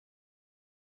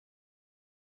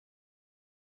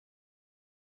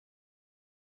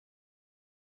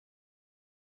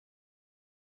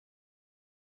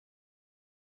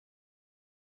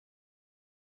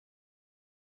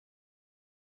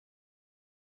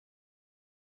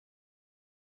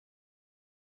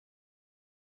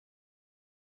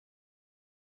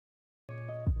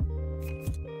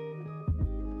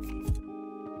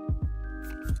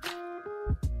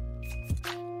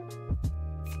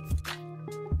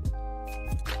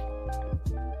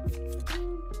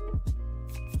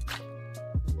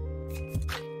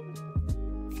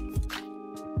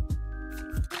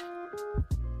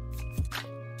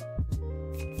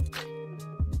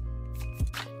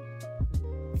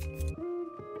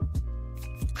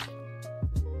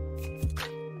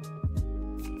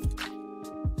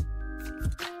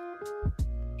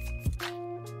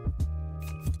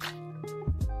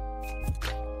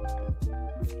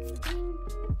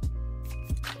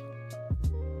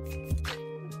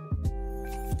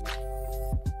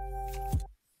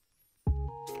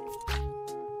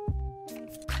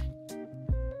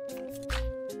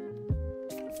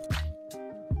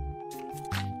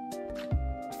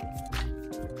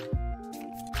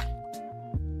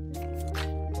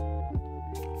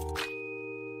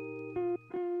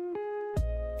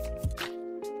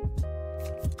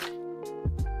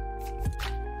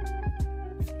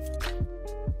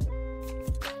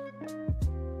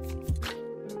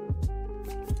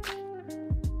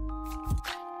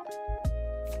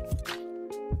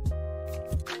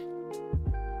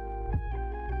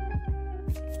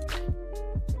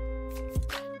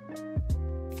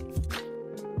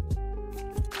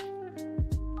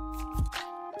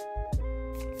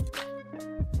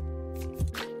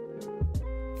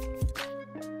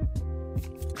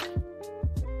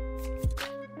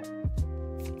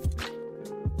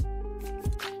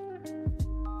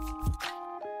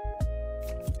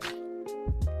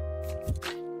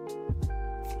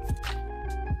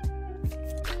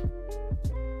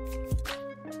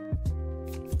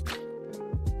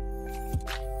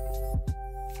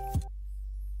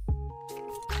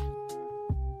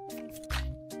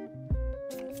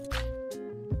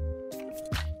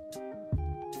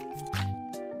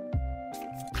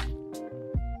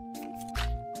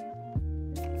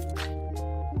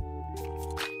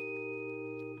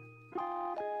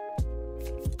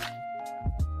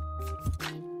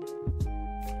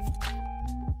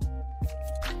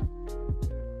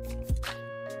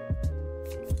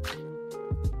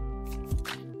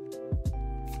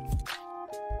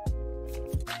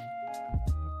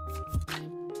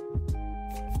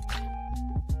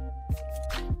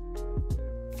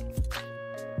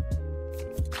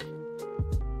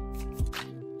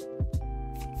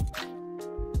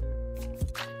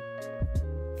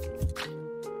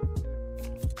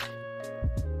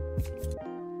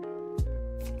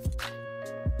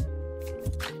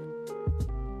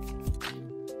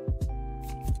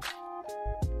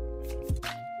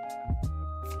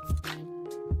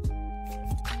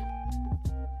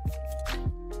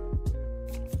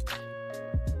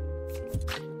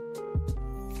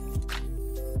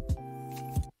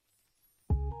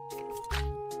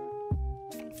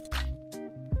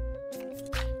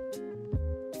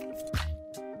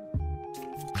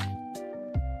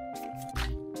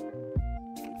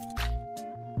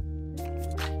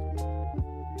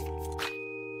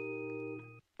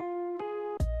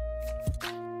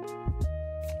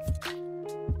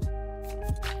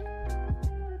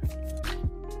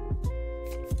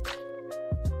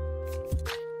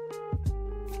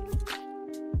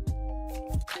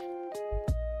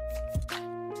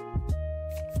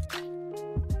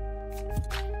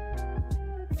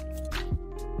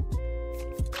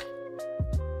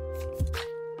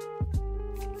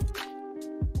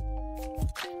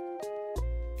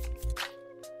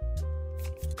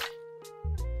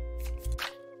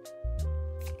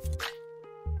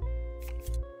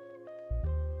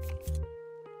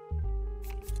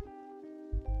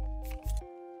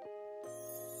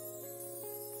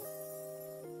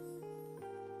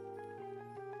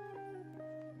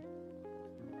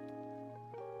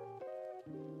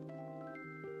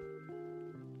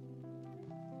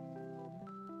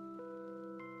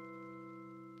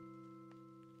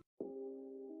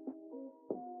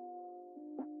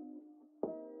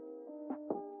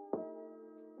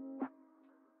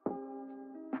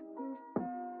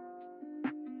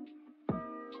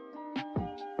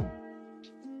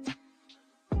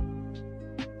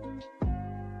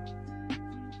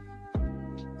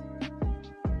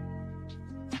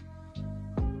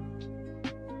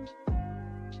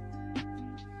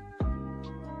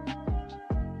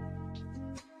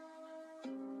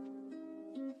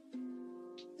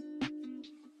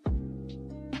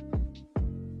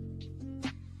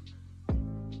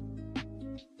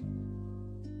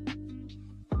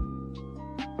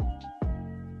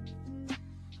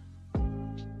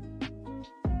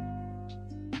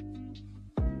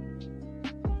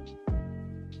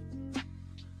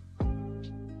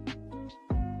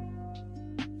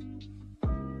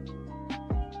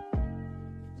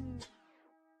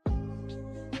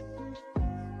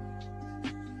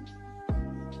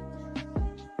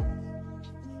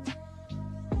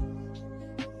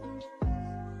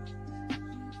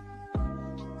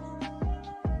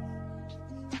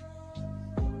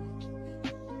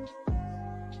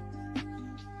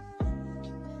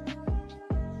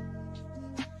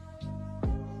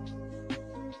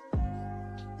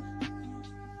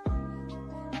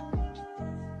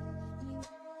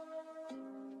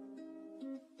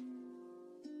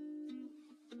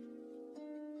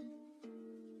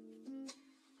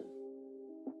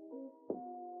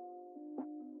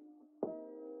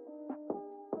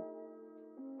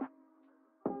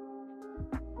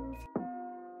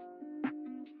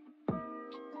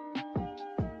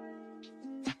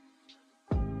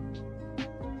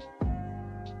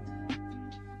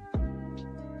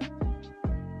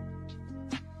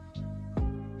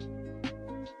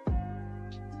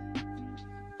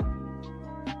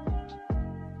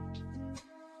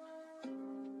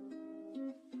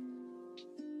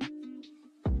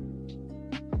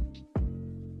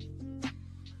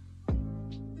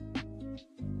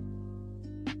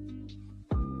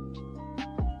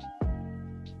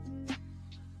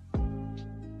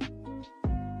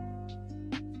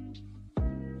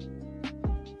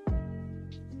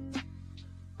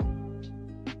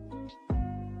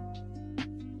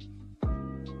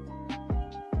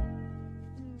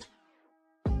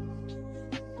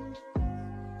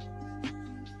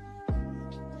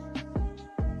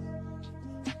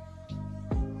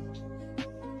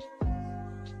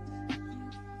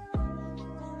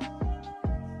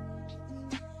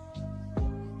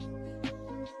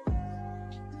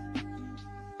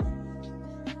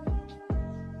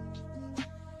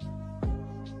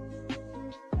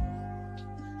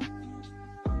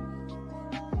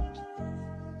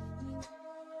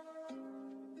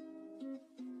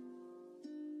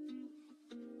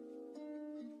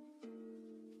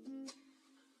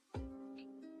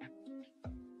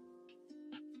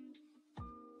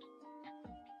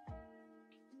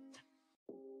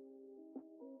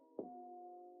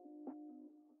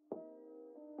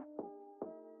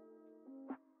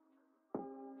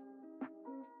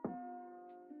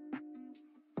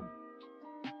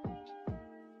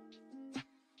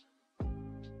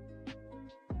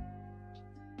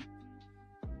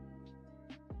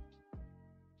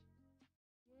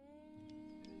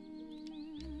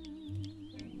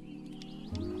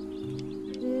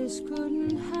This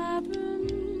couldn't happen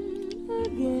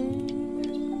again.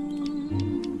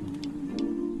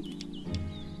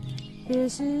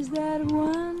 This is that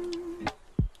one.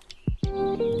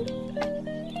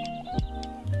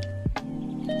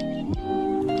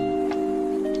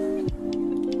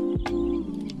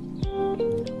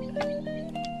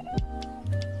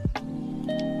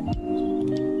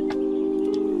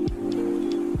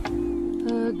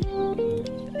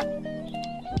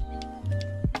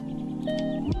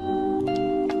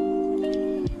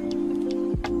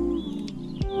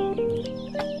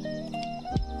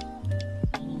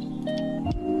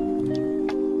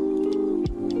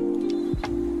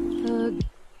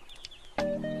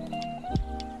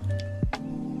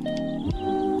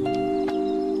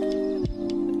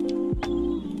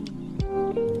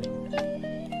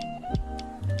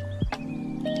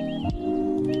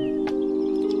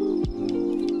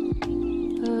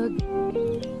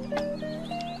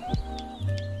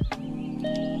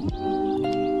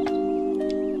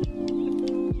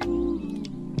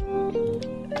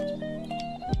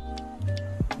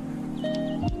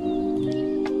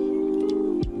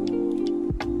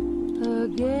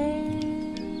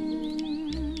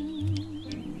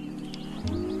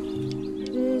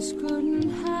 This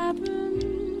couldn't happen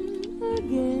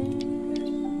again.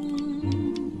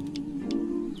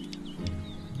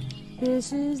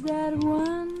 This is that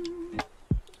one.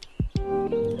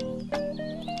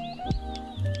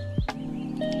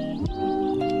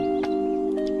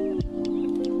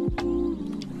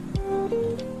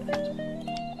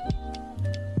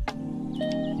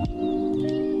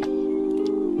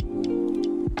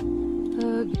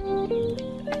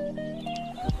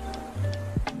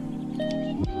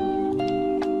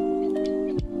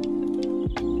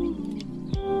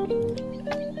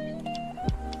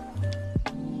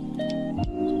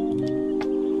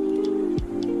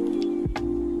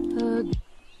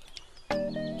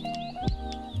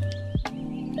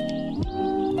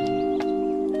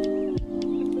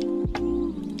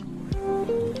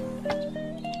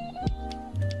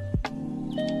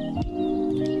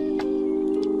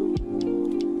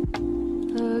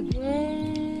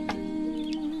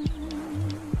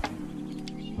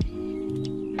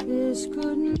 This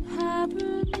couldn't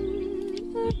happen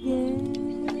again.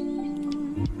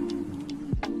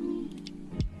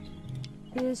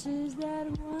 This is that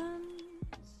one.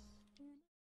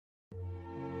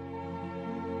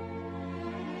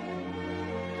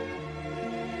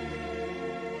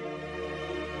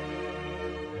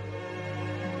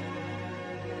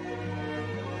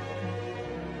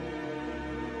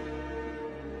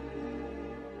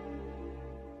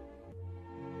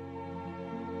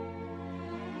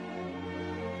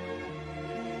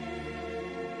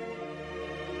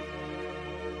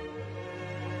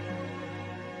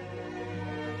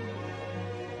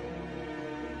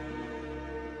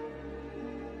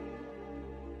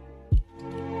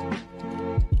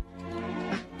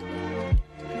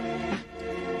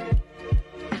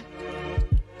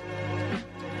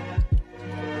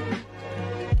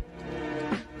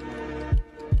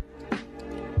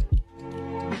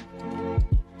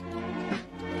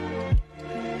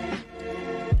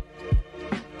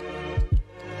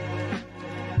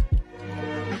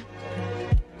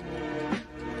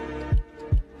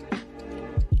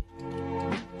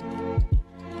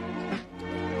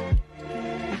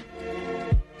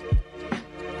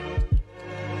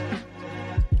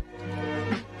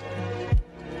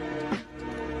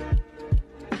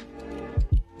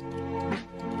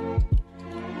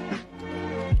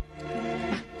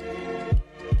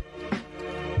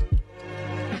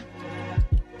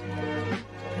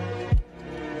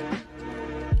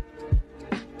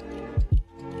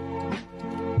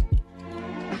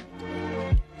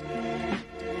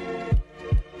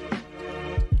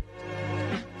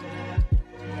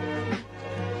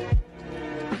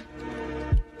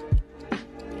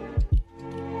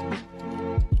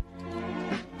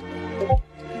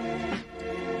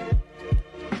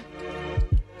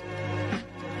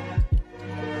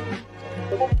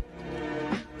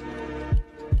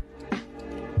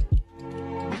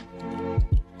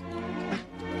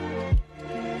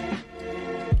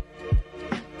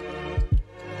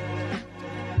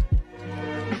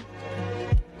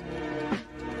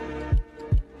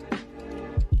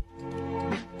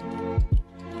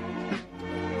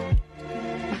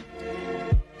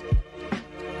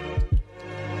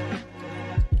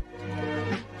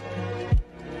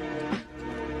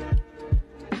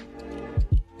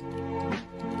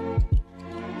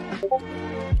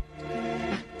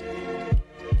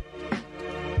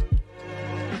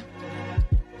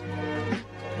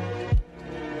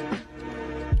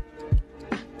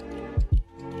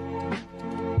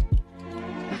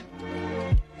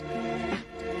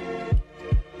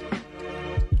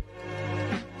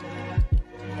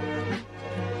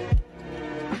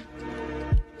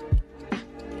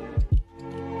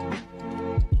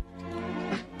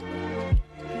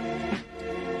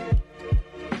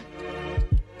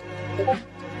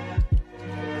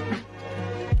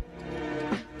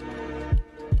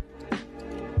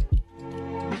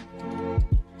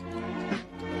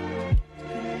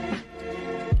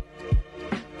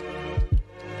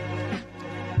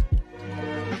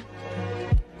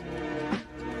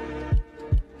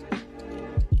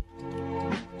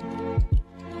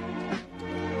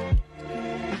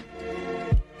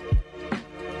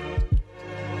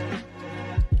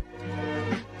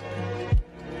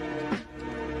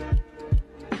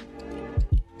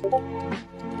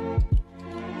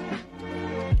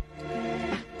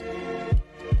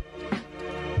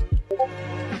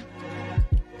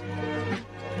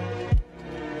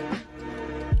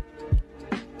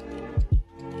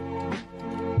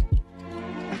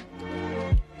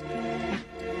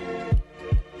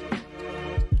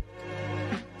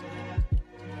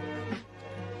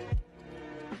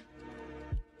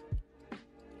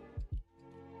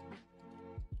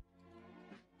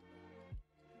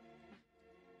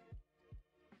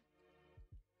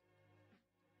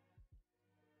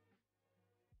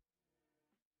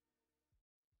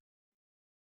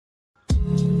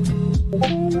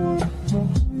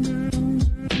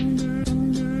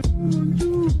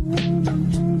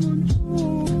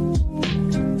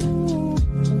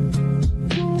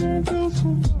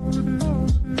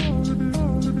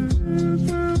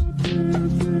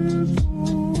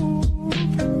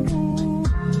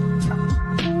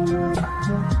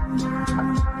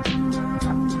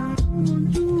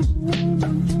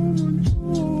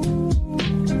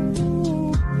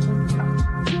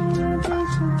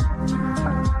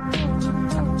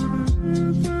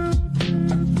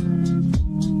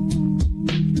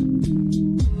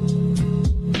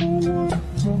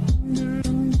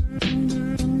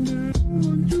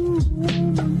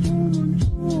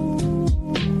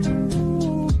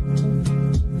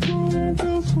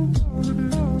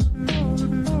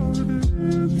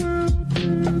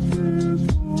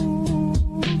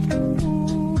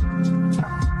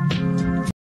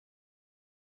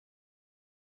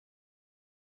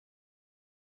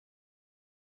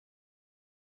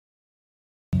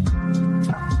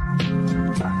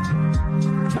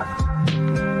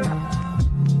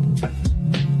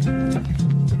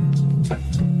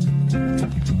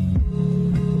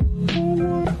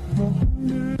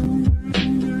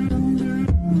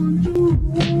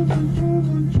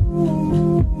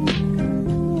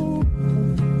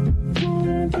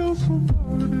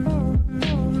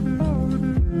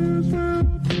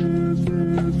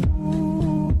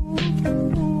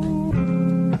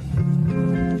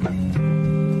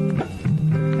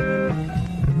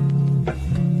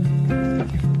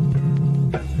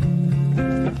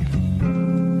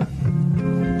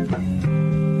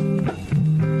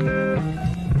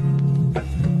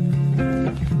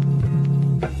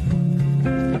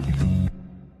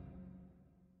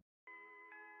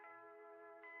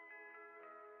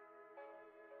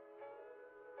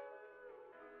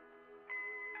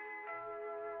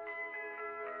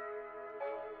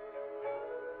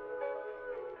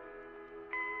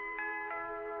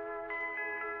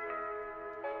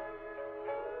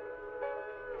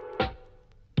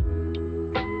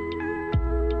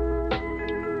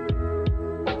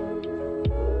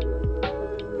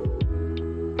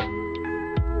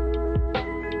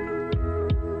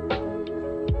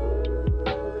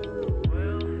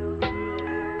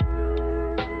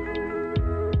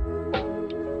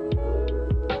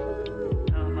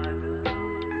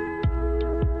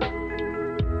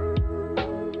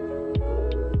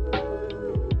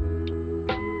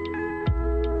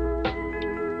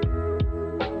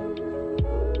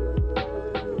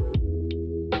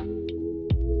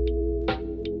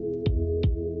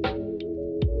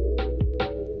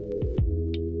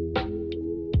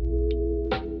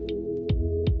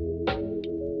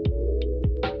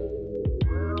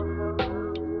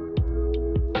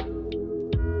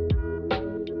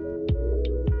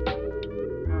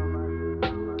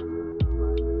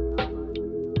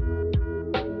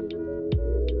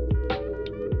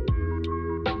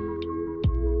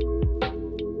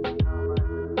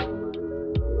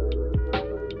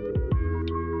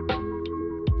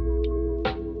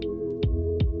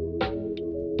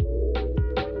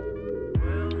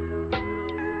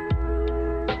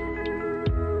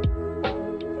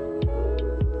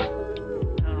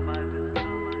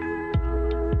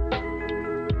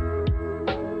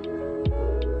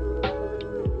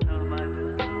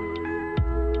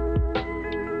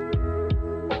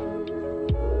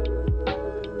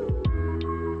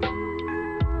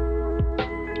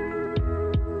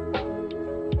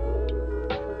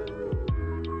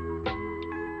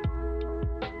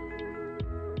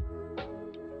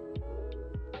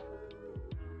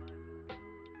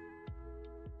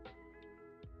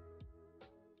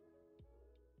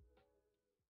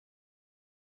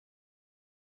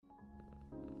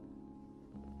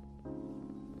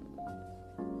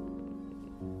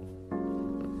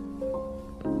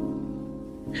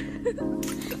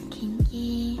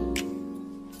 긴긴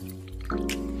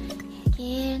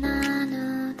얘길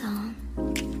나누던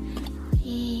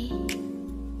우리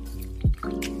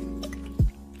그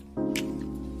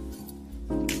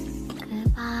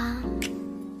밤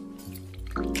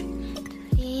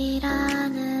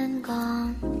둘이라는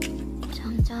건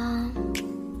점점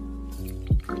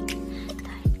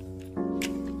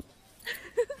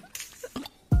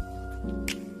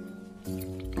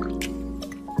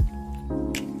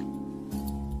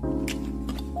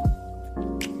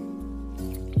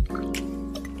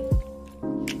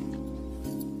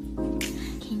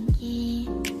긴긴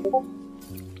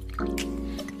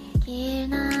얘길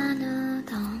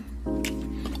나누던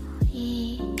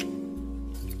우리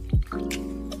그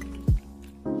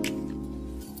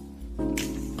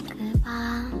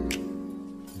밤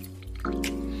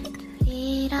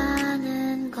둘이라는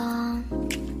건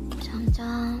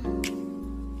점점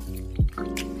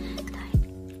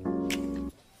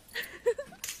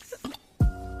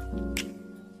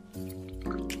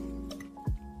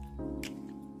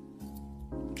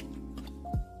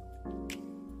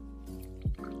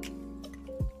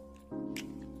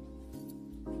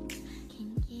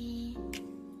긴긴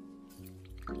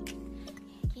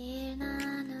얘길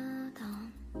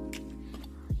나누던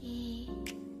우리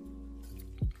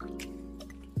그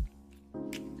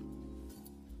밤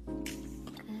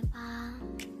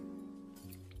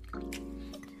둘이라는 건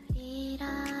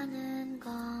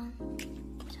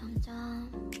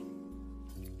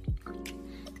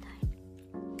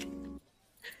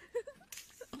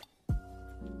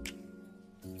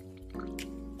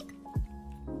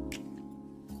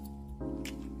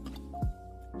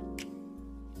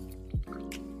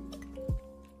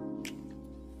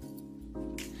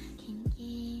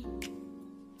긴긴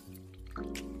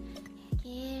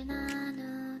얘길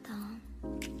나누던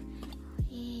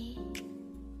우리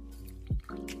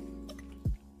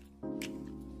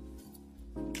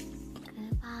그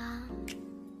밤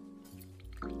둘이라는 건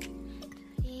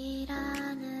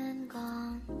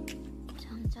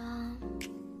점점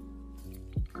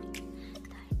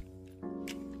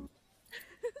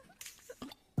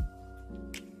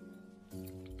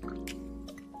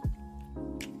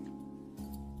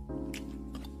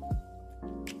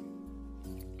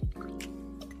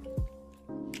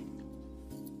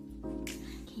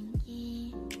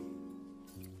긴긴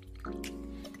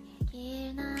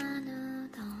얘길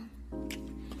나누던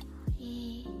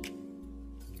우리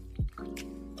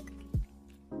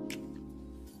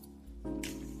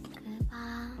그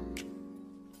밤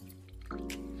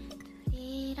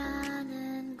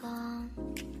둘이라는 건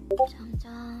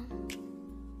점점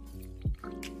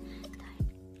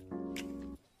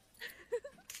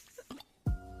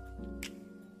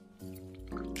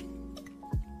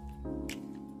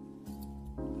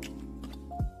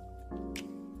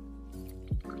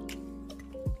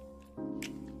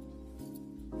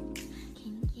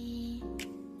긴긴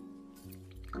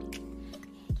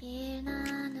얘길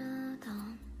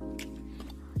나누던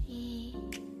우리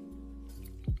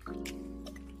그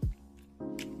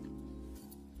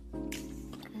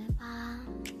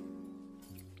밤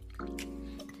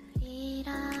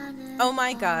둘이라는 Oh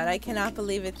my god, I cannot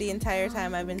believe it. The entire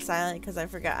time I've been silent because I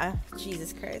forgot.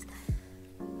 Jesus Christ.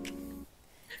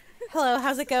 Hello,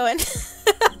 how's it going?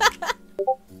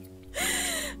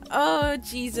 Oh,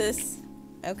 Jesus.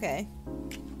 Okay.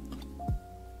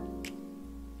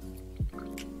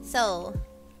 So,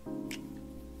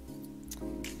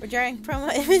 we're drawing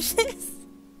promo images.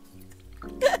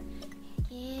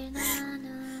 얘길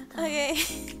나누던 Okay.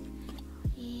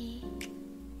 우리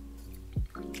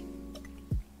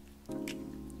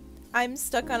I'm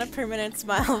stuck on a permanent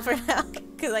smile for now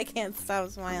because I can't stop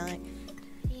smiling.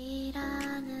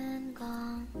 둘이라는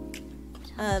건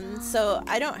So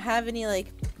I don't have any like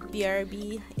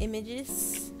BRB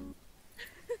images.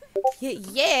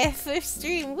 Yeah, first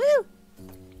stream, woo!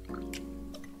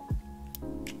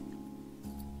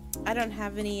 I don't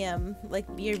have any like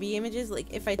BRB images. Like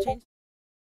if I change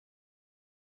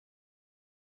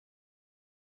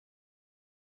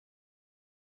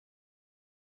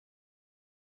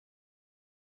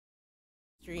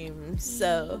stream,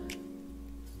 so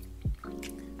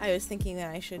I was thinking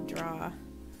that I should draw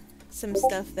some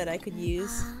stuff that I could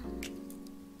use.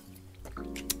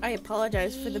 I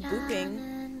apologize for the booping.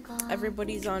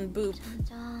 Everybody's on boop.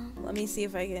 Let me see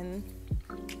if I can.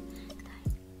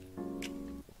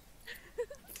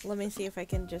 Let me see if I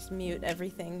can just mute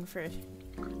everything for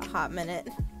a hot minute.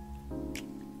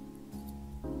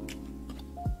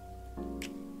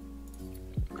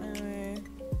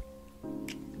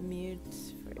 Mute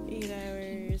for 8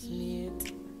 hours.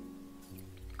 Mute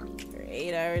for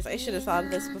 8 hours. course, I should have thought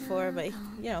of this before, but,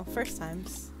 you know, first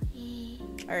times.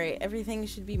 Alright, everything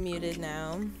should be muted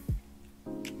now.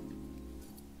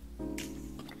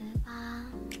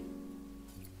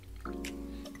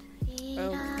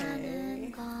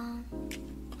 Okay.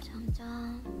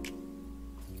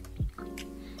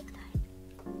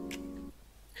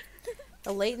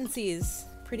 The latency is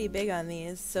pretty big on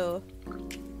these, so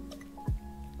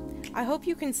I hope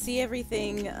you can see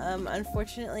everything.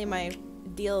 Unfortunately, my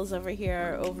deals over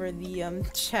here are over the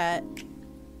chat.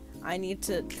 I need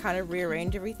to kind of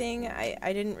rearrange everything.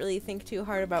 I didn't really think too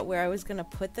hard about where I was gonna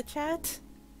put the chat.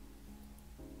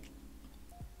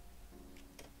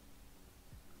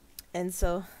 And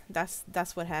so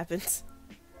that's what happens.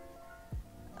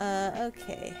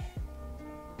 Okay.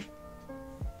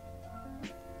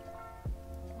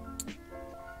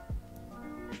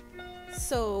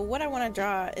 So what I want to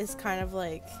draw is kind of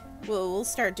like, well, we'll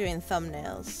start doing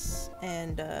thumbnails,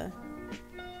 and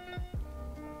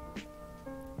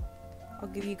I'll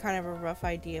give you kind of a rough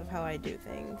idea of how I do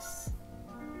things.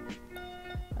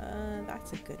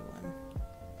 That's a good one.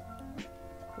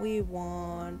 We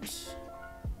want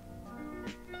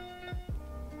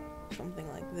something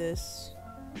like this.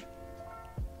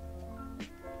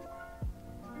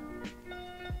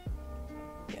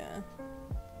 Yeah.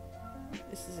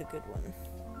 This is a good one.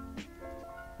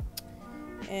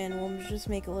 And we'll just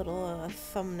make a little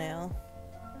thumbnail.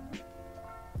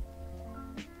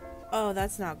 Oh,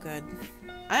 that's not good.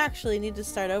 I actually need to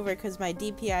start over because my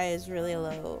DPI is really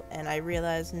low, and I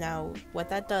realize now what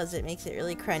that does. It makes it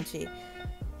really crunchy.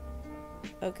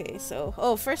 Okay, so,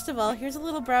 oh, first of all, here's a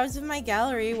little browse of my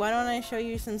gallery. Why don't I show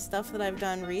you some stuff that I've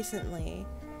done recently?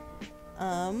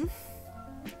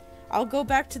 I'll go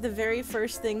back to the very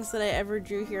first things that I ever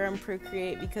drew here on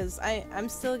Procreate because I'm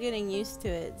still getting used to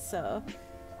it, so.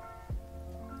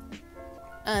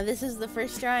 This is the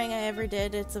first drawing I ever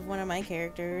did. It's of one of my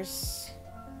characters.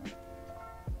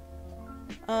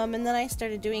 And then I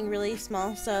started doing really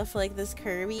small stuff like this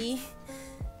Kirby.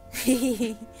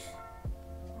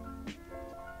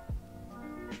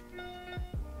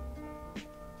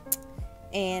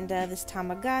 And this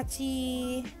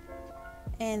Tamagotchi.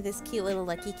 And this cute little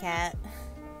lucky cat.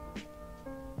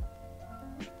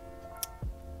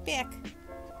 Back.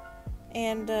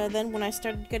 And then when I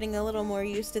started getting a little more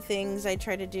used to things, I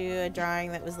tried to do a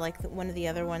drawing that was like one of the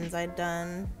other ones I'd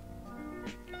done.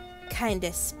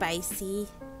 Kinda spicy.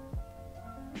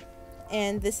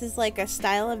 And this is like a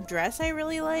style of dress I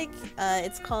really like.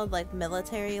 It's called like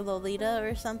Military Lolita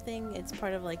or something. It's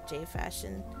part of like J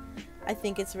Fashion. I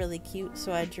think it's really cute,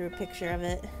 so I drew a picture of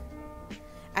it.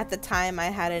 At the time, I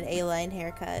had an A-line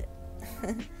haircut.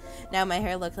 Now my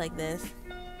hair looks like this.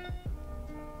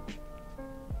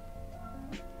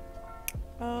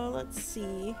 Oh, let's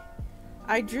see.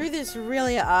 I drew this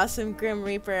really awesome Grim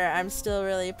Reaper. I'm still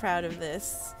really proud of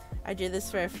this. I drew this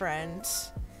for a friend.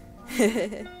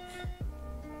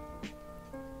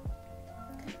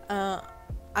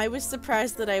 I was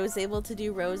surprised that I was able to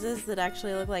do roses that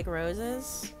actually look like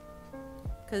roses.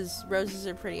 Because roses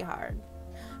are pretty hard.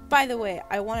 By the way,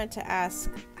 I wanted to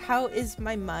ask, how is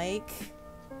my mic?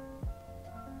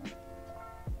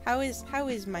 How is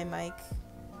my mic?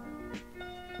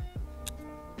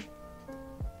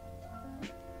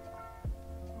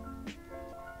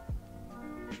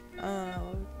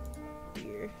 Oh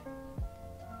dear.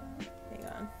 Hang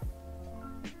on.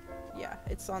 Yeah,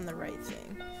 it's on the right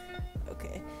thing.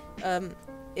 Okay.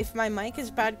 If my mic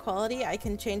is bad quality, I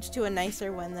can change to a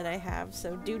nicer one that I have.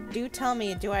 So do tell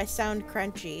me, do I sound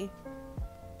crunchy?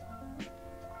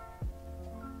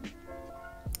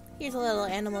 Here's a little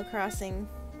Animal Crossing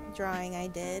drawing I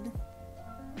did.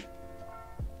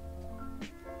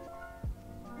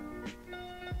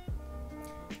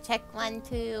 Check 1,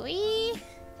 2, wee.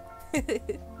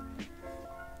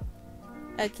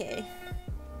 Okay.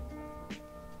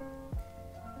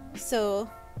 So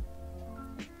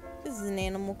this is an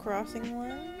Animal Crossing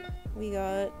one. We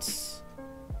got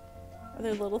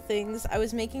other little things. I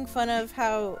was making fun of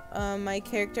how my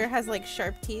character has like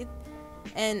sharp teeth,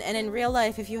 and in real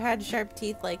life, if you had sharp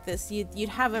teeth like this, you'd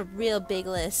have a real big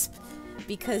lisp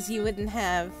because you wouldn't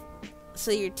have.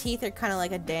 So your teeth are kind of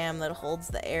like a dam that holds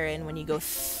the air in when you go.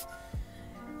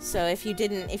 So if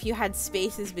you had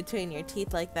spaces between your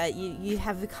teeth like that, you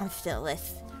have a constant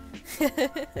lisp.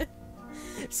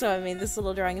 So I made this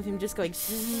little drawing of him just going.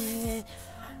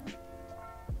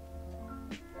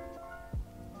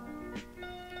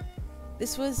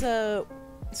 This was so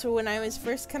when I was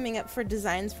first coming up for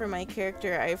designs for my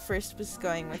character, I first was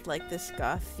going with like this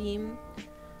goth theme,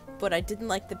 but I didn't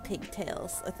like the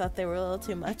pigtails. I thought they were a little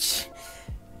too much.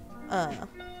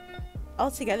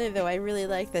 altogether though, I really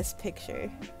like this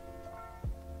picture.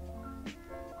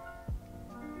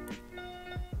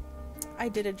 I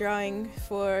did a drawing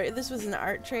for, this was an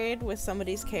art trade with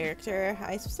somebody's character.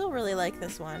 I still really like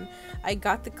this one. I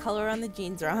got the color on the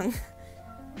jeans wrong.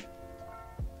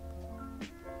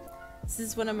 This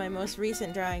is one of my most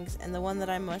recent drawings and the one that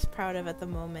I'm most proud of at the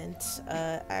moment.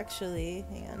 Actually,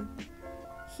 hang on.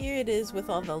 Here it is with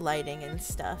all the lighting and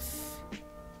stuff.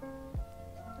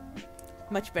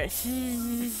 Much better.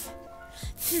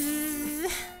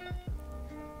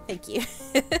 Thank you.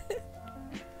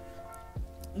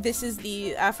 This is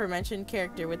the aforementioned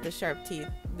character with the sharp teeth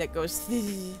that goes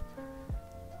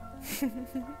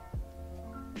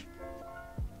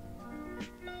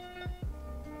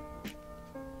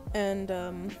and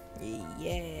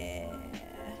yeah.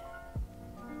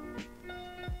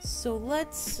 So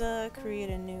let's create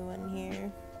a new one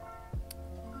here.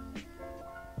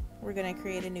 We're gonna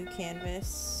create a new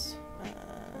canvas.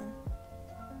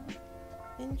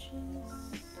 Inches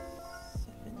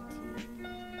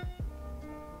 17.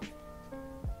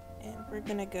 And we're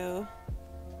gonna go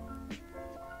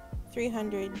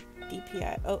 300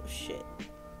 DPI. Oh shit.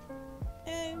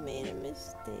 I made a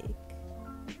mistake.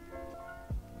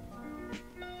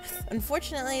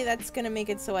 Unfortunately, that's gonna make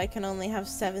it so I can only have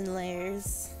 7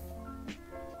 layers.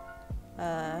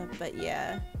 But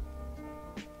yeah.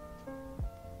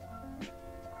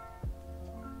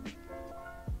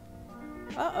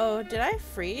 Uh-oh, did I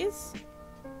freeze?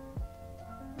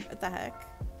 What the heck?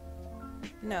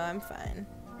 No, I'm fine.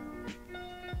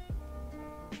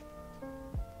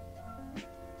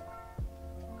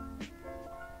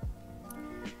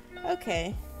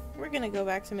 Okay, we're gonna go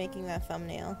back to making that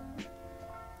thumbnail.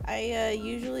 I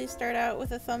usually start out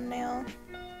with a thumbnail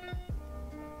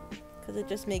because it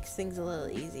just makes things a little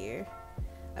easier.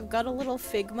 I've got a little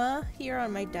Figma here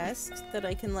on my desk that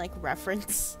I can like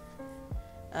reference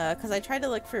because I tried to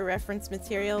look for reference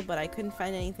material but I couldn't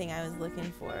find anything I was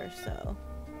looking for, so.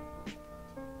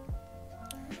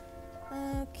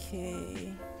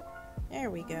 Okay, there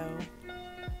we go.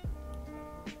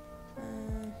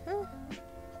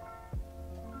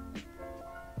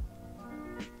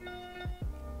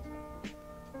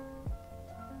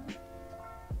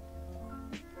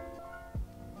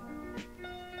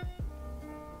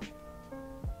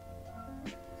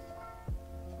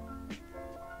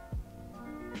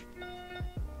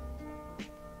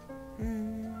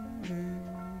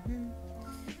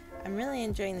 I'm really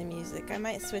enjoying the music. I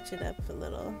might switch it up a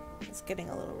little. It's getting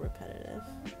a little repetitive.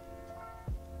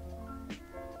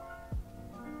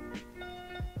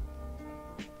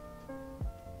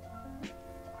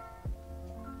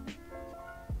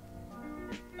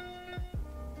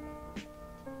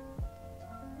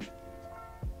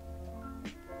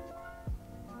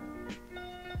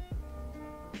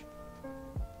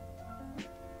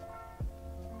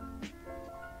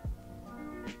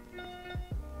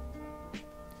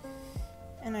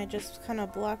 And I just kind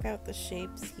of block out the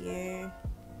shapes here.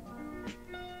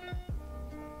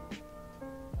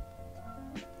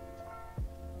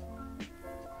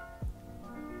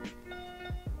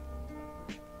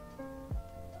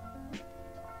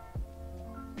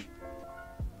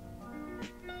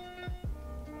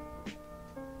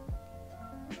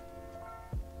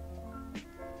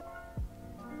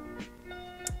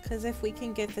 Because if we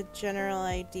can get the general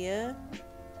idea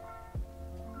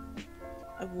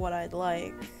of what I'd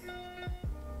like,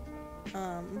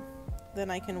 then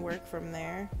I can work from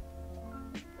there.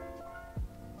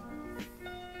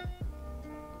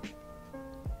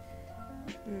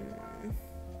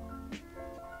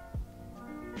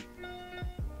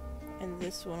 And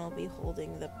this one will be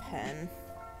holding the pen.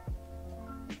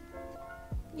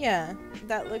 Yeah,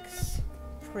 that looks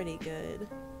pretty good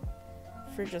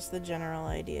for just the general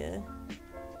idea.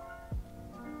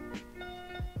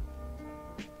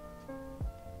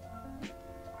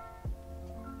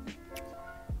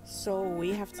 So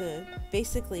we have to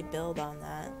basically build on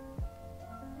that.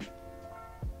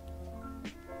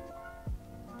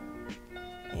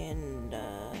 And,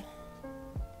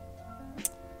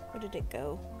 where did it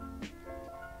go?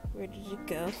 Where did it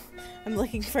go? I'm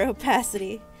looking for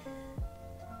opacity.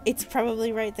 It's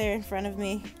probably right there in front of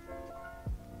me.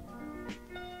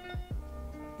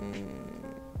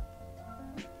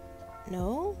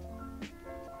 No?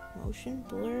 Motion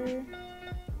blur?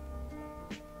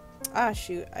 Ah,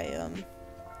 shoot,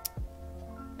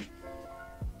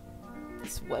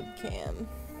 it's webcam.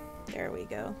 There we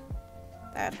go.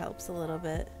 That helps a little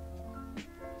bit.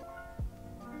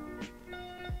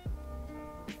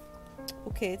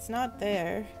 Okay, it's not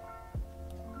there.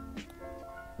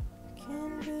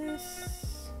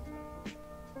 Canvas.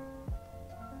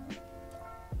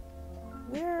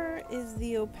 Where is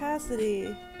the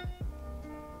opacity?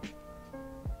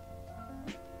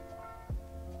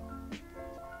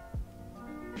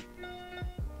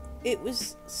 It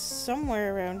was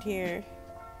somewhere around here.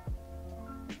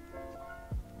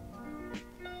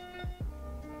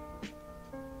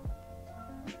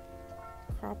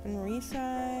 Crop and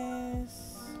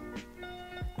resize.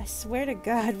 I swear to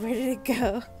God, where did it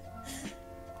go?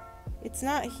 It's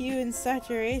not hue and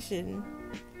saturation.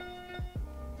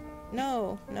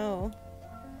 No, no.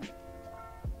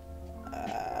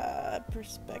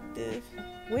 Perspective.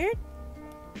 Where?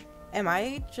 Am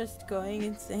I just going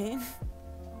insane?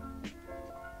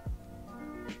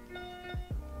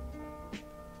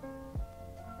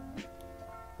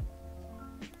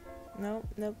 Nope,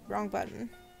 nope, wrong button.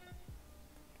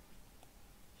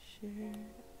 Share,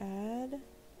 add.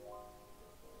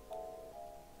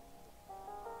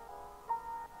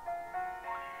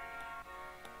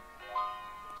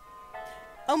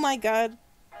 Oh my god,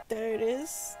 there it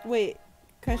is. Wait,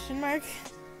 question mark?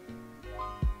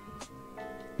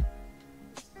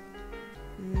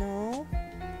 No.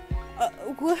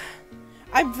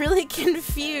 I'm really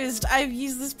confused. I've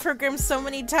used this program so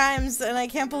many times and I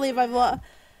can't believe I've lost.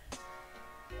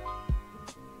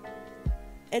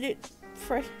 Edit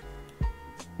fresh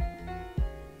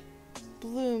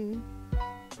bloom.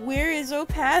 Where is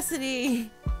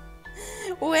opacity?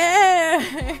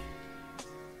 Where?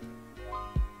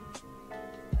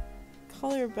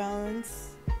 Color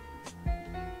balance.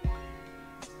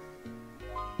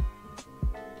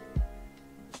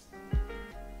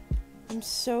 I'm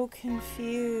so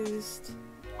confused.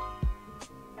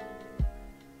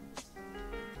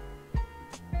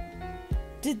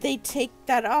 Did they take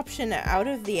that option out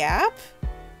of the app?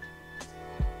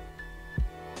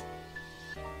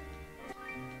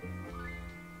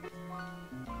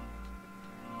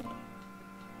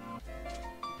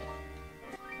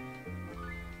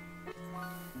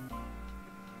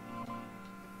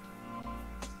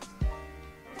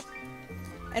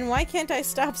 And why can't I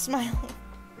stop smiling?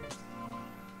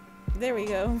 There we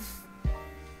go.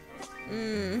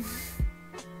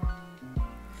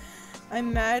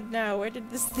 I'm mad now. Where did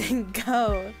this thing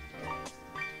go?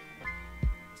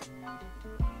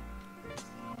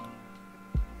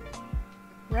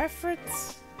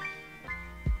 Reference?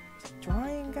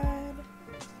 Drawing guide?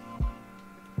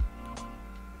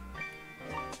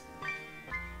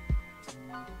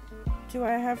 Do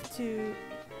I have to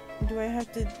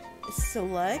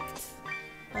select?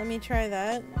 Let me try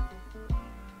that.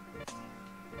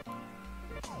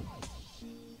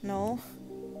 No.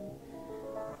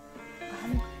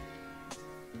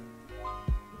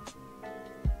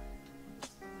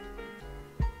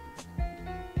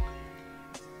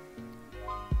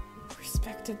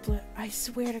 Perspective blur. I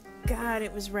swear to God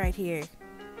it was right here.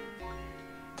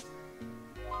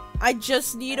 I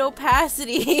just need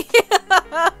opacity.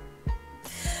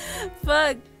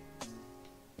 Fuck.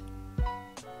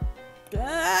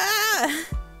 Ah!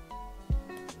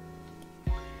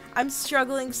 I'm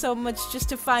struggling so much just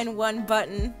to find one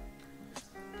button.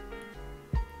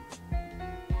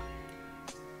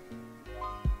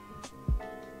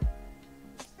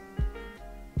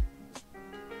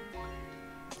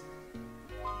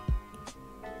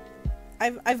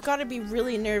 I've got to be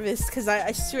really nervous because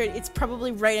I swear it's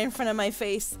probably right in front of my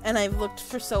face and I've looked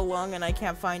for so long and I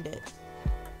can't find it.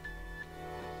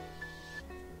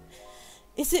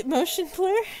 Is it motion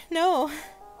blur? No.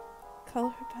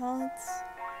 Color balance.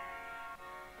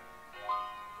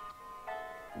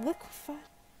 Look,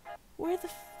 where the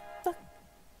fuck?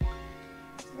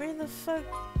 Where the fuck?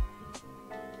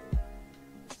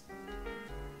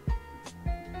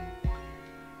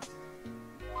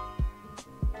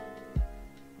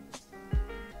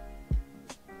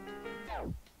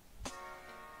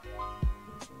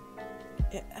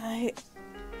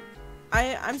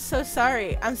 I'm so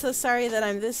sorry. I'm so sorry that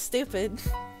I'm this stupid.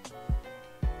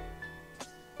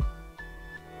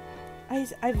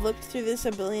 I've looked through this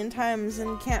a billion times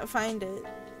and can't find it.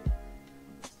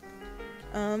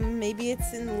 Maybe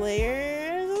it's in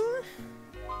layers?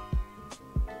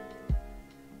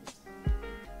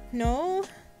 No?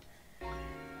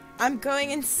 I'm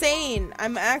going insane.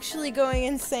 I'm actually going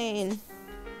insane.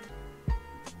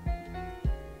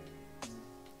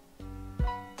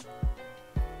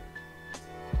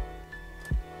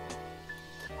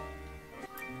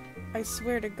 I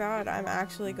swear to God, I'm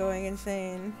actually going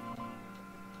insane.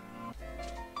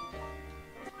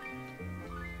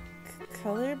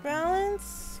 Color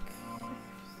balance?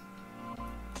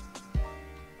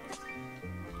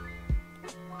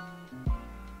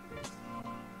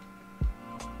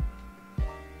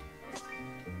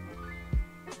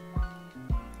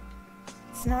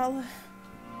 It's not.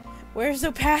 Where's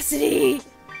opacity?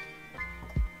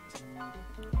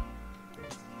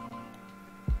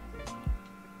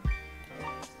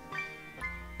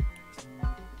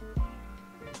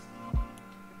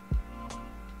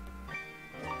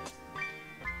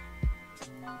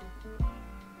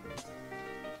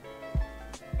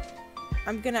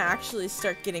 I'm gonna actually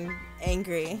start getting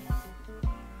angry.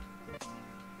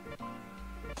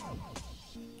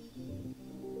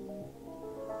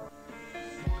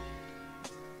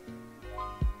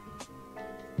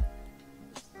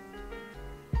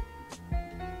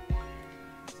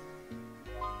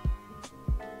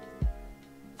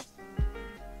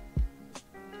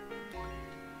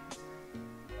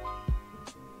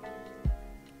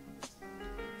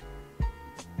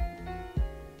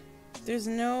 There's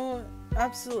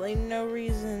absolutely no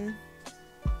reason.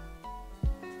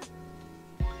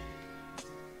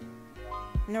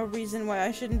 No reason why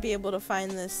I shouldn't be able to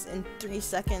find this in 3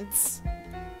 seconds.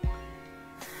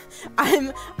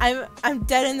 I'm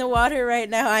dead in the water right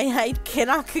now. I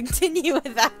cannot continue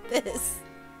without this.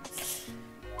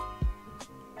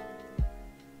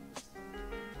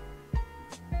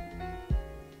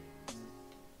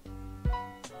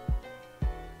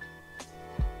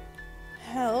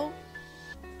 Help.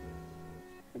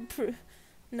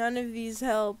 None of these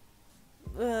help.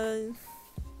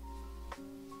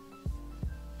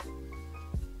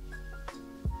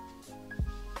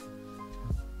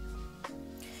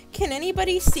 Can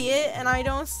anybody see it and I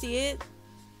don't see it?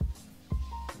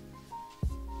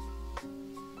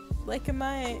 Like, am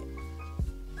I...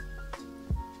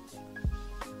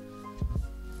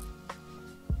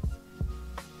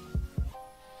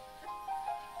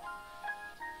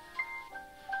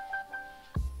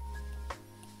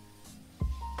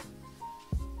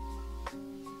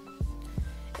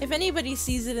 If anybody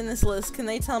sees it in this list, can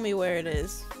they tell me where it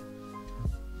is?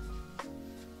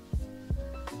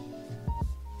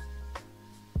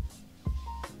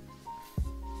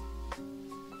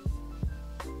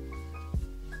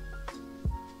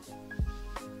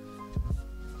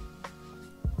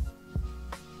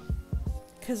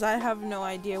 Because I have no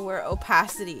idea where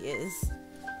opacity is.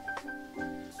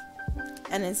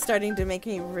 And it's starting to make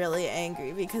me really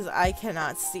angry because I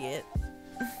cannot see it.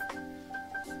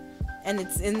 And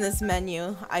it's in this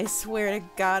menu. I swear to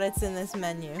God it's in this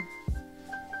menu.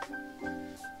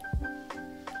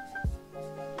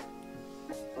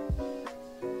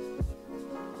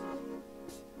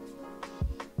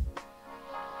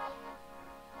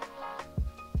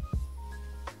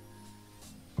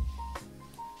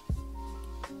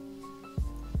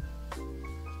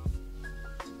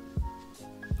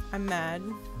 I'm mad.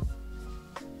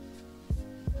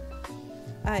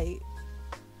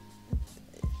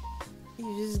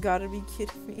 You just gotta be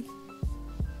kidding me.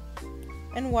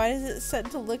 And why is it set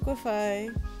to liquefy?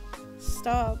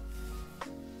 Stop.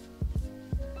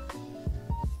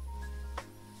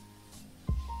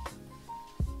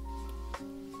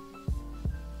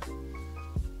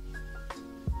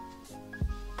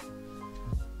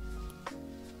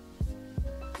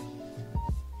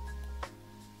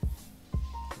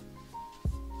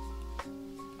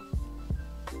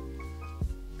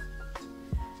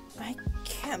 I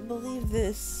can't believe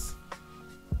this.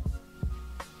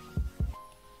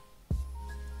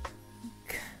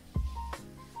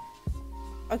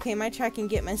 Okay, my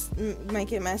tracking might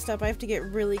get messed up. I have to get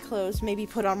really close. Maybe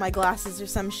put on my glasses or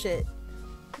some shit.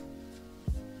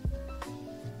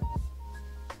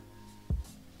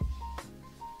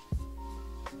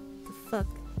 The fuck?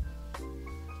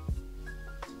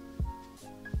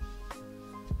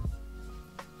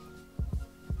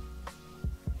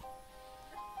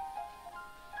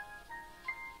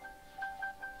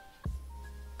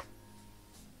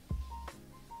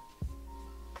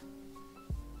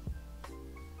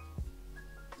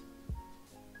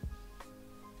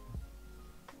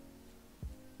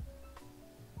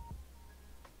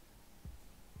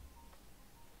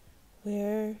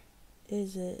 Where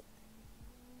is it?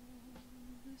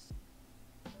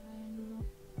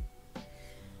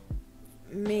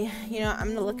 I'm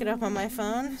gonna look it up on my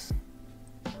phone.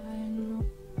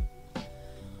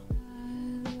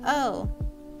 Oh.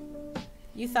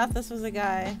 You thought this was a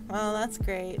guy. Well, that's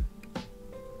great.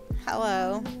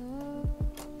 Hello.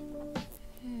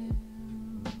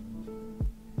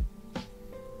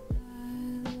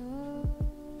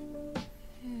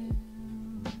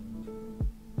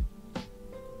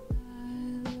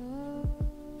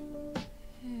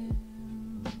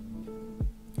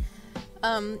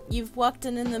 You've walked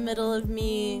in the middle of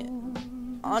me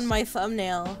on my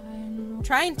thumbnail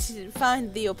trying to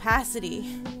find the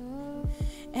opacity,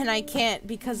 and I can't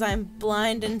because I'm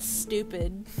blind and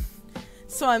stupid.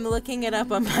 So I'm looking it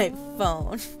up on my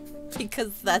phone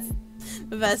because that's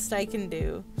the best I can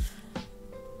do.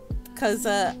 Cause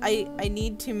I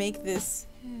need to make this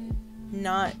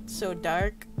not so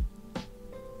dark.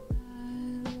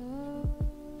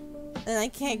 And I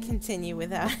can't continue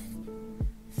without it.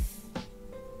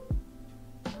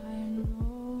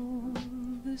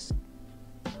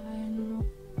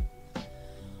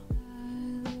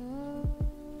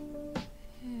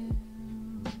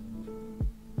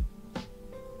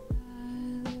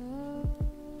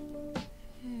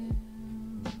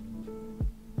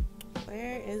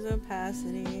 Where is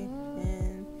opacity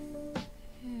in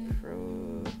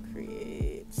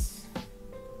Procreate?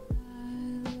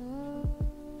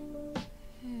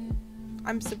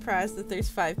 I'm surprised that there's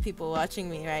 5 people watching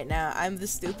me right now. I'm the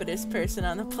stupidest person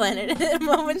on the planet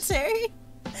momentary.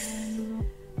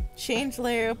 Change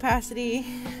layer opacity.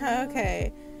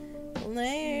 Okay.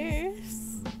 Layers.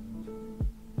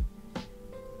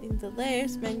 In the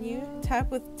layers menu, tap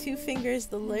with 2 fingers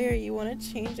the layer you want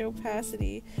to change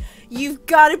opacity. You've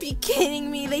got to be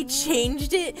kidding me. They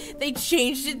changed it. They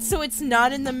changed it so it's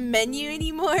not in the menu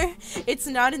anymore. It's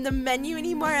not in the menu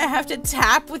anymore. I have to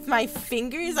tap with my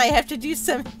fingers. I have to do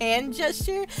some hand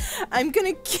gesture. I'm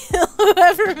gonna kill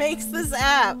whoever makes this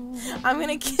app. I'm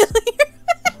gonna kill you.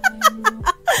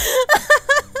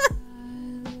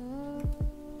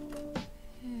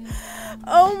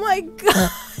 Oh my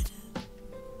god.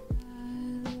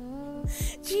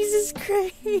 Jesus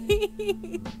Christ.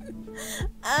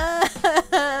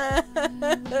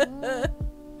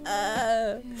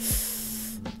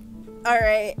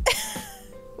 Alright.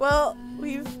 Well,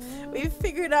 we've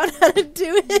figured out how to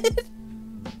do it.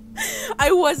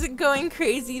 I wasn't going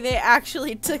crazy. They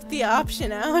actually took the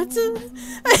option out.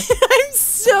 I'm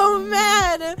so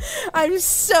mad. I'm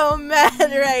so mad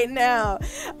right now.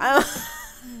 Ow.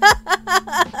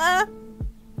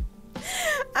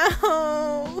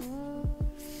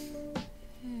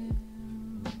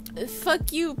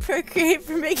 Fuck you, Procreate,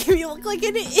 for making me look like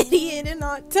an idiot and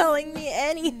not telling me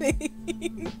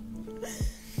anything.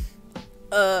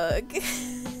 Ugh.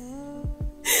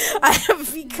 I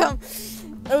have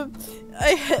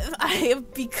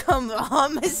become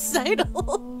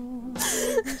homicidal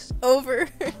over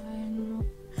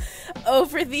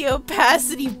the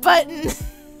opacity button.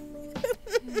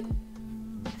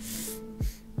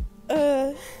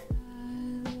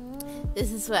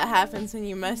 This is what happens when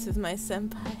you mess with my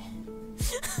senpai.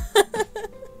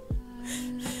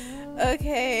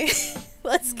 Okay,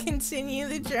 let's continue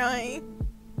the drawing.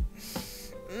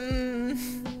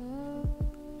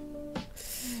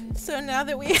 So now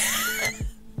that we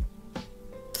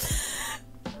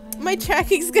my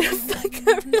tracking's gonna fuck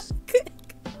up real quick.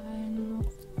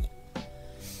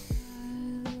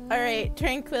 Alright,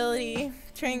 tranquility.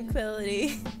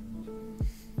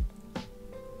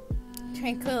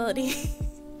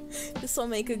 This will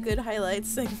make a good highlight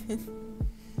segment.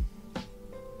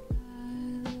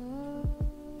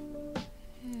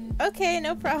 Okay,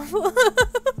 no problem.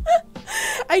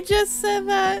 I just said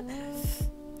that.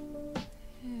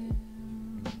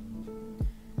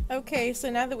 Okay, so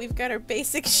now that we've got our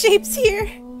basic shapes here,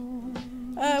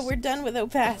 we're done with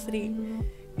opacity.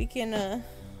 We can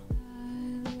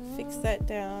fix that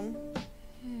down.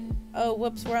 Oh,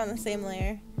 whoops, we're on the same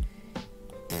layer.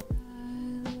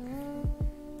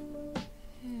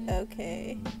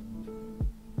 Okay.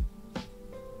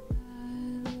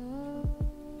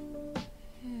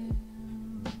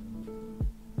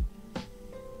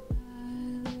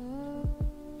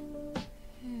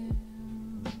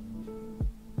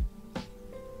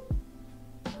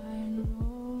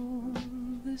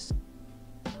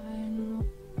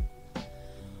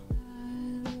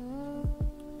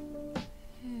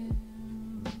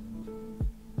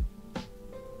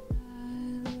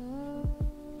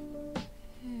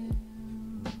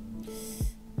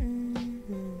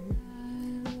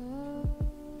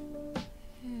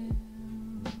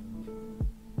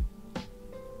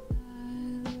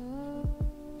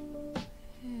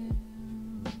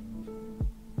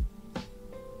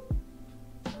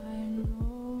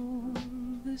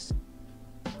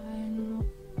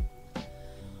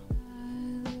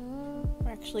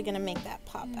 Actually gonna make that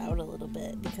pop out a little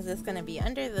bit because it's gonna be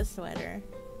under the sweater.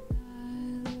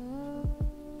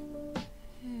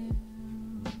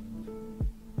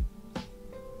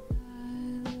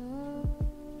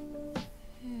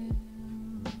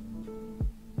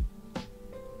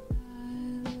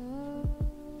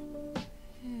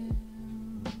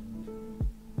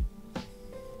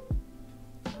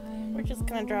 We're just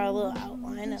gonna draw a little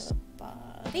outline of the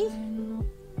body.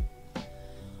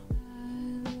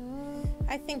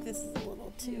 I think this is a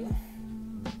little too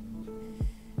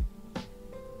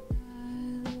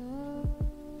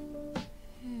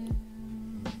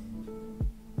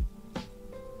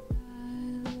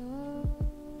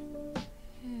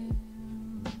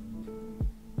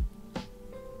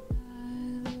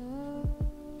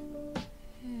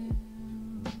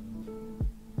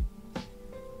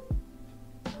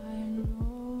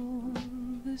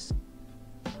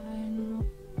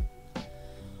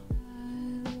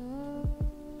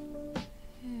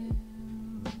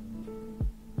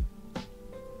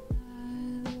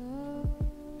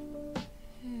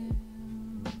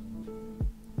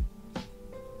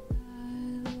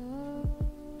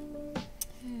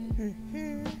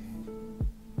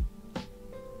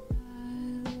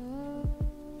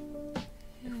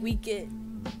we get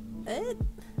it.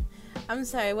 I'm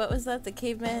sorry, what was that? The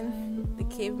caveman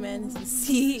is the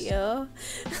CEO.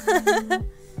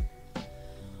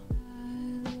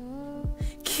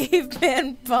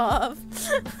 Caveman Bob.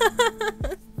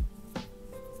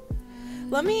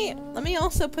 Let me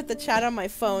also put the chat on my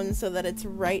phone so that it's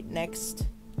right next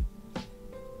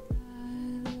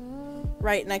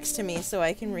to me so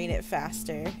I can read it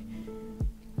faster.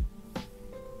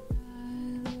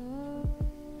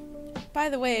 By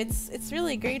the way, it's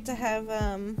really great to have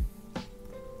a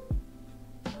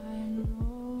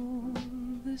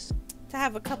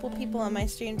couple people on my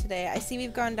stream today. I see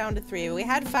we've gone down to 3. We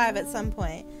had 5 at some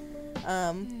point.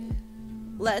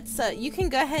 You can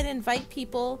go ahead and invite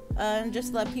people and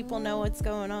just let people know what's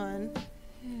going on.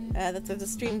 That there's a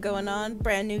stream going on,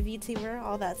 brand new VTuber,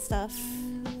 all that stuff.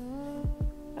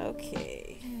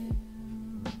 Okay.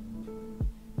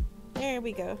 There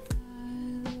we go.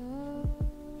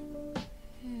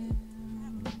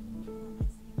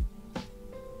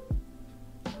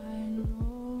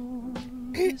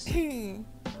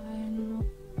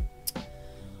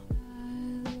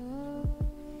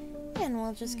 And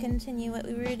we'll just continue what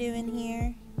we were doing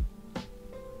here.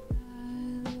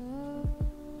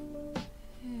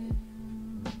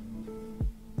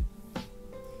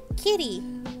 Kitty!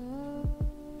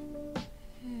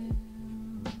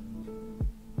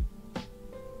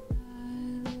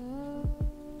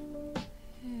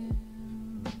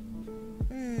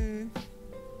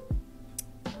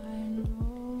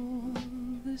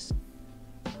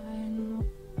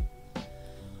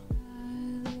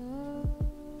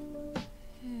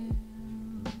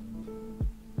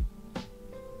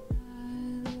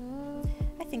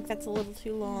 I think that's a little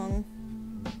too long.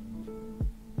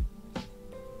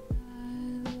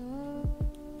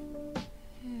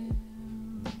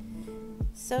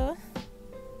 So,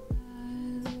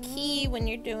 the key when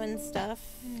you're doing stuff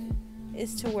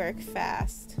is to work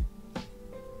fast.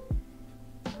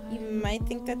 You might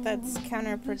think that that's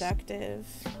counterproductive,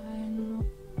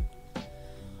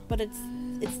 but it's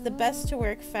the best to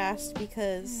work fast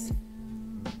because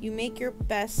you make your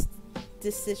best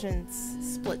decisions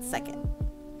split second.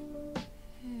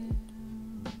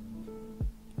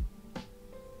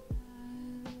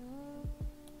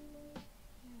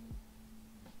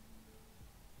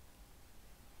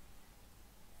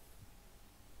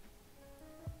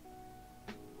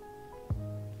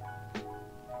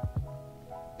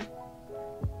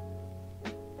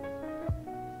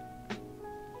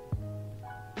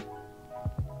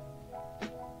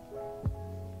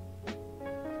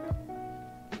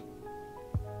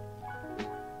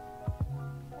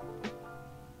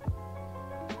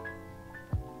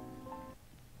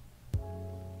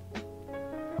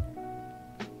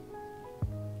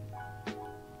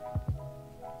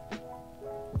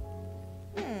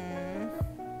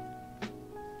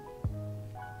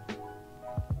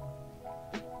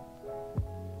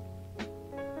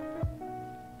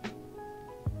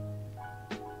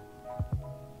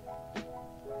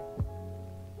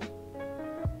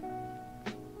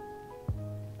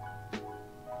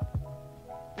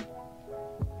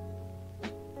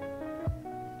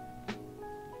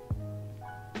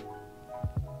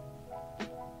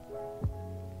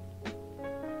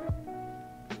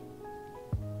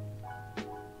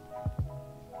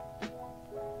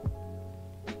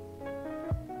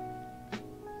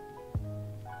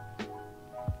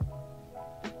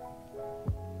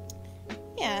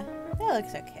 Yeah, that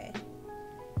looks okay.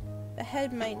 The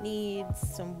head might need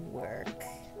some work.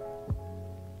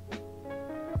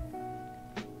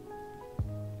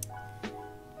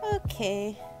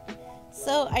 Okay,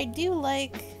 so I do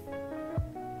like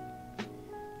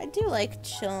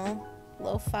chill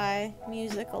lo-fi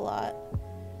music a lot,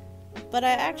 but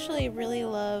I actually really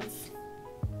love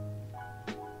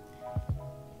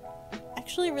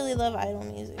idle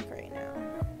music right now.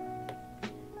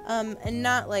 And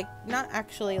not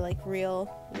actually like real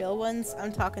ones.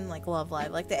 I'm talking like Love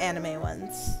Live, like the anime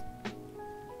ones.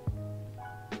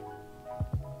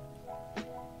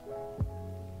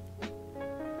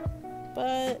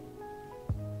 But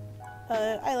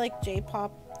I like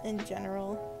J-pop in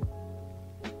general.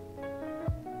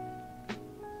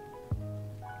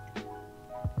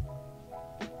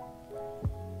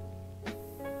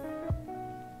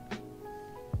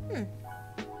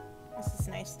 This is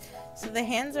nice. So the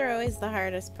hands are always the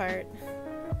hardest part.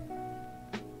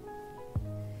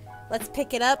 Let's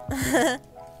pick it up.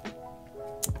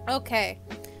 Okay.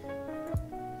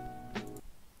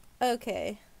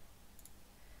 Okay.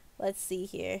 Let's see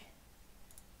here.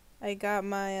 I got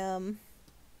my,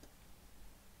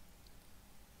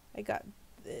 I got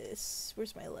this.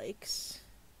 Where's my likes?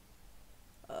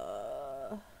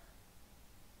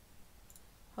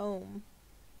 Home.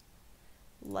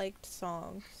 Liked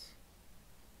songs.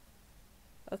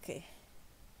 Okay.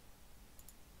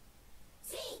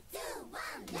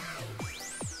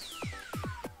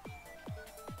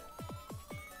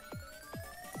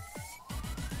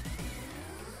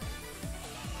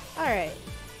 Alright.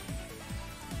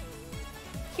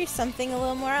 Here's something a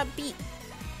little more upbeat.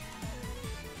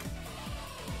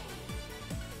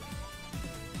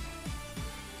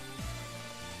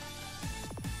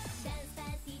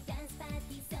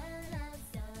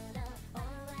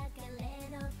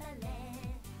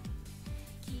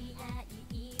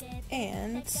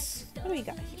 And what do we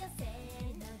got here?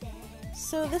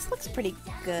 So this looks pretty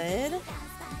good.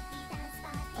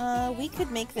 We could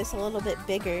make this a little bit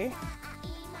bigger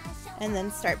and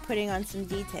then start putting on some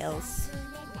details.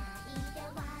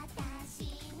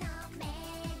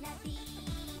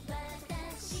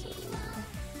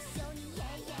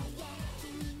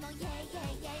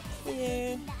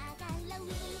 Clear.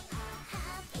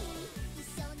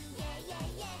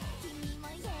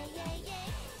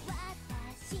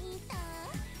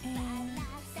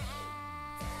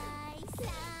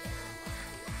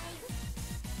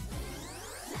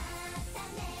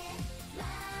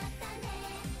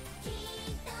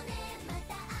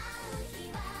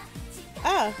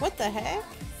 Ah, what the heck?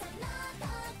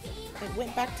 It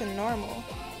went back to normal.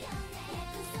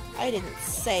 I didn't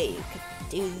say you could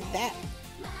do that.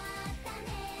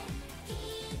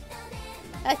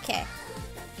 Okay.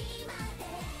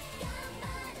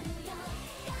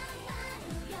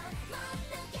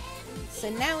 So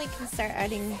now we can start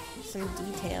adding some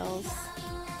details.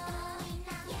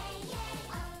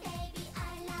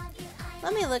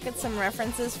 Let me look at some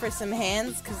references for some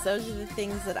hands, because those are the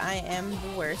things that I am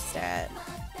the worst at.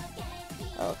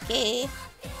 Okay.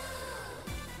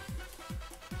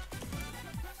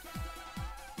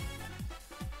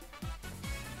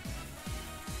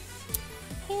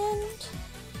 Hand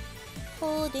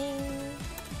holding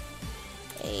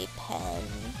a pen.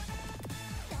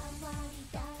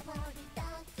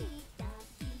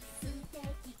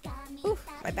 Ooh,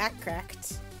 my back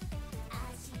cracked.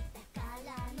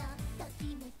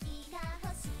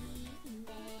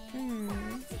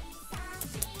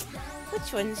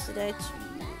 Which one should I choose?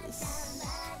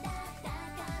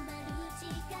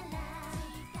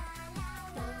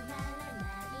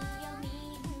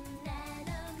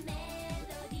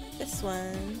 This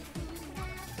one.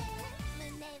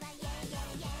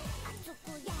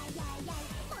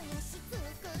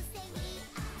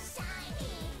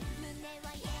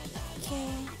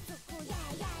 Okay.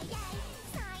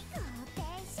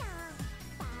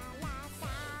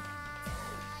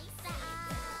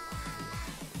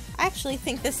 I actually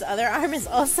think this other arm is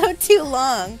also too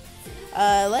long.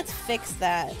 Let's fix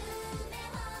that.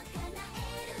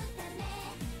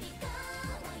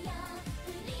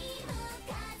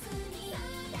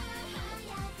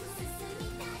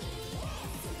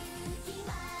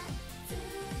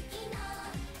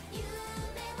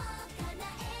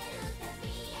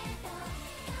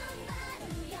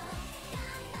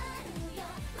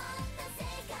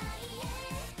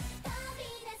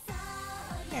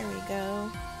 There we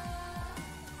go.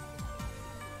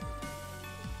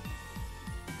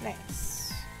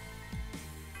 Nice.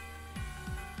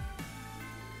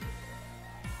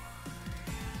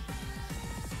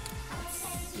 Let's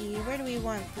see, where do we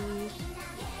want the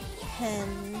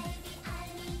pen?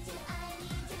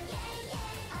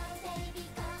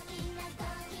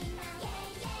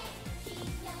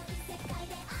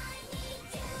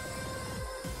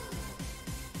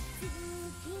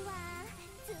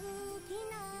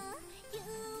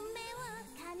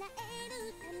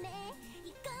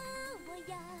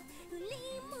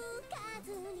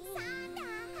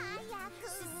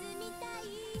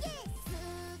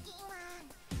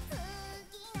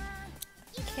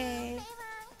 Okay.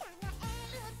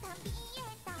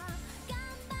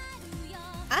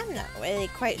 I'm not really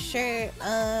quite sure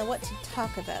what to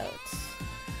talk about.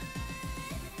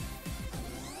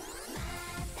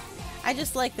 I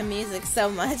just like the music so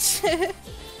much.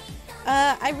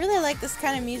 I really like this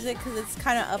kind of music because it's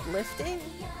kind of uplifting.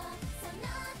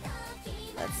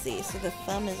 Let's see, so the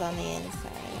thumb is on the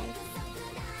inside.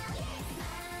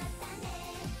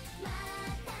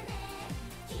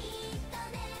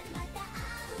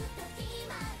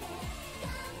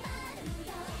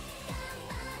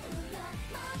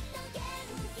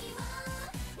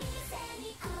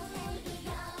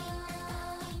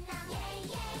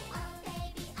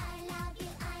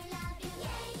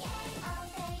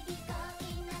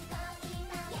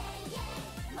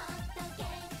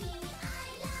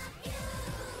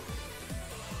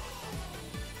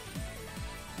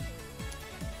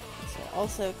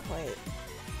 Also quite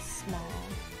small.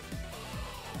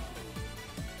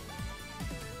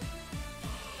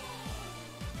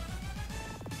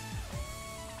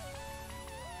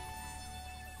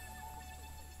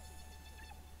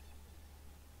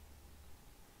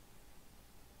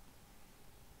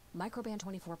 Microban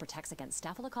 24 protects against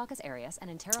Staphylococcus aureus and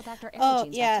Enterobacter Oh,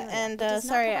 aerogenes yeah, bacteria, and but does not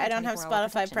sorry, provide I don't have 24-hour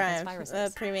Spotify protection Prime against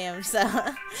viruses. Premium, so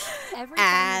Every time you touch a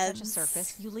ads.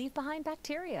 surface, you leave behind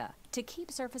bacteria. To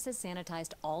keep surfaces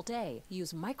sanitized all day,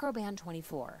 use Microban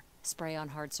 24. Spray on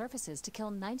hard surfaces to kill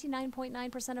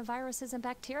 99.9% of viruses and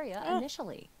bacteria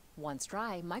initially. Once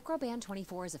dry, Microban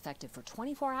 24 is effective for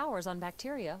 24 hours on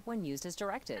bacteria when used as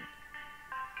directed.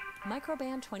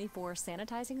 Microban 24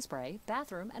 sanitizing spray,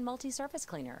 bathroom, and multi-surface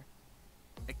cleaner.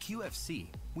 At QFC,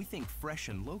 we think fresh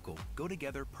and local go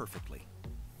together perfectly.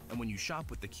 And when you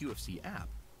shop with the QFC app,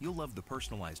 you'll love the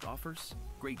personalized offers,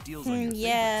 great deals on your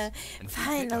Yeah, favorites, and free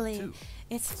pickup, finally. too.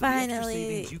 It's So the extra finally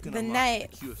savings you can the unlock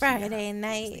night, with the QFC Friday app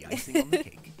night. is the icing on the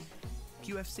cake.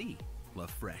 QFC.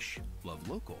 Love fresh, love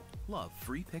local, love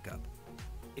free pickup.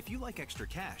 If you like extra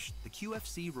cash, the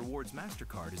QFC Rewards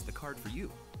MasterCard is the card for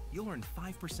you. You'll earn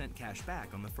 5% cash back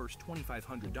on the first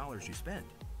 $2,500 you spend.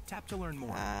 Tap to learn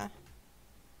more.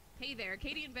 Hey there,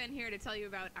 Katie and Ben here to tell you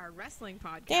about our wrestling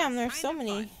podcast. Damn, there's Kind so of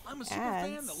many Fun. I'm a super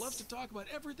fan ads. that loves to talk about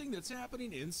everything that's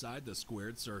happening inside the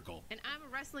squared circle. And I'm a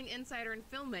wrestling insider and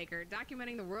filmmaker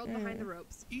documenting the world behind the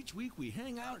ropes. Each week we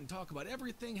hang out and talk about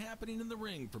everything happening in the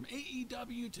ring, from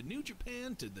AEW to New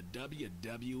Japan to the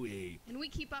WWE. And we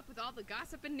keep up with all the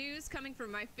gossip and news coming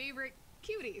from my favorite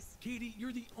cuties. Katie,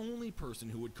 you're the only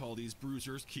person who would call these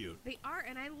bruisers cute. They are,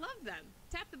 and I love them.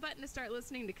 Tap the button to start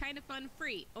listening to Kind of Fun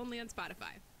free, only on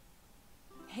Spotify.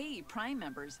 Hey, Prime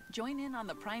members, join in on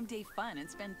the Prime Day fun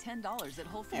and spend $10 at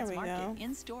Whole There Foods we Market go.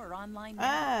 in-store or online now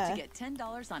Ah. to get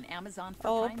 $10 on Amazon for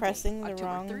Oh, Prime pressing Day, the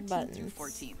October wrong 13th buttons. through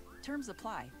 14th. Terms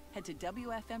apply. Head to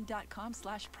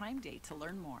WFM.com/Prime Day to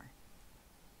learn more.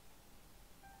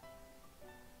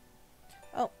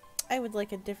 Oh, I would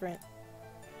like a different.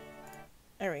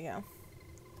 There we go.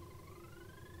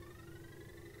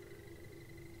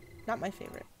 Not my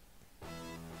favorite.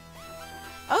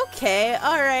 Okay,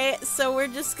 alright, so we're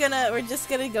just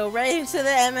gonna go right into the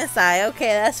MSI. Okay,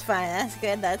 that's fine, that's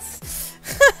good, that's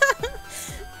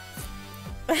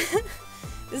this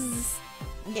is,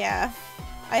 yeah,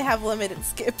 I have limited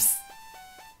skips.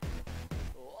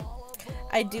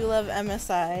 I do love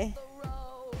MSI.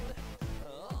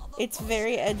 It's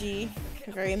very edgy,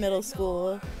 very middle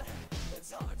school.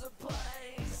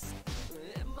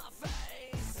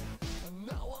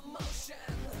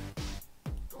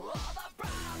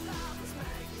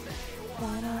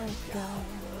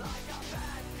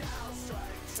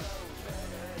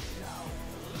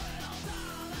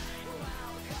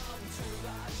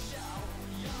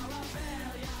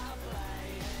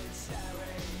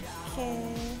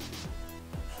 Okay.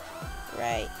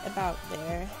 Right about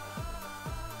there.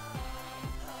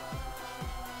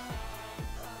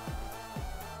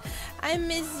 I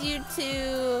miss you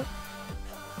too.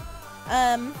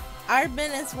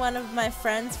 Arbin is one of my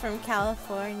friends from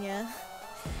California.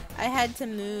 I had to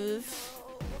move.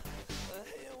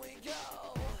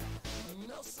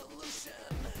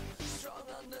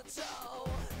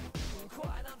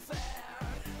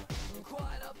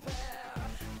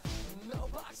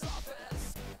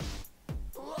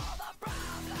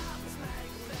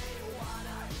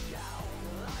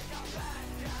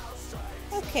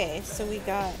 Okay, so we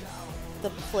got the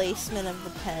placement of the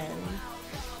pen.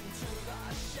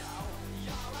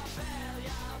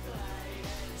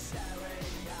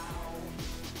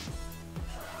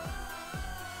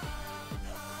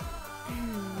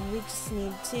 We just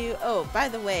need to. Oh, by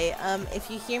the way,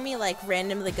 if you hear me like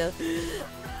randomly go,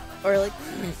 or like,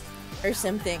 or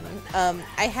something,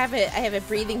 I have a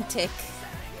breathing tick.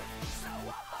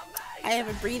 I have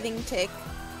a breathing tick.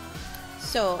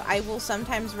 So I will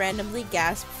sometimes randomly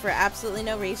gasp for absolutely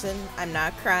no reason. I'm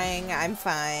not crying. I'm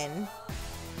fine.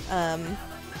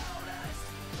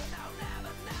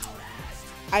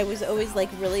 I was always like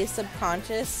really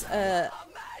subconscious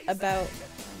about.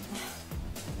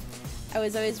 I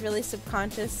was always really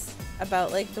subconscious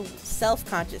about like the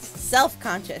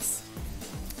self-conscious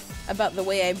about the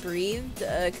way I breathed,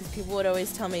 because people would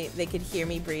always tell me they could hear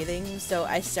me breathing. So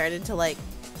I started to like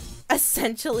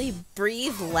essentially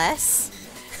breathe less.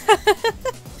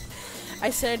 I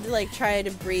started to like try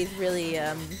to breathe really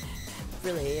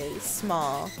really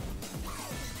small,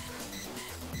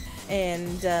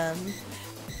 and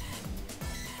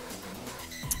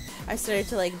I started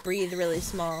to like breathe really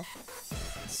small,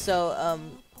 so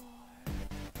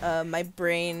my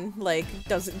brain like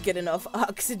doesn't get enough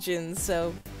oxygen,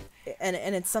 so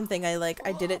and it's something I like.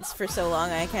 I did it for so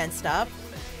long I can't stop.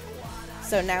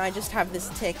 So now I just have this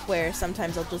tick where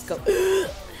sometimes I'll just go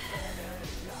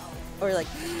or like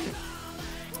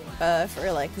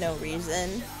for like no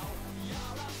reason.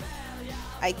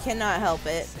 I cannot help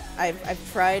it.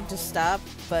 I've tried to stop,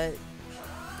 but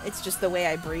it's just the way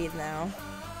I breathe now.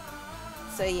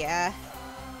 So yeah.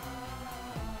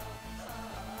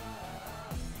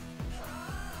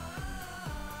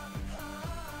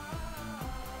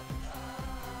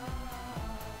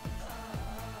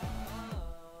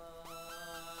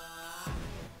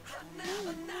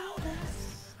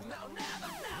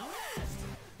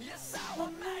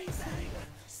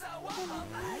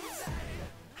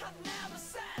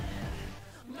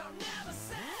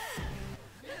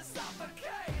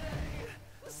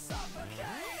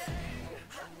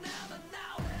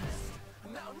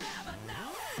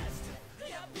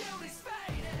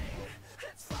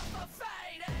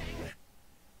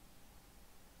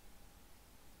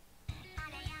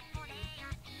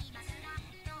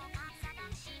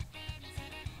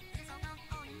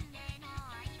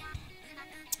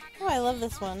 Oh, I love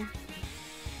this one.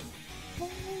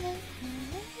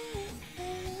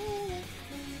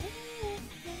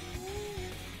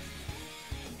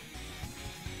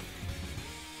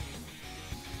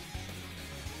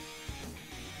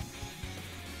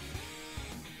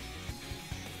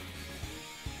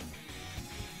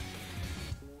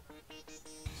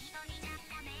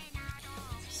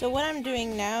 So what I'm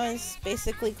doing now is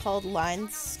basically called line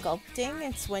sculpting.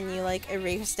 It's when you like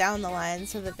erase down the lines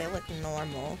so that they look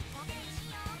normal.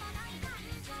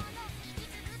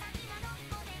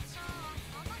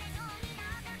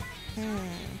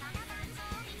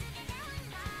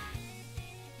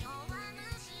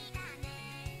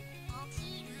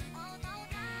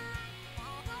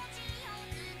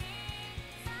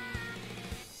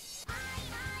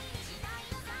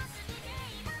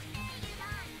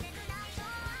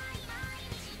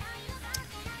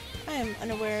 I am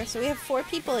unaware. So we have 4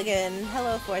 people again.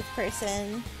 Hello, 4th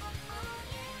person.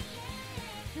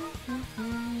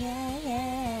 Yeah,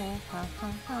 yeah. Ha,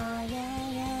 ha, ha, yeah,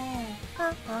 yeah.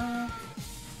 Ha, ha.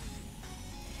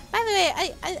 By the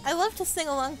way, I love to sing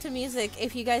along to music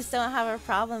if you guys don't have a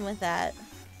problem with that.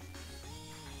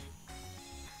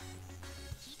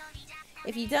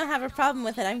 If you don't have a problem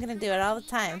with it, I'm gonna do it all the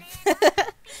time.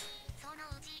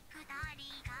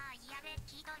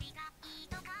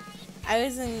 I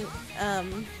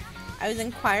was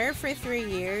in choir for 3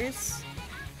 years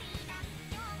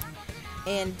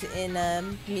and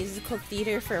in musical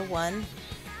theater for 1.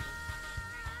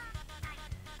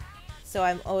 So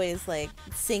I'm always like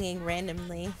singing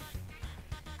randomly.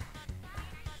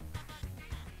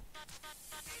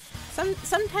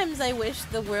 Sometimes I wish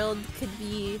the world could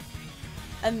be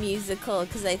a musical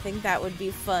because I think that would be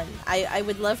fun. I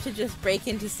would love to just break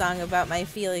into song about my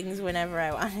feelings whenever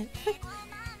I wanted.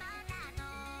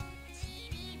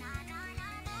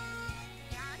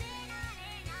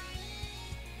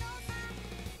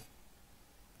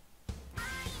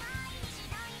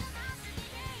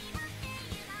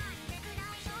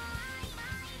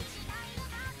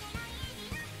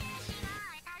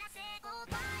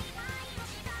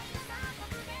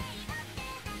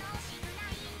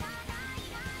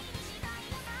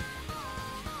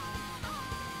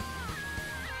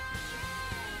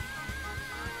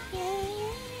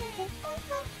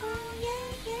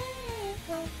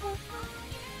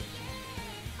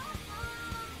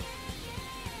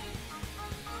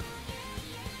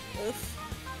 Oof.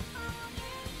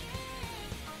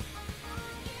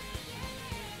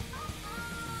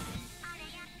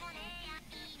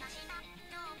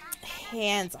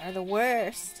 Hands are the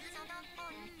worst.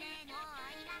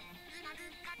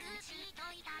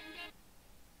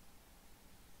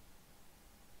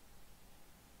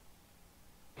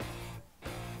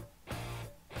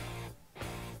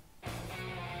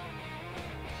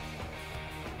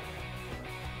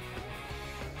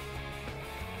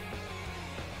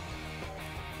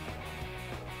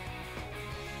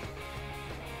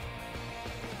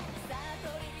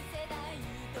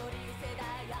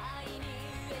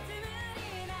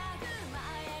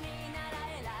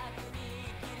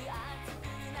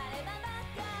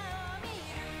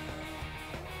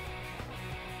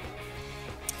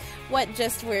 What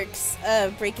just works?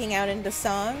 Breaking out into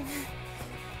song?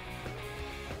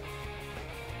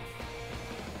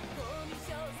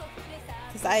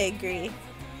 Because I agree.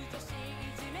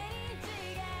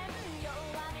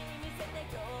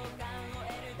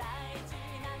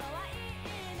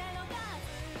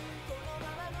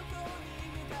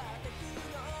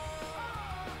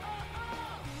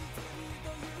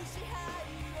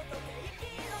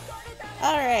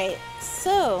 Alright,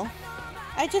 So,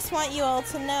 I just want you all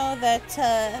to know that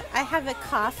I have a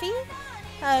coffee.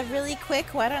 Really quick,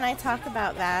 why don't I talk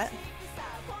about that?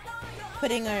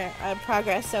 Putting our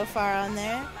progress so far on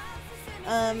there.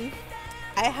 I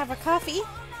have a coffee,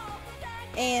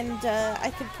 and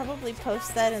I could probably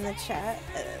post that in the chat.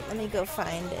 Let me go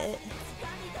find it.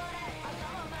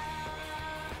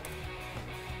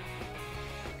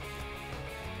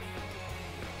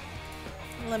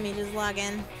 Let me just log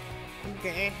in.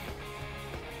 Okay.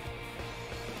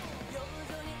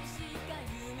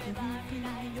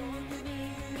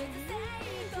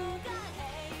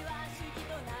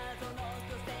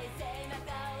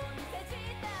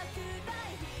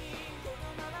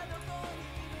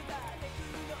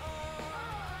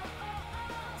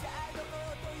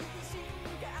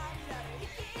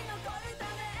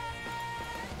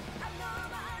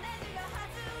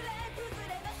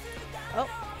 Oh.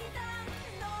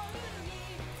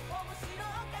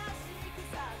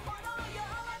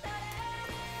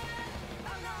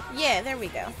 Yeah, there we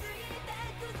go.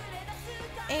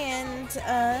 And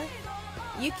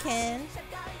you can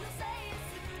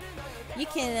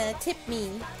tip me.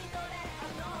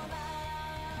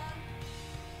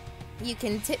 You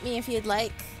can tip me if you'd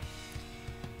like.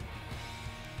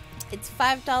 It's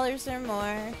 $5 or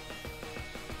more.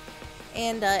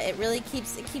 And it really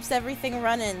keeps everything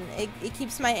running. It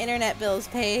keeps my internet bills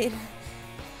paid.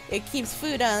 It keeps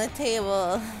food on the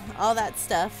table, all that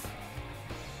stuff.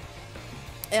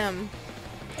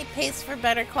 It pays for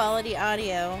better quality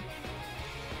audio.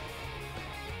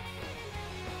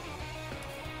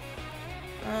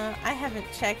 I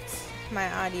haven't checked my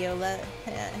audio.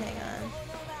 Hang on.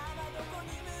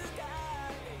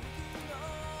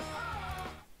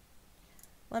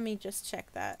 Let me just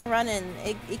check that. Running.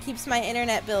 It keeps my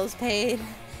internet bills paid.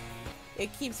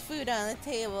 It keeps food on the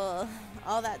table,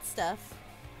 all that stuff.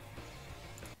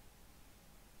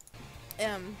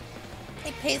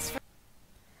 It pays for.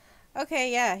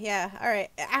 Okay, yeah. All right.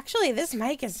 Actually, this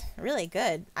mic is really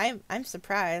good. I'm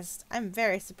surprised. I'm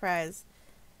very surprised.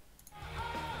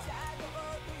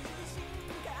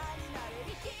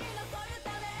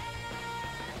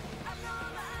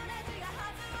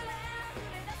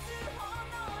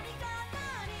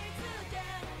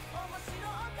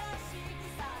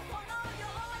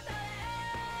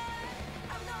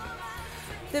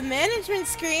 The management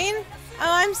screen? Oh,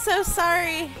 I'm so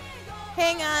sorry.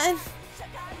 Hang on.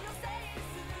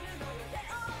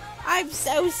 I'm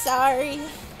so sorry.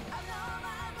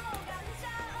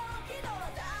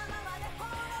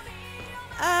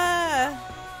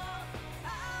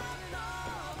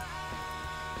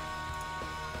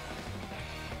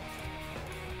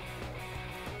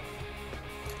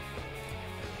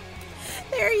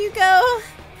 There you go.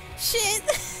 Shit.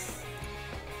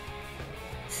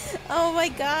 Oh my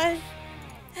gosh.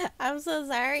 I'm so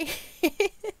sorry.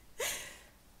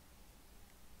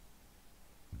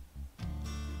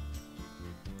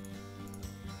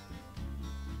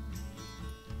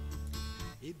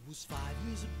 It was 5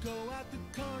 years ago at the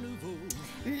carnival.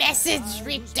 Message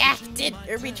redacted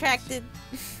or retracted.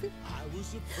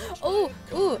 Oh.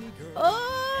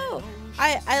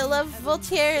 I love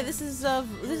Voltaire. This is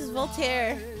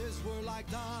Voltaire. Were like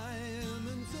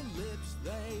diamonds and lips, they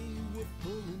were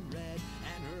full and red,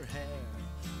 and her hair,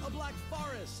 a black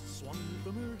forest swung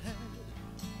from her head.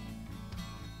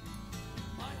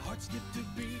 My heart skipped a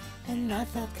beat, And I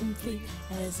felt complete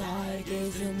as I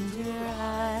gazed into your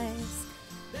eyes.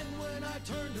 then when I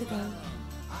turned around,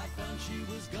 I found she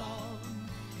was gone.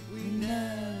 We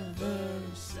never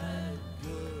said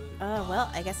goodbye. Oh, well,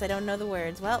 I guess I don't know the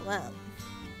words. Well.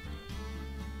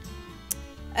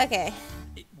 Okay.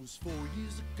 It was 4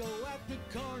 years ago at the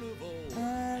carnival.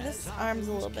 This arm's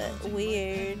a little bit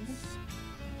weird.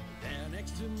 There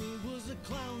next to me was a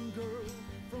clown girl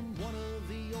from one of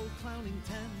the old clowning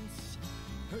tents.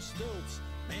 Her stilts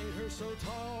made her so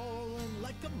tall, and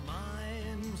like a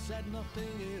mime said nothing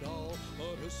at all.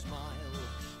 But her smile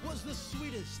was the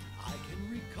sweetest I can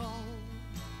recall.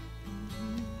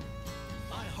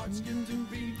 My heart skipped a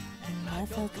beat, and I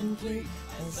felt complete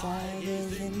as I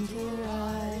gazed into her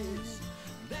eyes.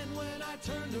 Then when I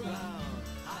turned around,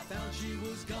 I found she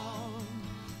was gone.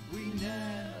 We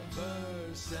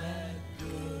never said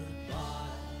goodbye.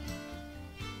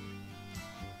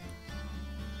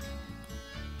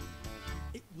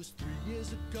 It was 3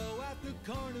 years ago at the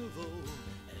carnival,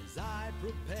 as I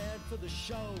prepared for the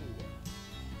show.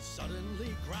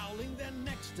 Suddenly growling there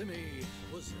next to me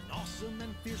was an awesome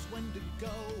and fierce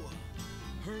Wendigo.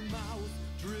 Her mouth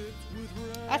dripped with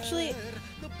red. Actually,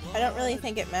 I don't really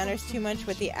think it matters too much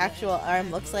what the actual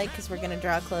arm looks like because we're going to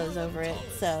draw clothes over it.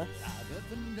 So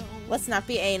let's not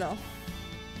be anal.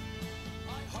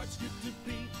 skipped a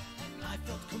beat, and I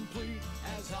felt complete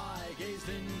as I gazed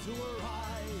into her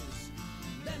eyes.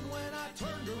 Then when I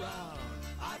turned around,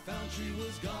 I found she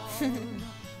was gone.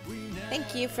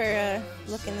 Thank you for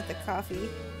looking at the coffee.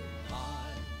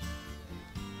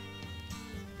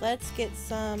 Let's get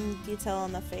some detail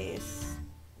on the face.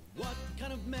 What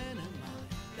kind of man am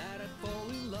I that I'd fall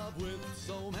in love with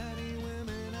so many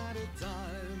women at a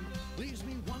time? Leaves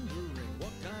me wondering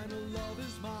what kind of love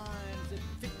is mine. Is it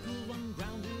fickle,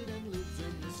 ungrounded, and lives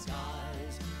in the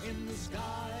skies? In the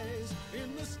skies,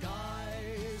 in the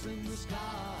skies, in the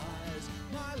skies.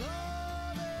 My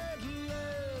love, it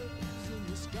lives in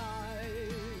the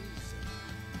skies,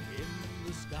 in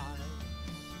the skies.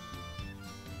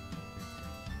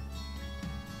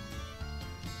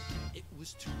 It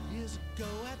was 2 years ago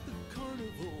at the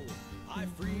carnival. I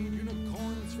freed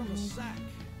unicorns from a sack.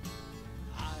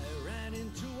 I ran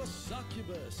into a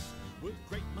succubus with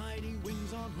great mighty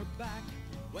wings on her back.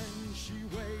 When she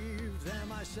waved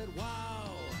them, I said,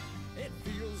 wow, it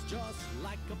feels just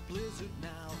like a blizzard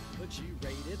now. But she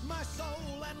raided my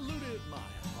soul and looted my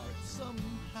heart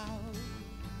somehow.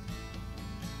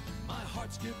 My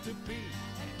heart skipped a beat,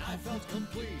 and I felt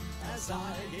complete as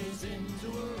I gazed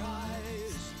into her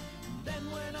eyes.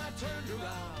 Then when I turned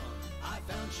around, I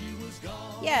found she was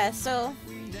gone. Yeah, so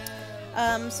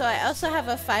I also have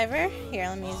a Fiverr. Here,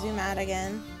 let me zoom out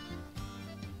again.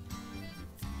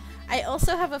 I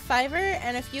also have a Fiverr,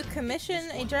 and if you commission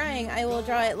a drawing, I will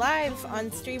draw it live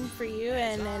on stream for you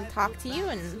and talk to you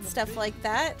and stuff like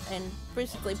that, and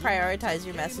basically prioritize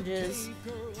your messages.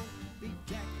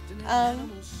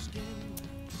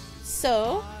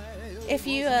 So if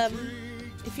you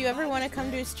ever want to come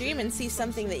to a stream and see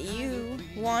something that you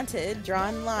wanted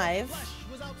drawn live,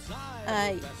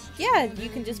 yeah, you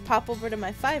can just pop over to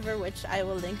my Fiverr, which I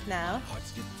will link now.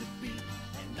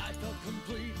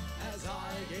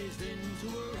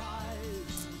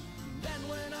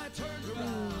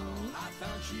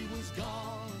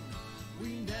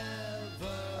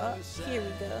 Oh, here we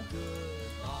go.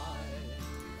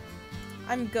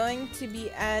 I'm going to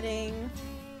be adding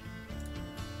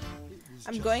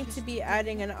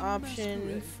an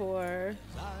option for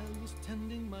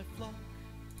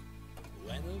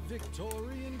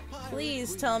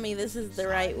please tell me this is the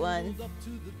right one.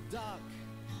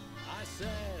 I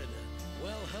said,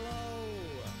 well, hello,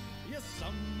 you're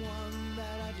someone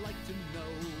that I'd like to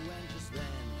know. And just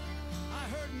then I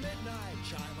heard midnight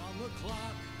chime on the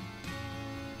clock.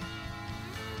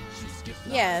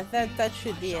 Yeah, that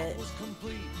should be it. Was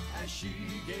complete as she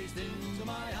gazed into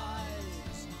my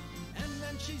eyes. And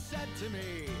then she said to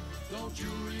me, don't you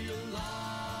realize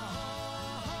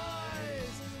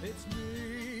it's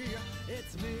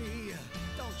me,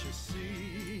 don't you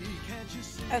see, can't you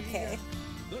see? Okay.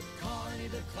 The carny,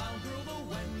 the clown girl, the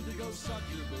Wendigo,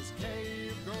 succubus,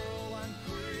 cave girl, and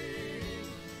queen.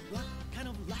 What kind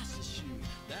of lass is she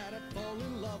that I fall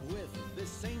in love with this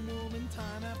same woman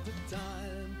time after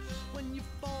time? When you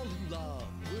fall in love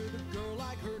with a girl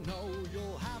like her, no,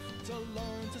 you'll have to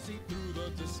learn to see through the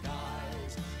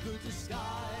disguise, the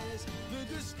disguise, the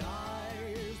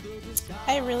disguise, the disguise.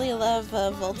 I really love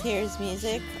Voltaire's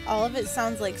music. All of it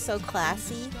sounds like so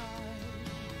classy.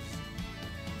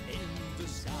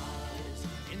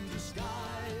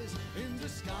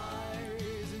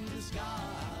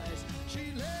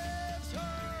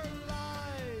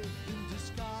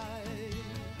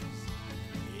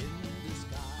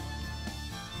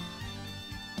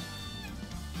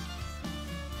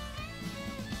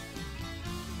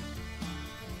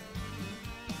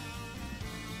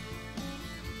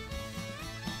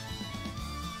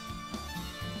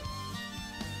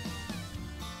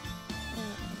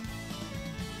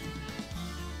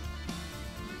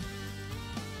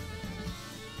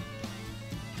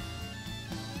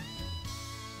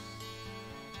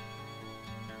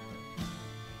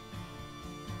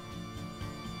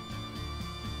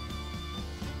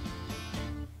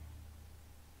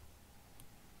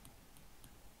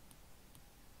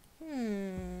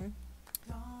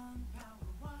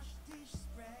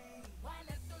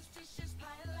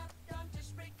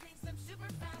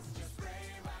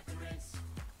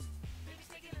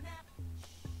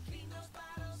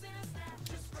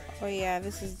 Oh yeah,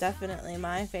 this is definitely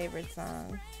my favorite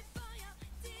song.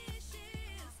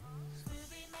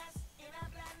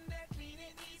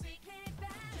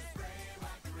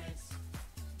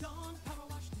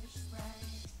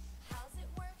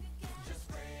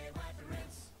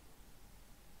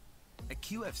 At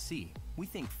QFC, we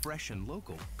think fresh and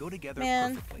local go together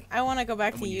Man, perfectly. I want to go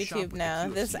back And to when you shop YouTube with the now.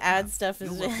 QFC This app, ad stuff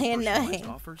is you'll love the really personalized annoying.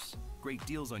 offers, great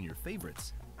deals on your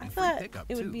favorites, I and free thought pickup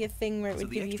it would too. be a thing where it So would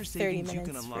the give you extra 30 savings you can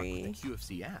minutes unlock free. with the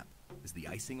QFC app is the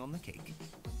icing on the cake.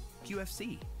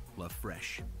 QFC. Love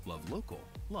fresh, love local,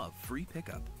 love free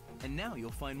pickup. And now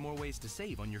you'll find more ways to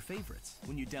save on your favorites.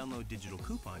 When you download digital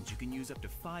coupons, you can use up to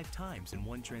 5 times in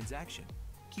one transaction.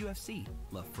 QFC.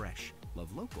 Love fresh,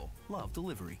 love local, love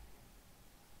delivery.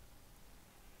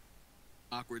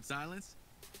 Awkward silence?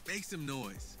 Make some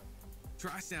noise.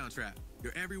 Try Soundtrap,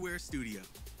 your everywhere studio,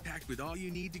 packed with all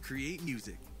you need to create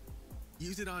music.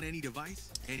 Use it on any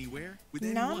device, anywhere, with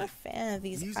anyone. Not a fan of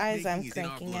these Music eyes I'm making is in our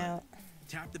cranking blood. out.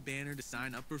 Tap the banner to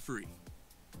sign up for free.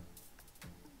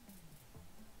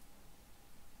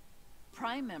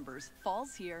 Prime members,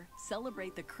 fall's here.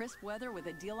 Celebrate the crisp weather with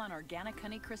a deal on organic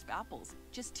Honeycrisp apples.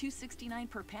 Just $2.69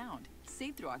 per pound.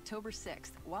 Save through October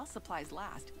 6th while supplies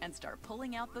last and start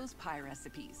pulling out those pie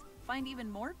recipes. Find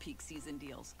even more peak season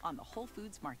deals on the Whole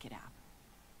Foods Market app.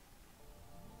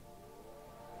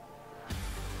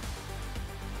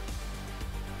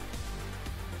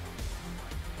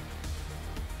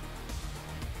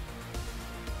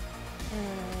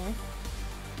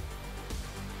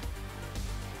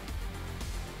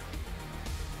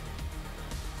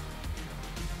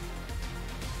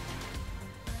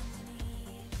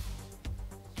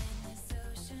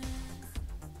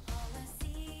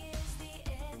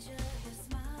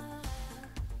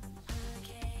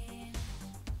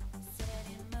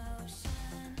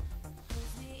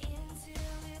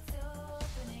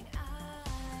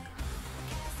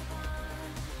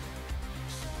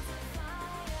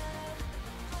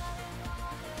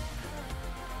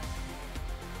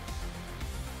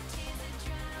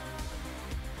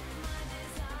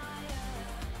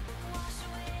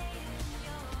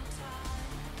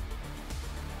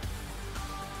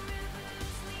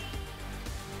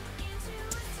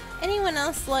 Anyone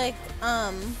else like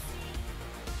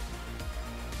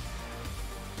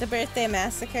the Birthday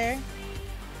Massacre?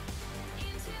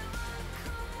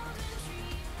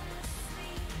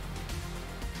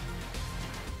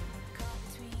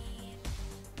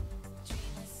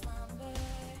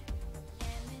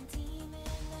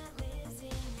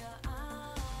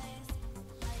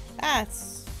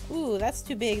 That's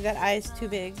too big. That eye's too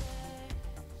big.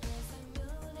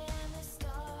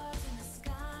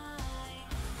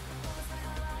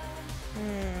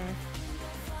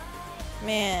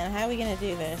 Man, how are we gonna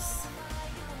do this?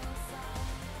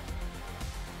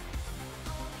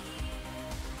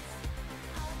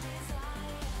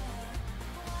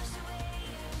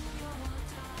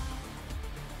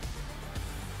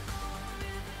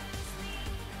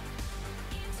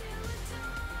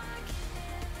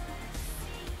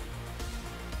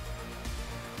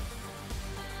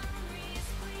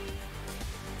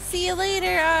 See you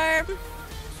later, Arm.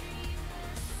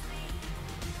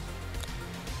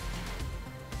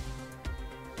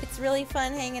 It's really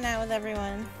fun hanging out with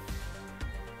everyone.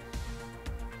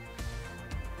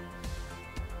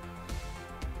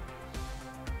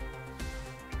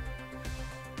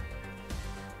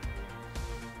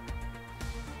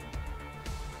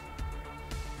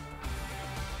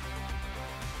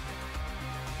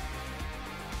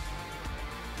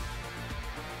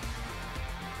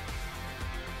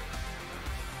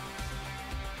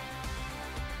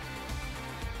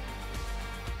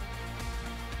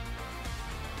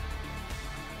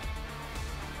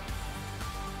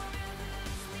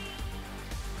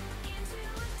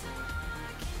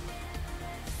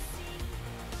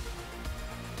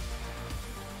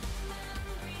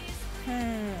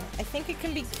 I think it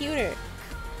can be cuter.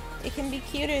 It can be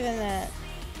cuter than that.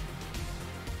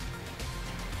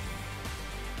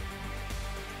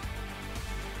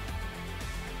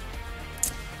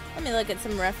 Let me look at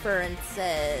some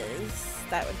references.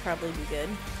 That would probably be good.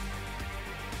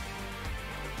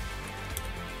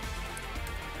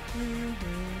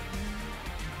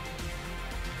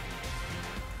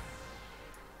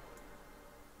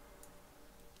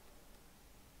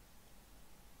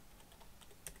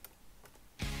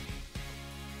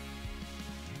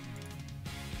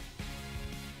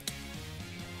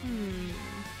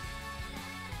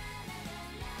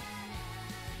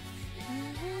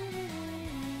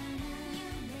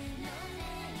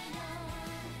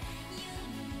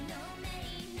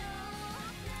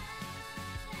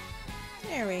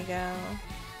 There we go.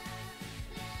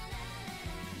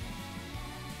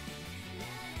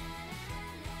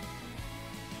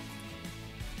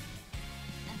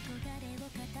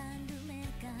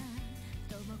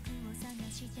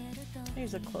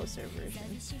 Here's a closer version.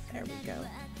 There we go.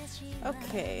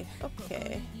 Okay,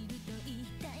 okay.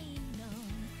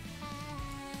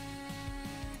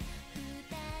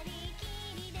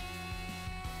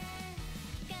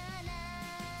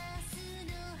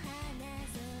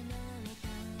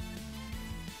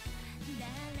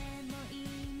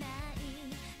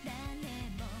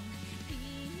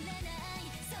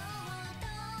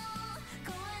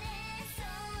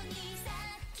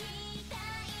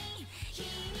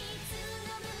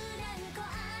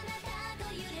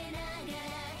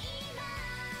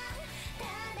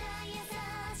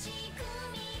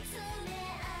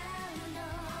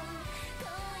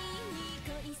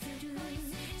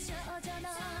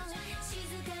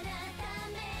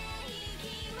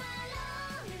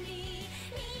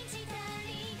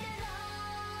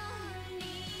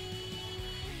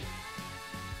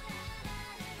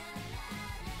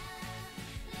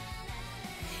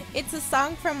 It's a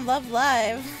song from Love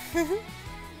Live.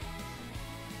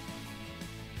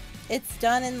 It's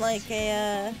done in like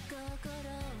a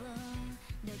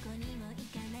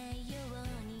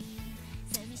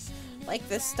like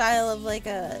the style of like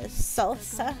a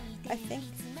salsa, I think.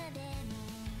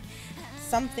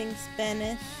 Something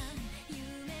Spanish.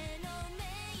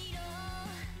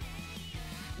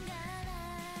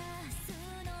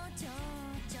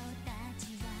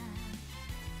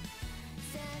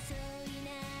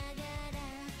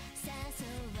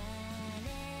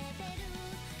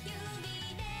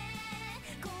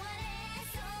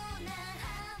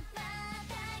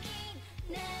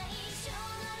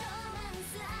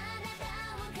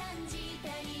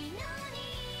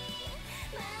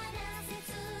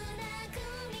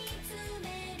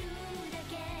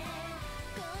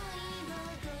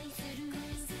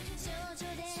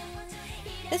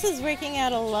 This is working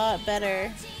out a lot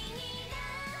better.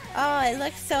 Oh, it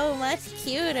looks so much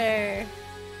cuter.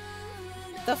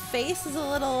 The face is a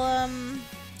little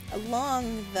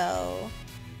long though.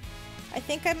 I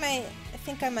think I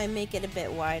might make it a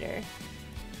bit wider.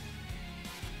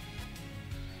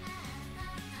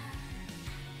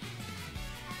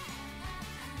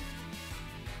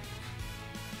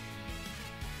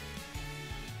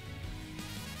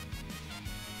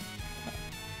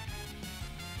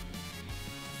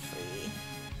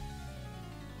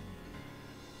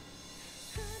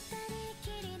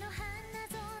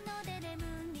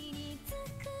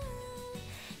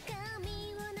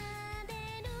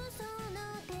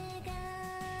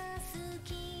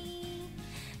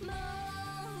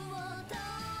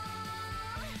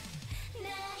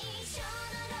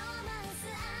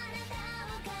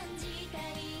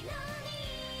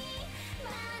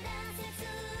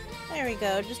 There we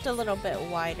go, just a little bit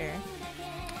wider.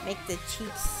 Make the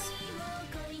cheeks,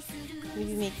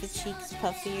 maybe make the cheeks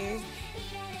puffier.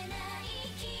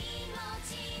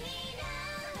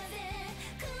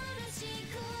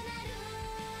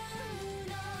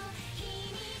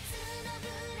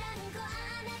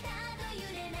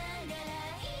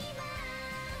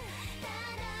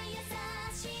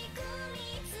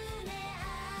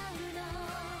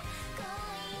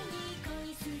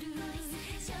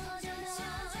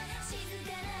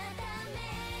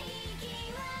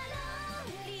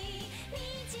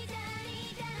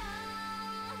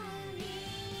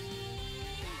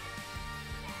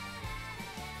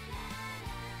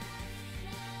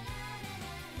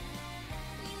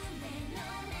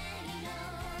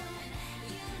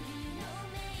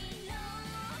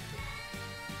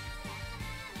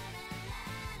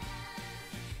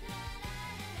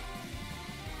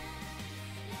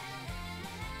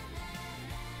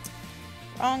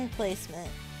 Wrong placement.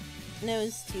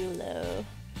 Nose too low.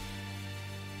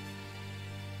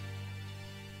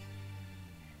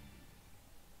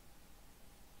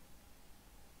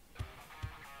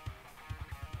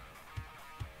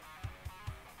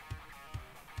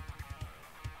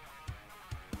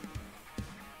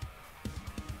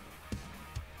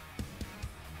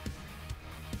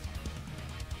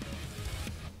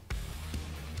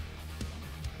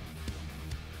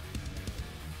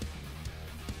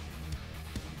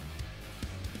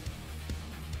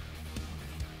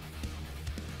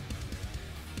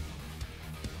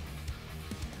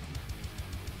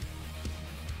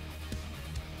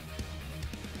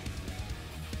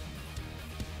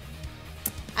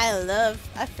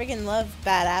 I freaking love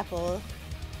Bad Apple.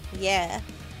 Yeah.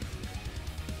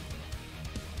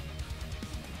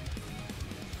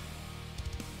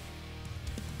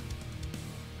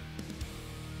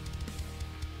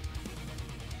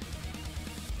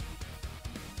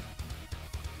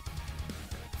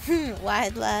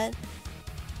 Wide lad.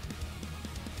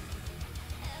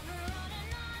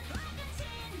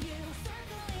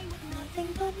 Nothing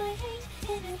but my hate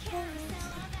in a carrot.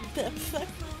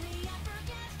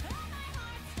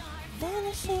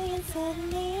 Vanishing and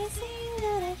suddenly I see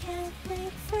that I can't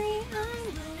break free. I'm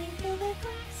running through the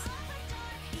cracks.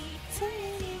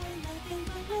 Turning with nothing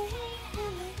but my hate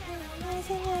and my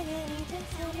paralyzing agony to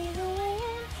tell me who I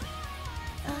am.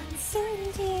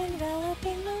 Uncertainty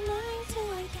enveloping my mind till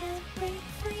I can't break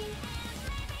free.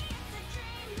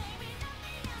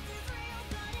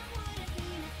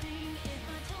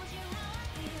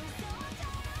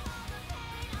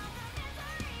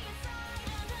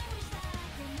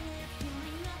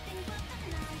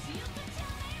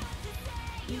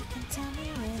 You can tell me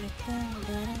where to go,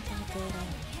 but I think that I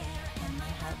don't care, and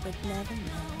my heart would never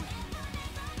know.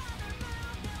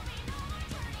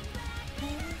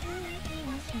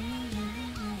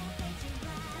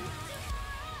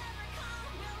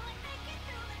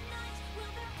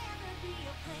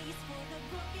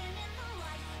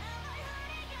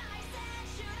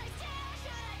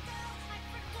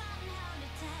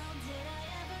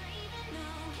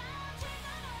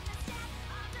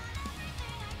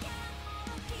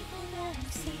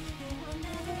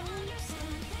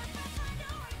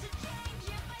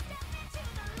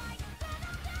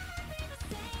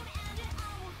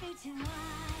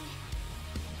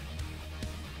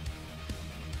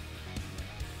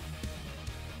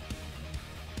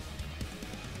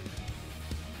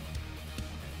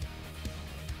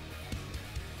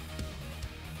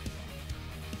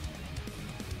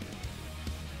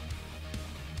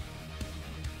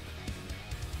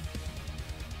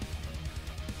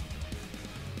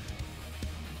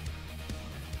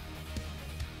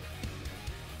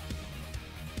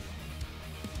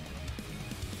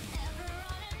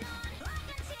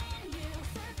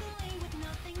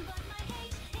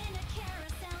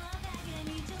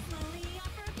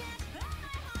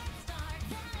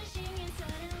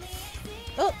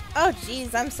 Oh,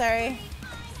 jeez, I'm sorry.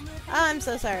 Oh, I'm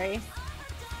so sorry.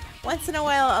 Once in a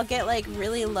while, I'll get, like,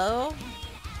 really low,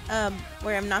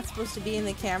 where I'm not supposed to be in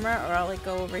the camera, or I'll, like,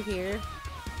 go over here,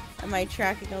 and my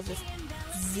tracking will just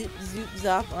zip, zoop,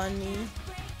 zop on me.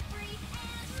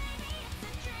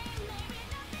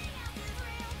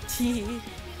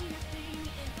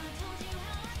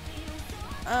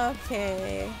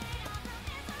 Okay.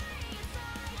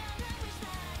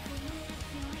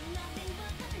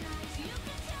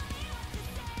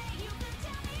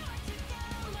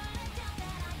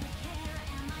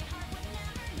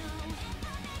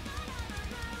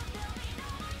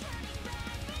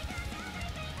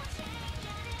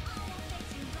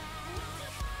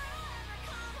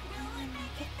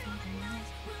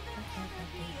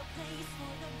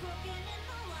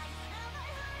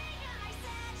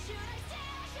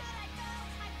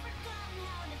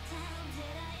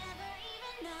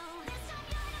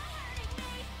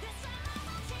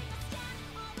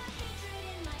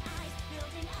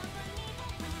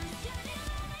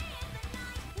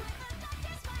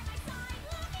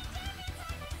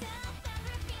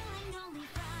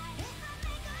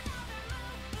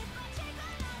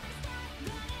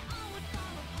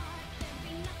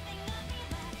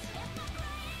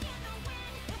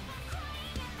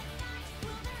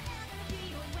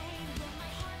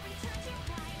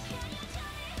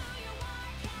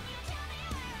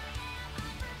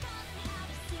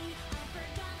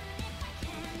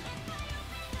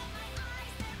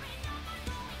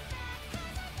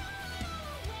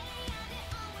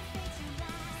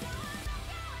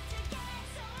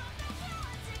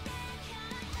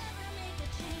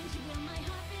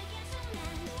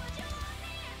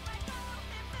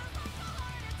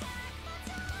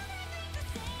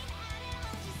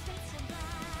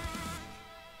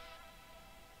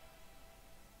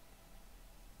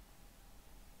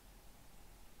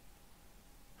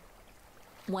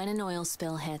 When an oil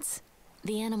spill hits,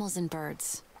 the animals and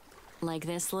birds, like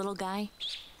this little guy,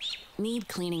 need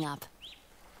cleaning up.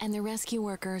 And the rescue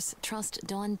workers trust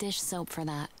Dawn dish soap for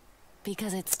that,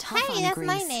 because it's tough on that's grease,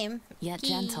 my name. yet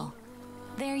gentle.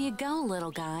 There you go,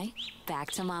 little guy.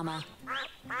 Back to mama.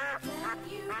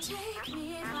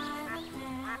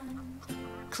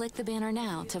 Click the banner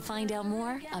now to find out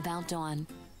more about Dawn.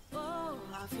 Oh,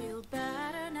 I feel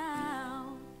better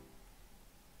now.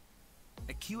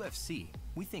 At QFC,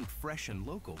 we think fresh and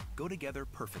local go together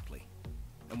perfectly.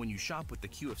 And when you shop with the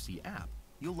QFC app,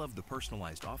 you'll love the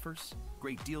personalized offers,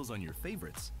 great deals on your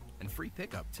favorites, and free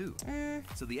pickup too.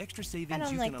 So the extra savings I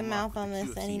don't you like can the unlock mouth on with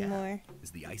the this QFC anymore. app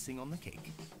is the icing on the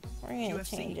cake. We're gonna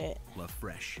QFC, change it. love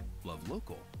fresh, love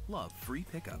local, love free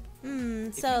pickup. So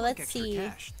If you like let's extra see.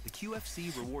 Cash, the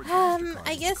QFC Rewards MasterCard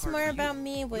I is the guess card more for about you.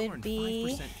 me You'll would earn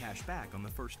be 5% cash back on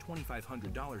the first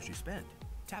 $2,500 you spend.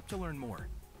 Tap to learn more.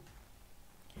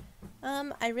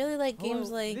 I really like Hello, games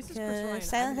like this is Chris Ryan.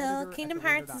 Silent I'm an Hill. editor at Kingdom the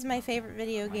Hearts is my Weather.com. favorite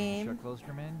video My name's game. Chuck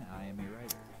Klosterman. I am a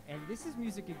writer. And this is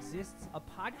Music Exists, a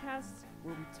podcast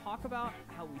where we talk about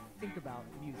how we think about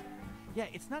music. Yeah,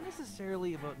 it's not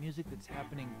necessarily about music that's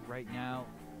happening right now.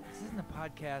 This isn't a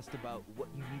podcast about what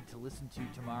you need to listen to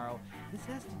tomorrow. This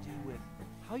has to do with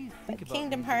how you think But about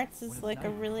Kingdom music Hearts when is it's like not a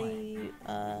even really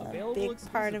Available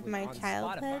big part of exclusively my on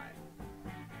childhood. Spotify.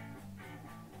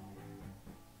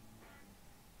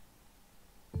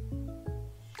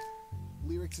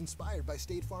 Lyrics inspired by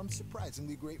State Farm's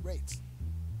surprisingly great rates.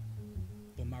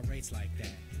 But my rates like that.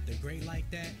 They're great like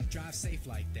that. Drive safe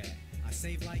like that. I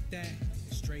save like that.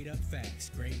 Straight up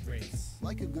facts. Great rates.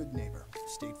 Like a good neighbor,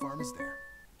 State Farm is there.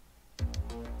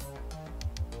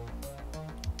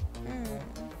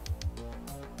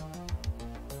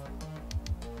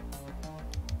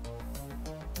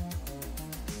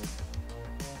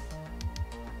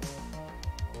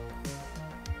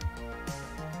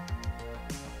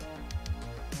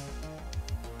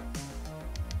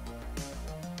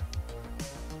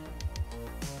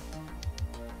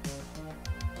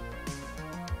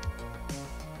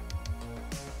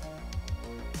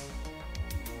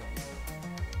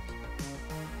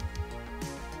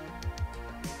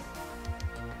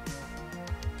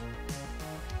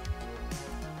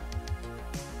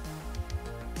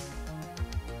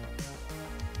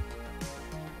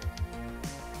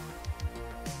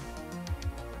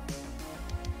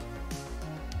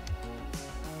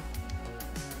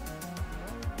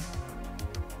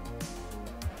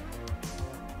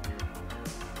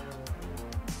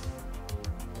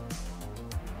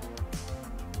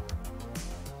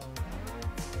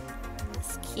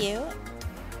 Cute.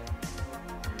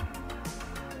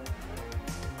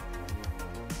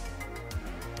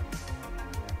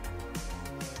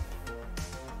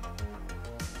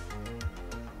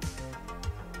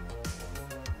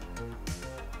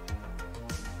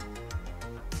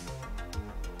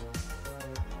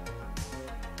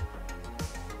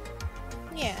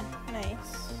 Yeah, nice.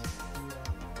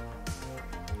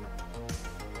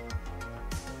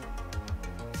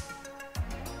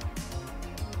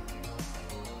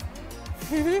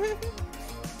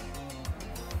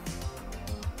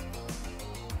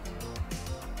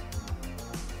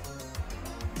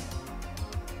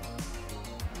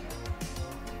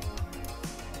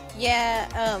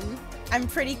 Yeah, I'm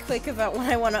pretty quick about when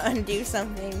I want to undo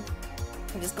something.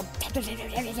 I just go tap tap tap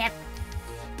tap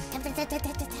tap tap tap tap tap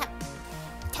tap tap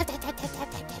tap tap tap tap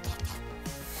tap tap tap tap.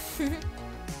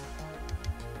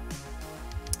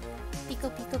 Pico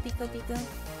pico pico pico.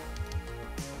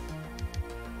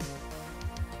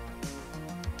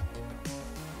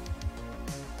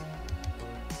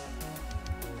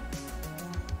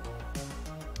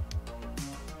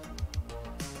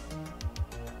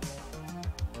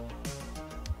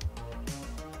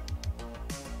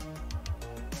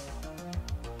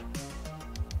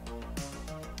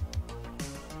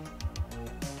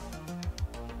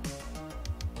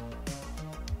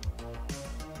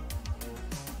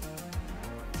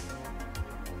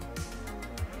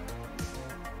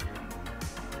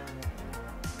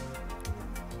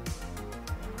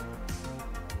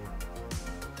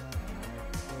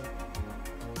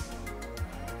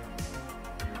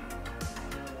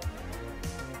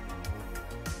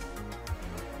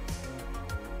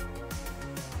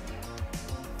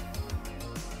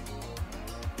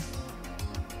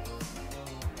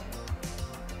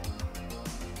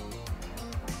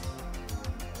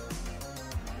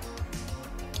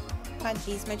 Oh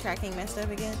jeez, my tracking messed up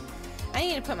again. I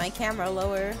need to put my camera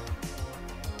lower.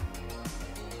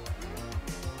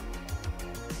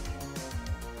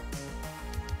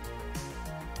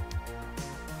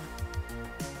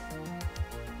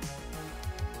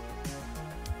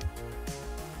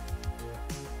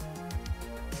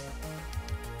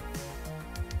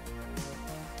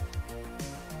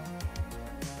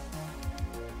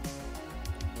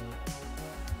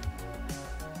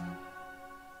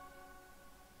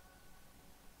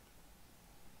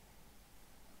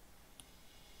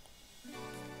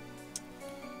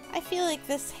 I feel like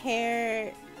this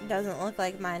hair doesn't look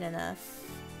like mine enough.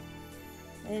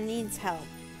 It needs help.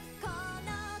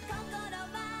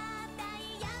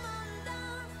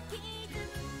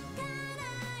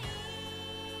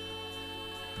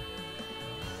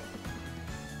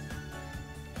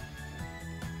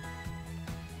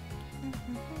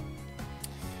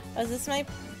 Oh, is this my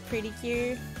Pretty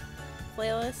Cure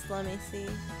playlist? Let me see.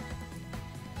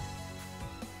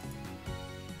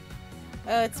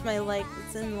 Oh, it's my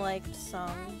it's in liked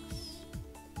songs.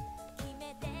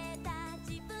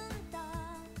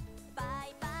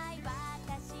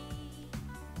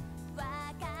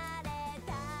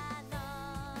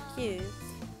 Cute.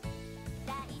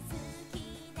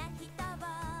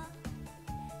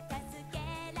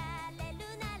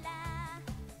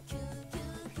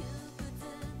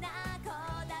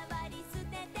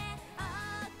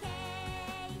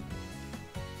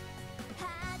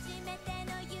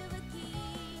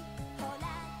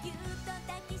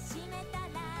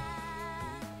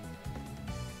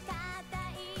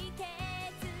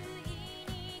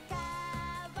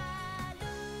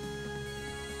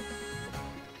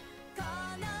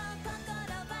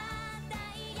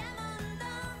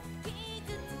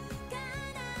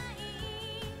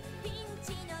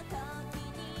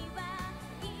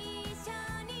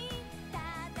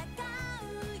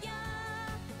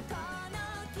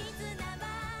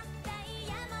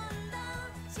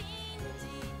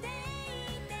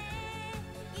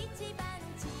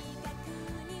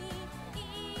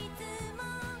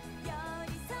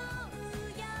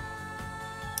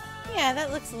 Yeah,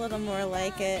 that looks a little more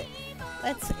like it.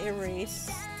 Let's erase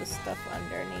the stuff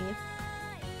underneath.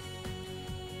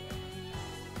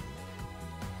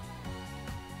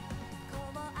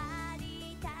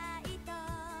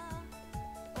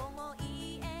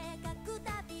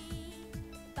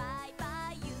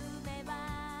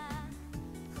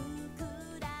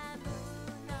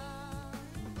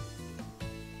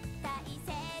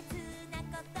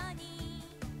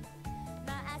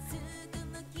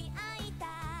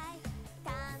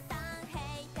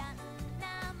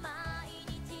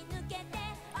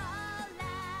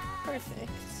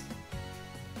 Perfect.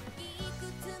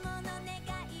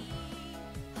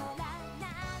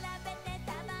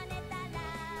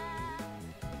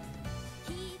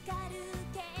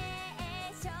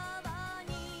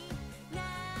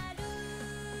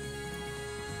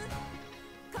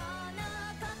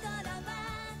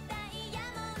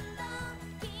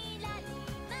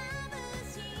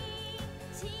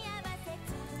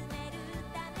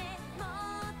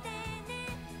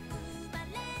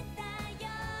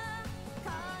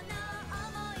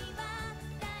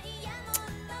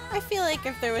 I feel like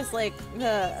if there was like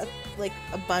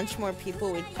a bunch more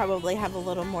people, we'd probably have a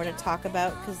little more to talk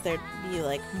about because there'd be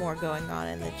like more going on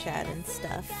in the chat and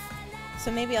stuff.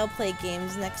 So maybe I'll play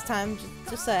games next time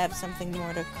just so I have something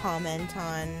more to comment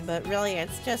on. But really,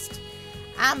 it's just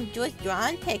I'm just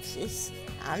drawing pictures.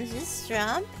 I'm just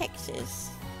drawing pictures.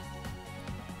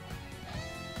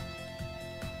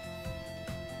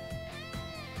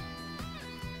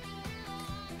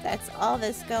 That's all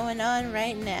that's going on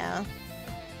right now.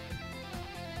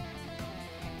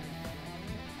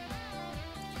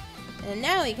 And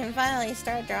now we can finally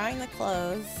start drawing the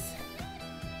clothes.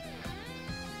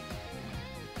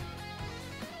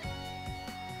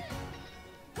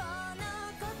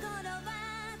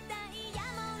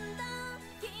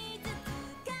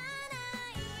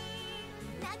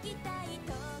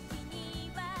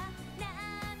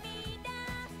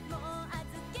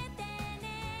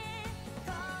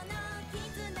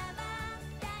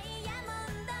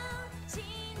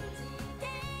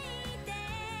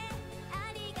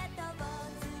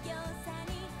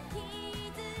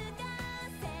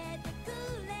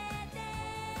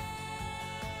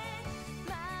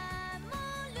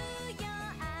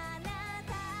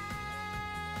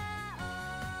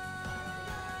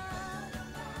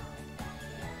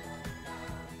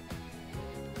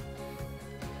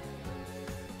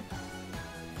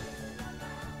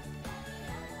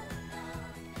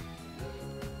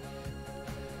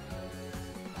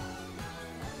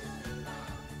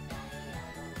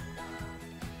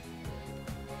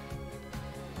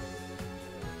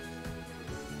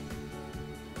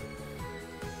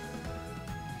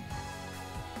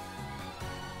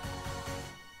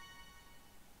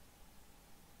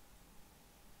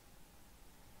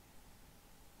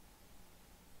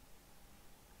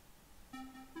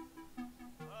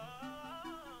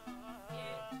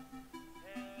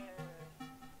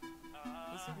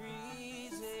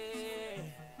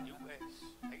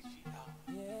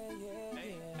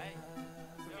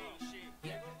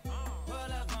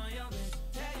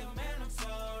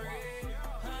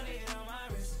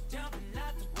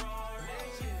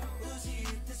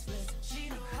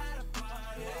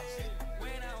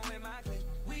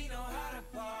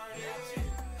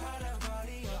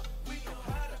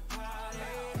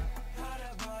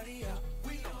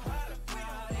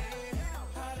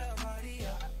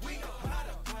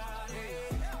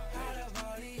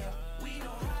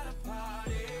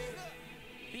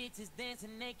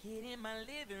 Dancing naked in my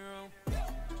living room.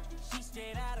 She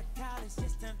straight out of college,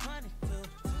 just turned 22.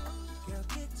 Girl,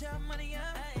 get your money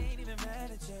up, I ain't even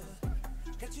mad at you.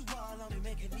 Got you all on me,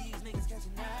 making these niggas catch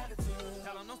an attitude.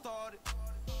 Tell them don't start it,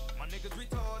 my niggas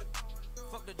retarded.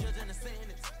 Fuck the judge and the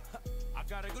sentence, I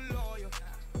got a good lawyer.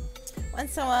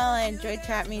 Once in a while I enjoy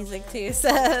trap music too, so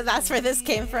that's where this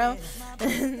came from.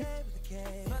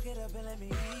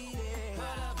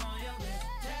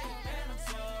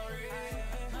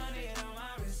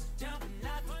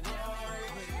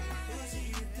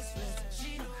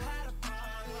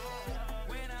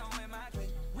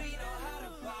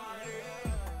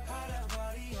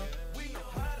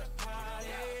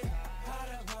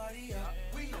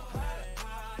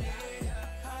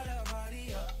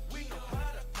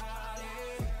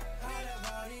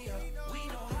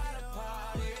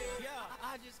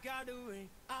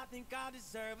 I think I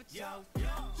deserve a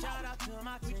toast. Shout out to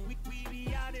my team, we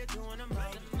be out there doing the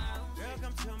most. Girl,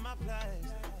 come to my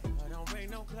place, I don't bring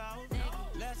no clothes.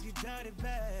 Let's get dirty,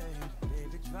 babe.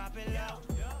 Baby, drop it low.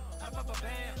 I pop a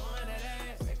band on that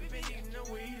ass. Baby, been eating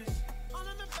the weedest. All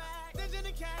in the bag, there's in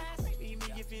the cash. Meet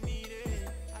me if you need it.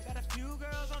 I got a few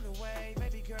girls on the way.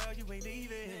 Baby girl, you ain't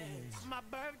leaving. It's my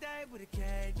birthday with a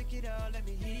cake. Look it up, let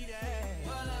me eat it.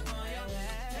 Pull up on your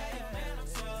head, man, I'm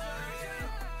sorry.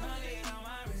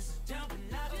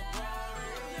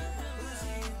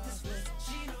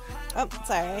 Oh,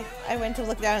 sorry. I went to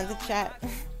look down at the chat.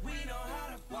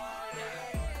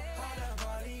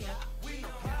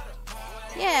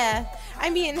 Yeah, I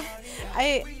mean,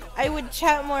 I would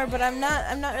chat more, but I'm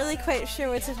not really quite sure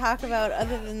what to talk about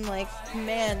other than like,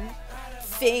 man,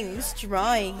 things,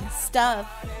 drawing, stuff,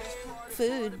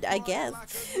 food, I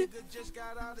guess.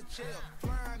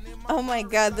 Oh my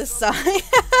god, this song.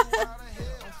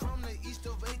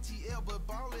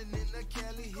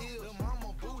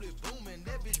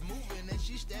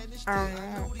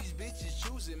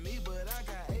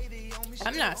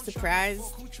 I'm not surprised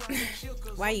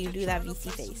why you do that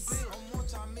VC face.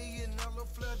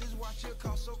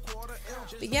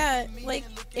 But yeah, like,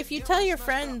 if you tell your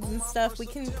friends and stuff, we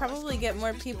can probably get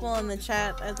more people in the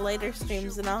chat at later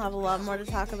streams and I'll have a lot more to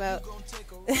talk about.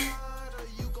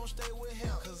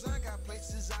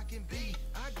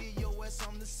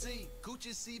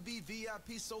 bitches CB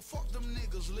VIP, so fuck them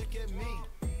niggas, look at me.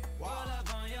 Roll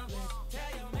up on your bitch,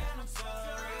 tell your man I'm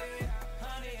sorry.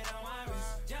 100 on my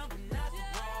wrist, jumping out the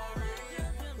Rory.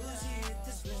 Uzi hit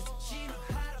the split, she know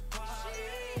how to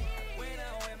party. When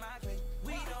I'm with my bitch,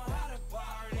 we know how to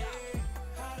party.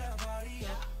 How to party,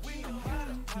 yeah. We know how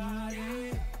to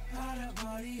party. How to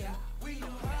party, yeah. We know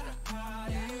how to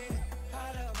party.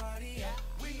 How to party, yeah.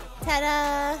 We know how to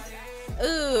Ta-da!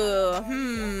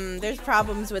 Ooh, there's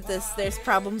problems with this. There's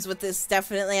problems with this.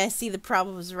 Definitely, I see the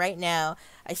problems right now.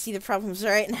 I see the problems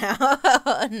right now.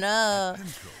 Oh, no.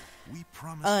 We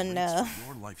promise Oh, rates no.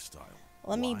 for your lifestyle.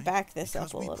 Let me Why? back this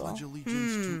Because up a we little. pledge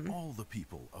allegiance to all the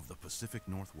people of the Pacific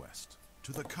Northwest.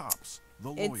 To the cops, the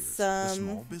lawyers, the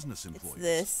small business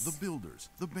employees, the builders,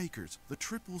 the bakers, the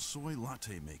triple soy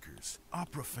latte makers,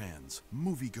 opera fans,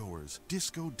 moviegoers,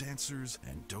 disco dancers,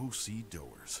 and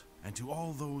do-si-doers. And to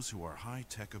all those who are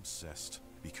high-tech obsessed,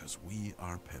 because we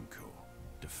are PEMCO,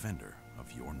 defender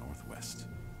of your Northwest.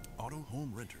 Auto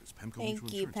home renters, PEMCO Thank Mutual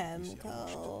you, Insurance,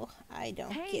 PEMCO. I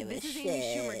don't Hey, give a this is shit.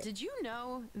 Amy Schumer. Did you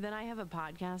know that I have a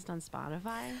podcast on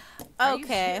Spotify? Okay. Are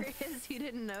you serious? You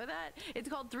didn't know that? It's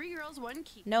called 3 Girls, 1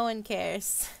 Key. No one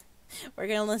cares. We're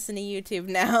gonna listen to YouTube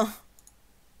now.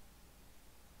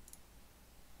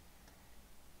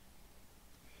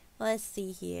 Let's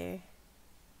see here.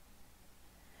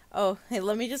 Oh, hey,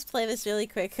 let me just play this really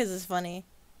quick because it's funny.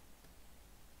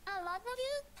 A lot of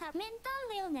you have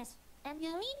mental illness, and you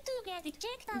need to get it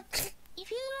checked out. If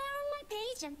you are on my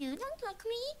page and you don't like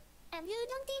me, and you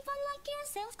don't even like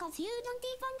yourself cause you don't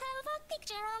even have a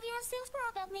picture of yourself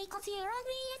probably cause you're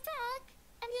ugly as fuck,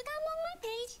 and you come on my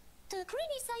page to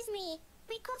criticize me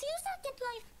because you suck at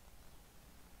life,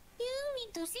 you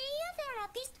need to see a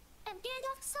therapist and get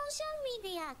off social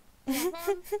media.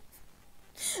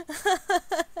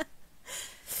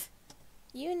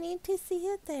 You need to see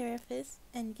a therapist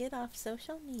and get off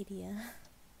social media.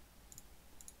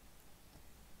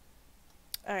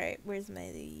 Alright, where's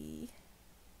my...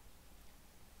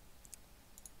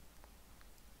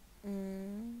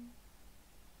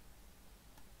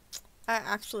 I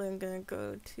actually am gonna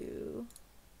go to...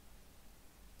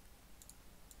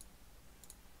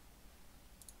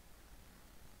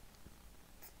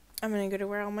 I'm gonna go to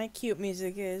where all my cute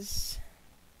music is.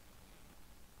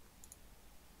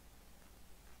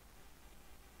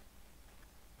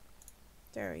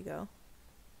 There we go.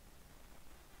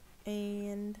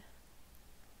 And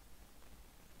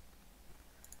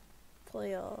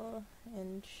play all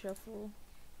and shuffle.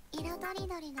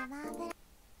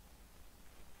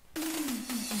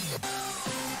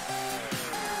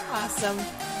 Awesome.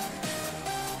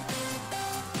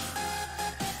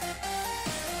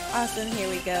 Awesome, here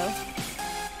we go.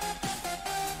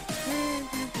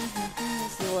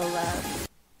 This is a little loud.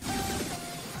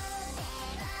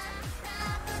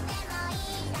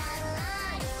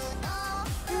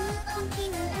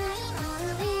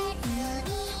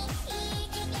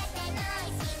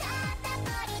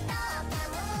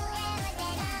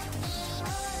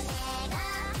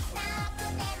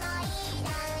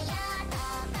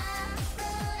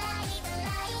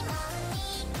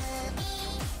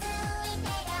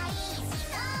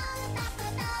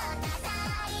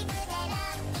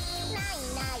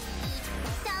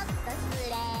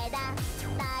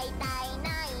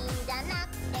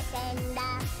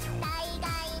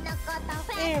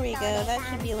 There we go, that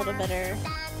should be a little better.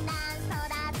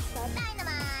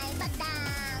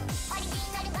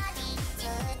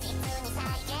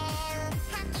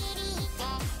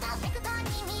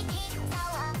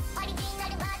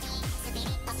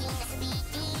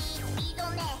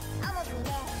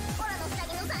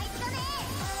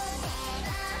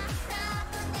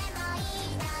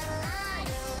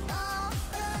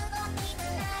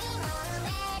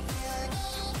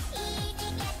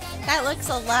 That looks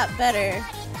a lot better.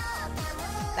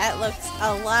 That looks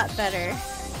a lot better.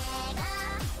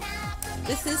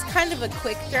 This is kind of a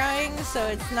quick drawing, so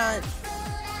it's not...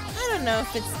 I don't know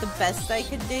if it's the best I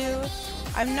could do.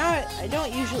 I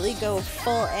don't usually go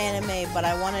full anime, but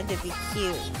I wanted to be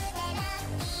cute.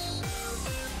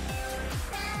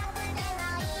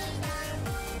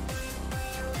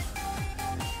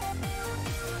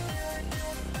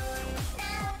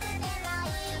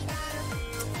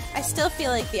 I still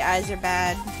feel like the eyes are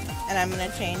bad, and I'm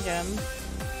gonna change them.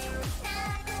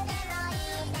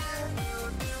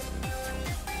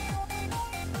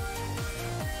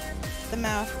 The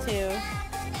mouth too.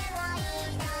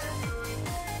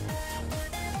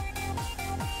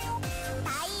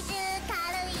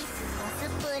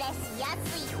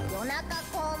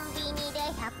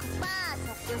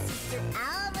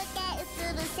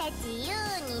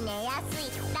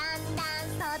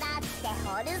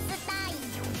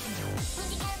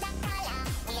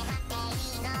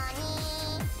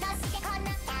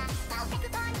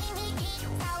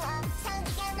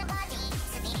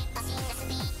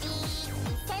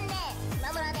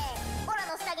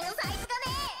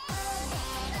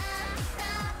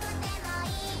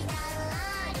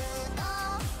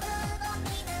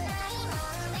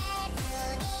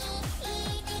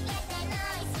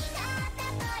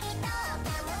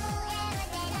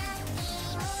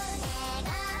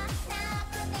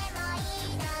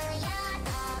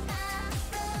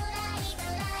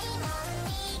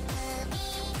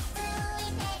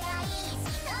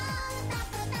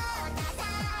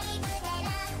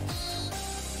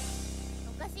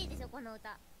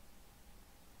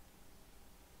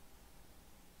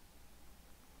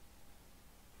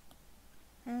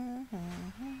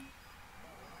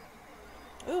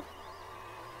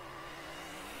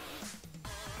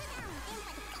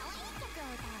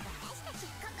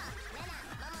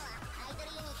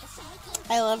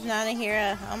 I love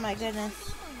Nanahira. Oh my goodness.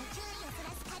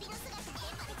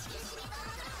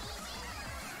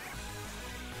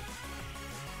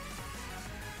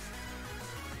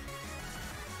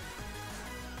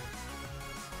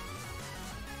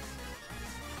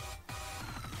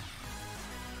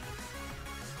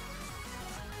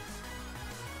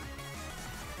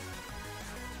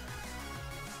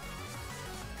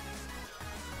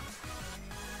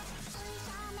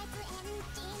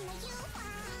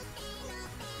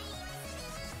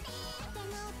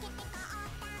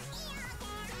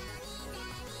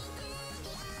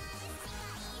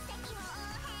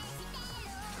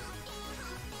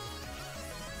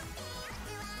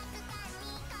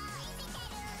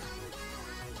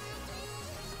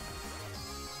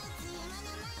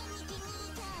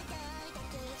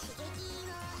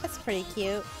 That's pretty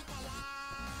cute.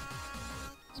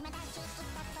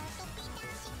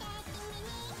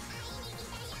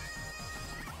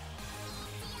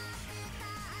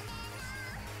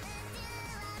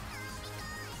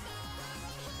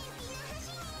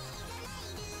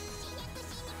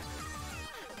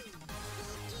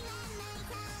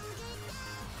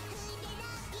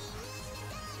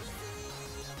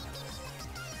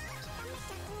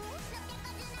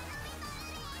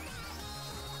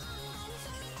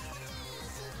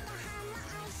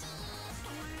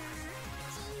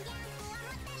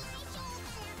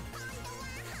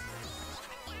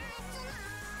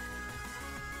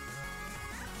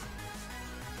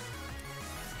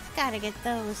 Gotta get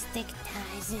those thick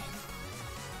ties in.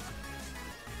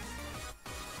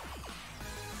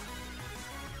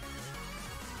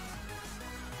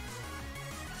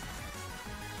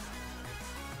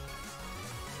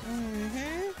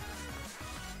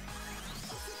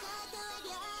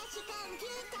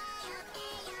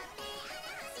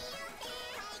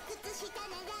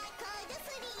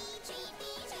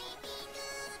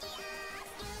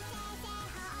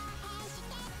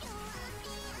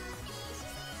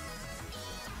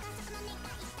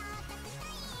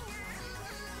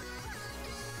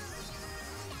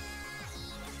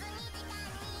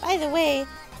 By the way,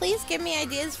 please give me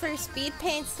ideas for speed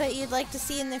paints that you'd like to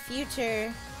see in the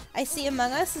future. I see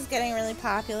Among Us is getting really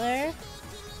popular.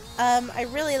 I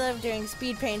really love doing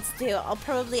speed paints too. I'll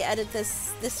probably edit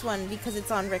this one because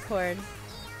it's on record.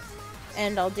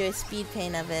 And I'll do a speed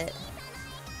paint of it.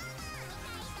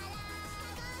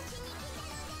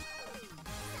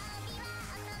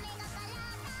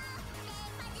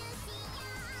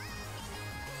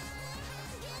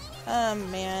 Oh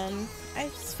man, I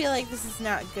just feel like this is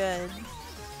not good.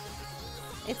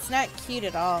 It's not cute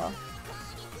at all.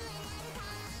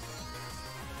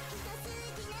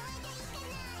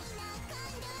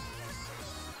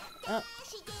 Oh.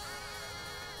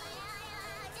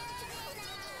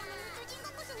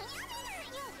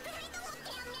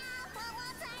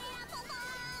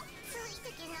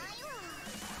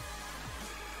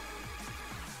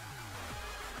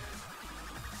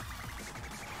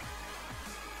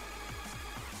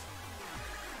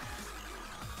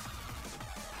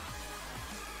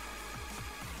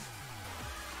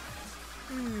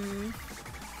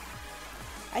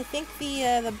 I think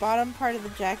the bottom part of the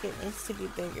jacket needs to be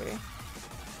bigger.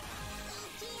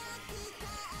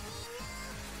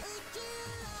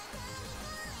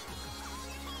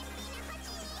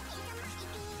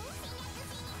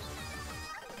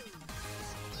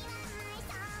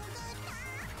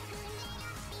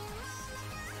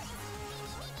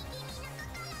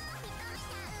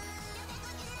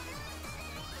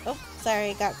 Oh,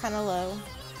 sorry, it got kind of low.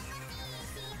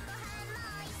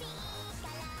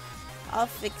 I'll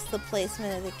fix the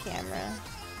placement of the camera.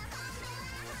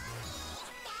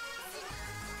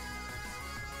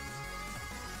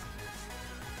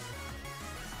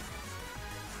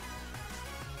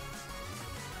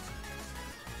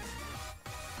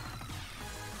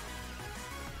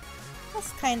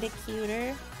 That's kind of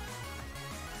cuter.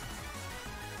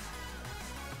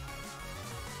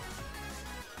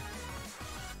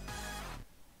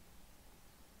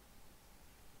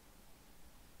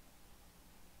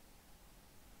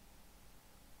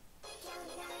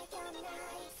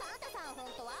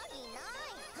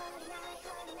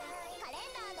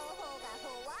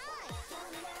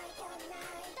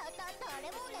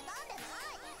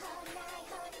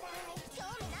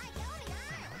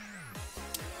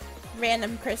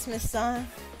 Random Christmas song.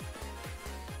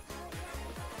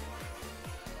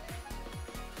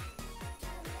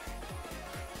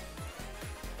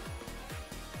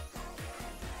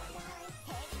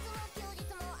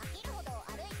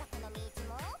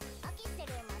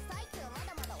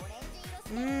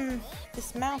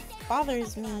 This mouth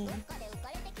bothers me.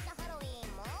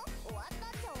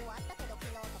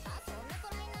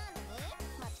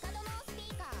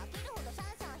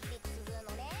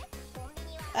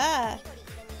 Ah.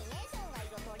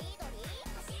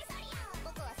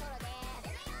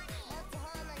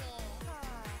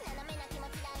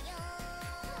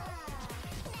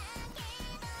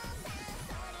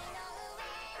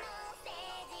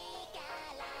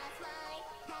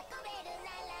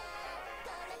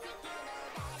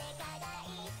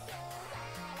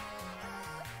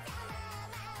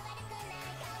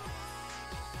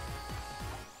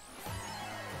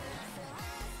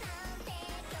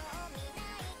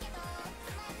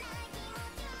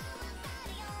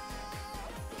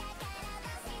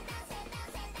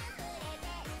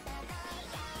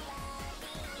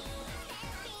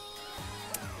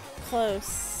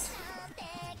 Close.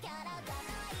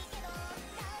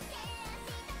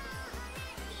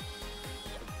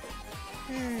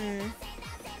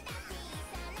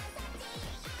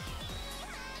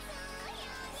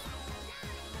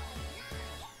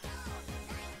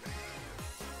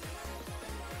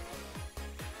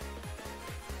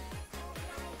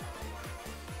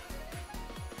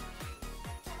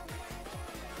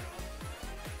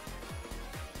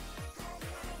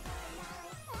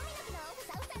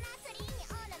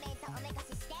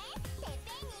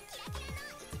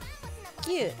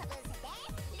 Cute.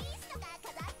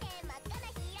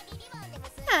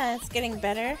 Ah, it's getting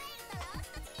better.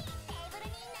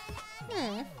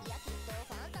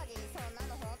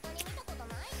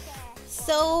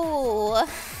 So,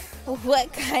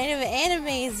 what kind of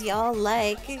animes y'all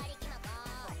like?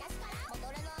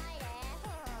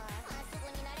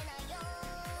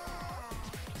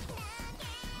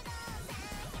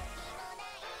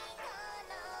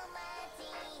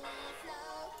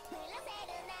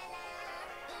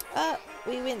 Oh,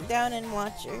 we went down in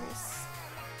watchers.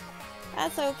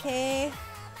 That's okay.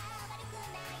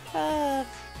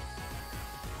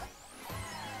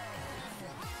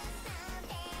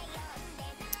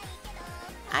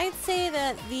 I'd say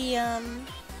that the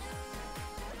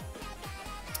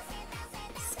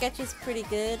sketch is pretty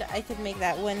good. I could make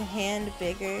that one hand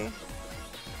bigger.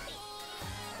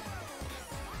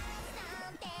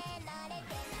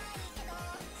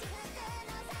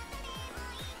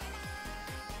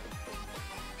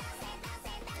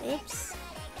 Oops.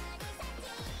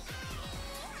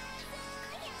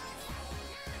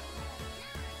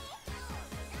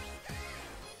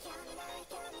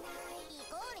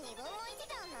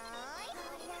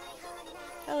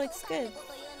 That looks good.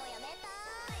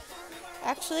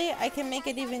 Actually, I can make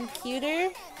it even cuter.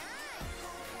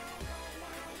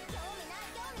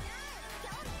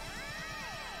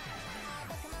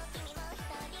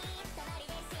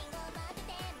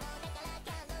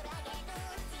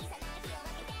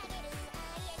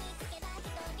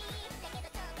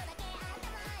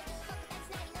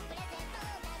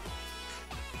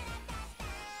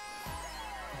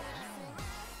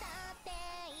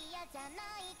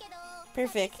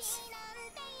 Perfect.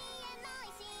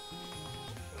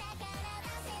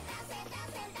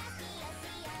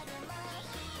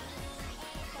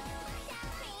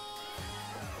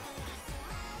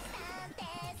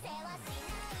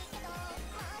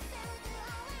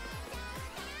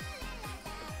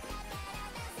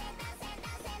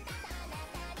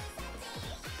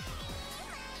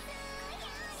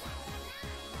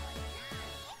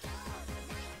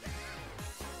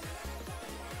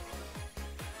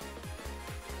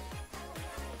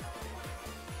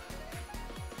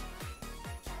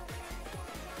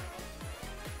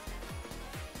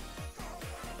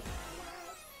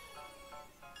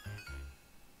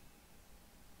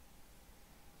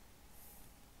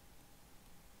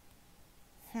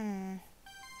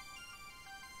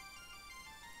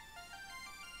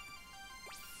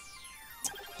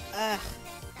 Ugh.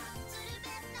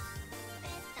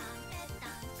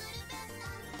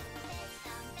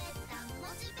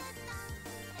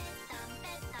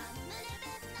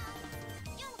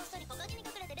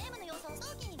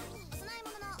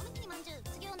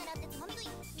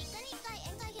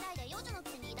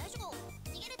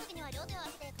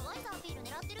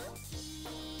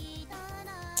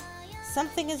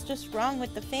 Something is just wrong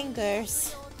with the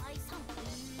fingers.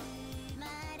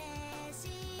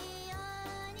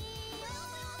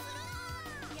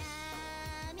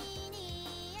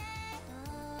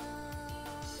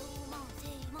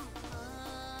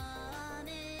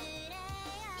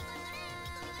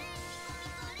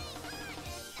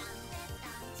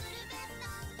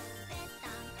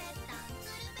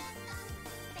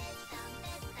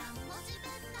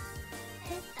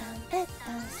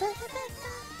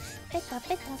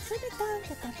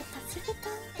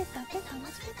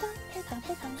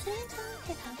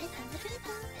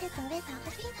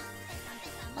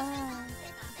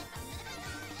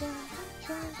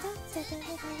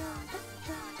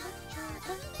 Wow.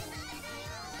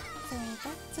 背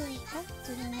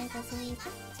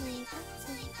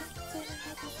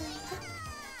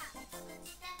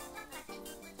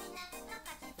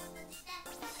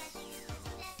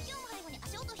後に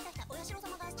足音をしたお社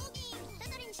様がストーキング。た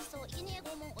たりにしそう生贄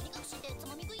拷問、鬼隠しでつ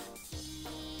まみ食い。人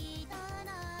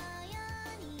のよ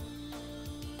う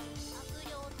に悪霊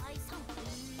退散。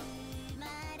生ま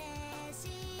れし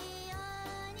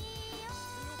鬼を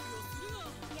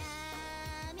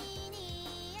闇に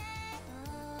へと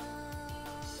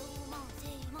どうもせい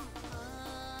も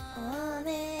おめ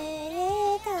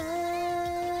でとう。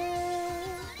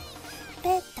ペ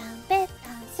ッタンペッ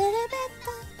タンするペッタ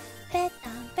ン、ペッタ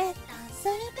ンペッタンす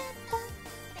るペッタン、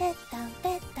ペッタンペ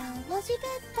ッタン文字ペ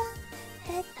ッタン、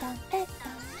ペッタンペッタ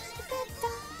ン文字ペッタ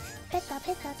ン、ペッタン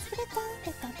ペッタンするペッタン、ペ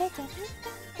ッタンペッタンするペッ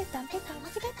タン、ペッタンペッタン文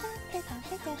字ペッタン、ペッタン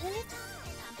ペッタンするペッタン。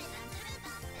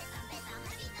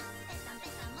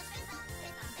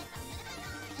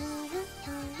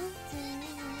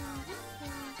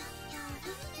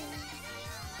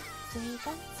スイ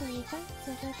カスイカス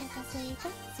ルペタスイ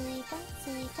カスイカス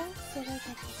イカスルペ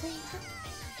タスイカ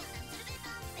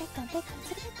ペタンペタンス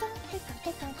ルペタンペタン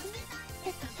ペタンスル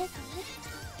ペタンペタンスル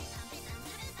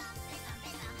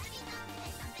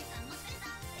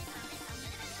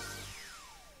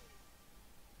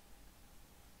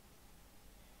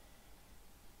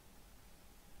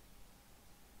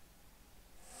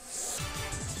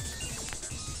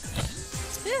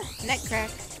Neck crack.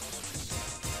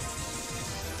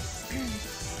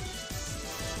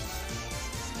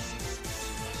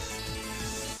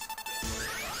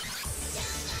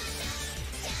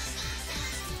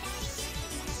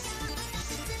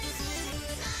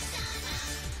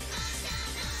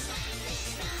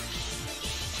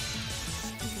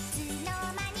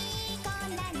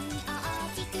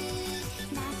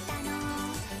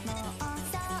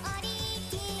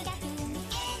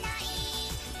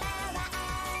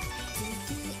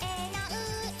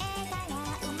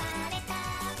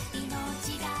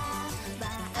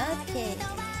 Okay.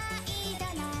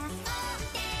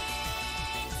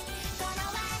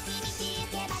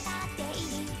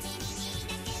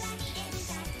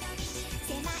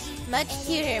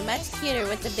 Much cuter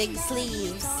with the big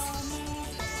sleeves.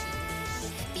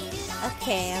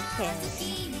 Okay, okay.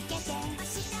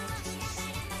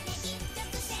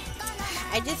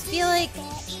 I just feel like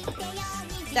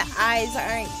the eyes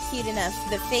aren't cute enough.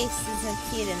 The face isn't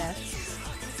cute enough.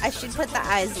 I should put the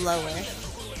eyes lower.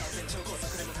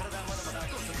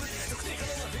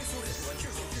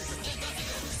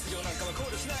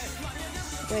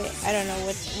 Wait, I don't know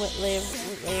what layer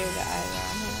the eyes are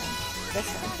on. Hold on. This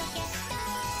one.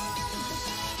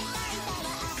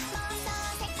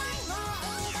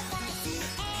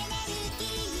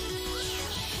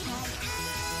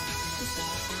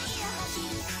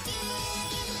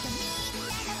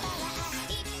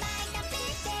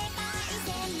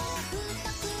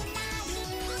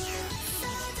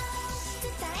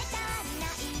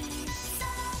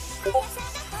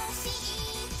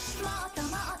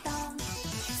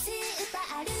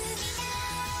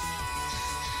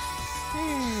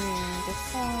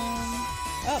 This one.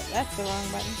 Oh, that's the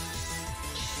wrong button.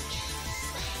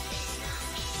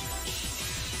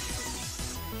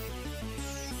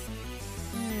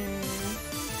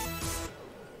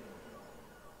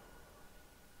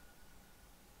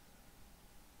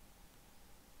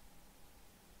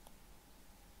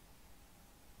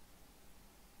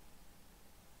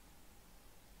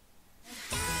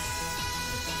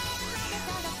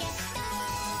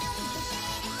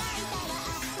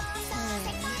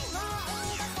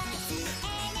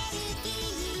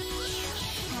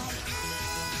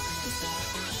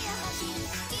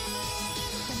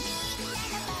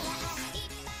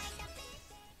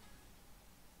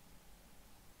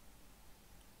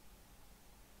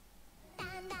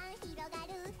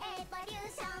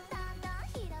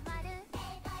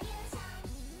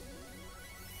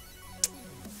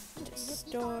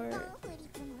 Store.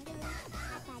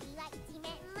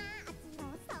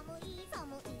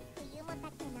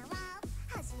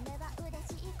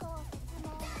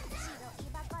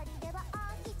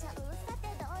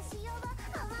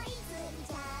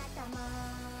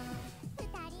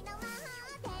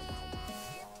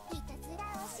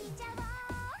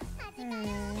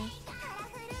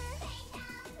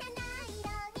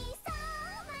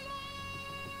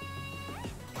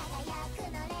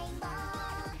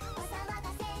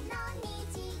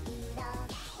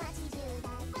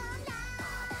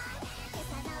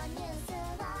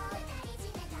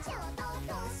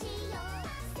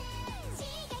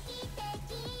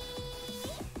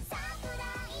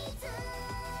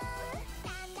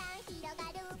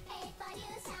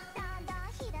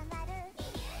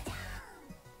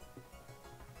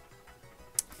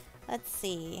 Let's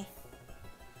see.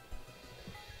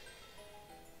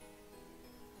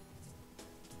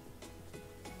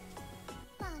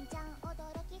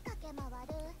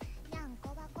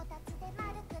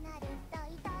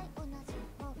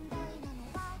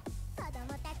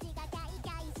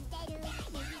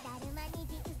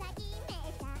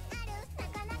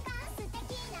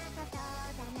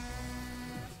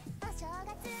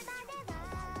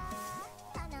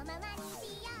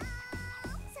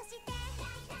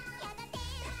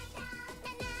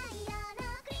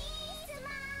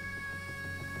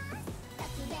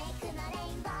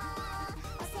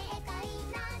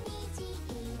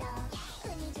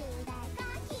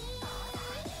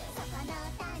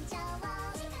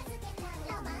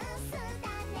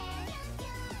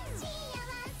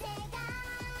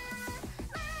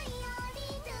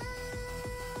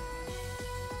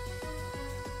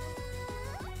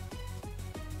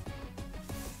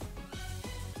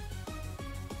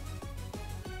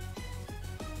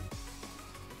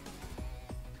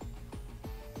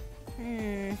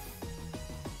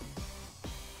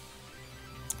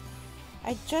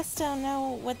 I just don't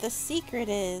know what the secret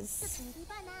is.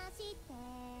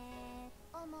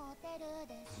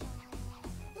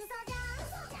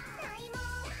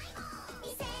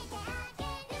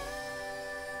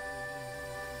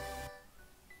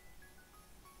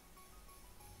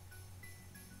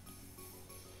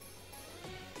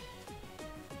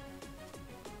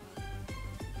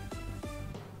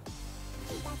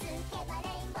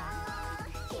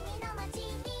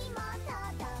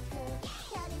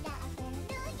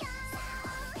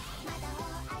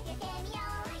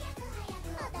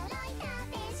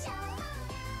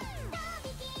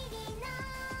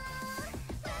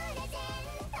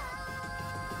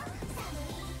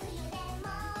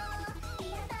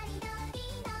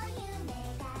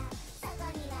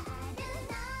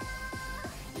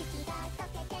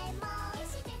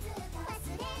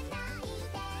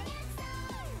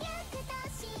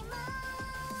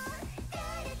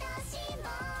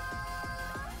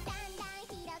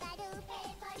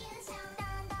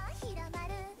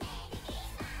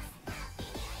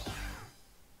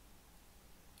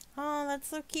 Oh, that's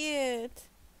so cute.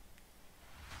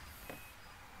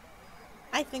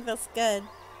 I think that's good.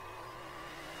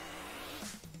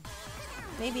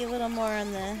 Maybe a little more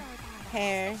on the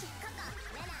hair.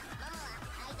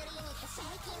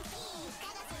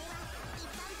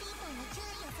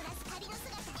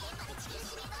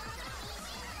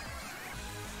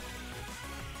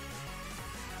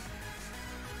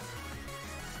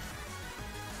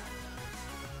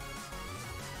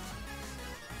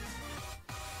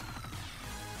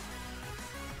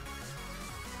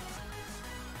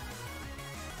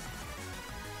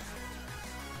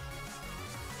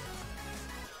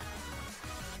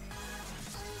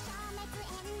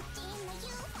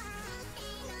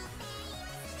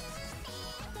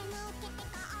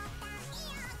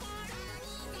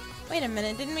 Wait a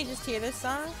minute, didn't we just hear this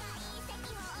song?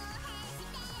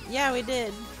 Yeah, we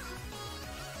did.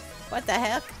 What the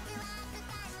heck?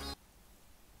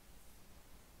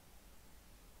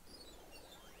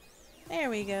 There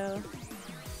we go.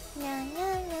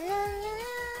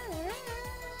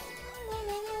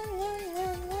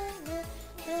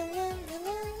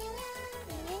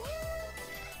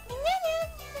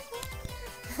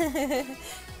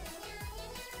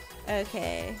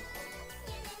 Okay.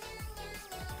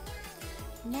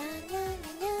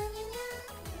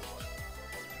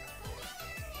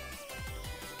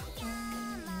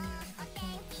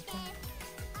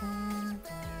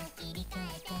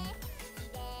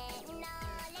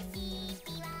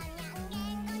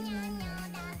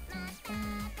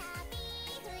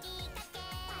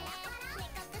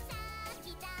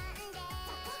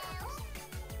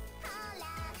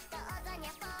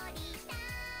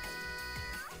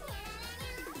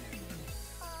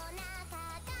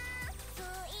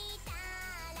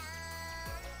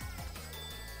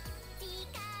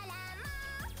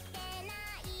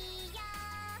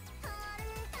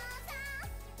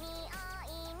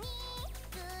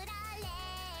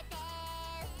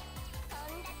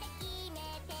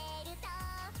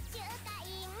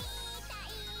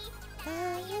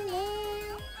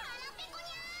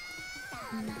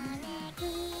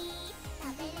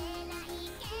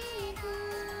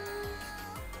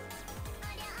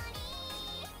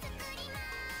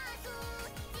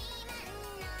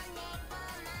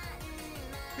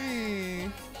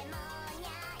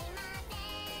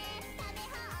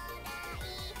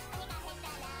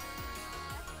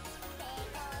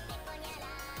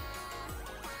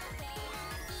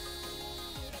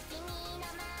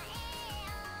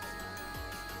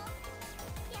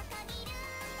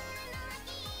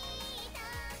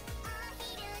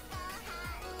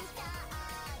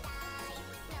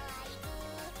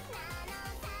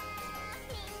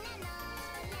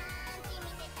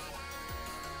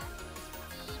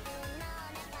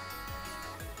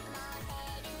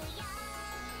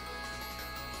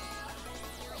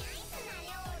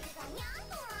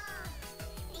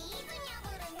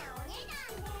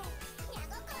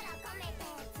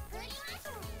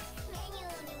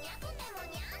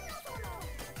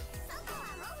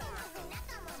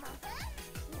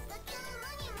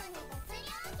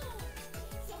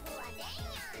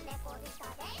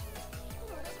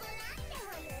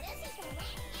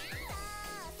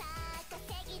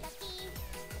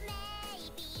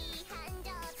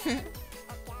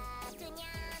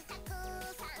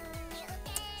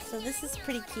 So this is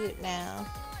pretty cute now.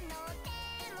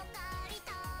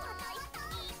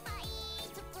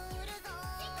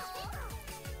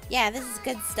 Yeah, this is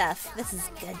good stuff. This is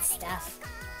good stuff.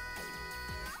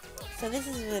 So this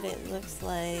is what it looks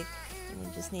like.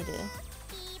 We just need to...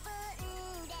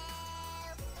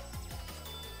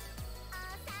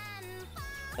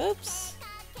 Oops.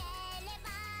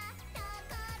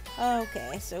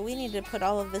 Okay, so we need to put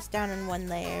all of this down in one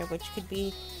layer, which could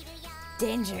be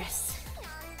dangerous.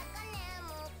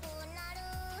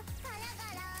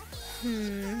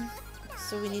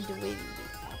 So we need to read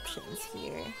the options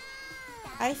here.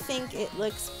 I think it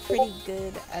looks pretty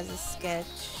good as a sketch.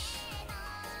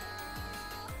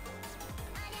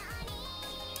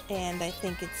 And I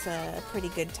think it's a pretty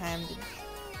good time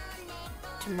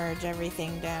to merge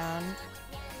everything down.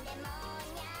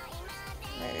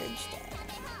 Merge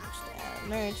down,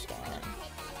 merge down.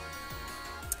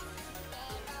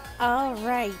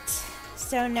 Alright,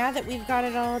 so now that we've got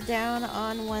it all down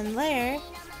on one layer,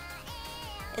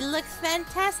 it looks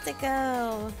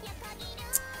fantastico!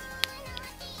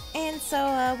 And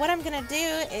so what I'm gonna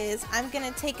do is I'm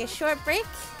gonna take a short break,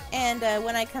 and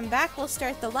when I come back we'll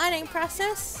start the lining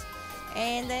process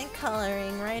and then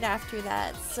coloring right after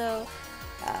that. So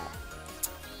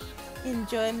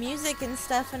enjoy music and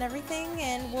stuff and everything,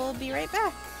 and we'll be right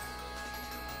back.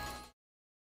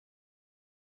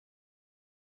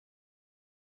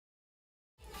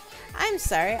 I'm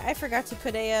sorry, I forgot to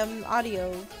put a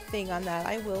audio thing on that.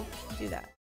 I will do that.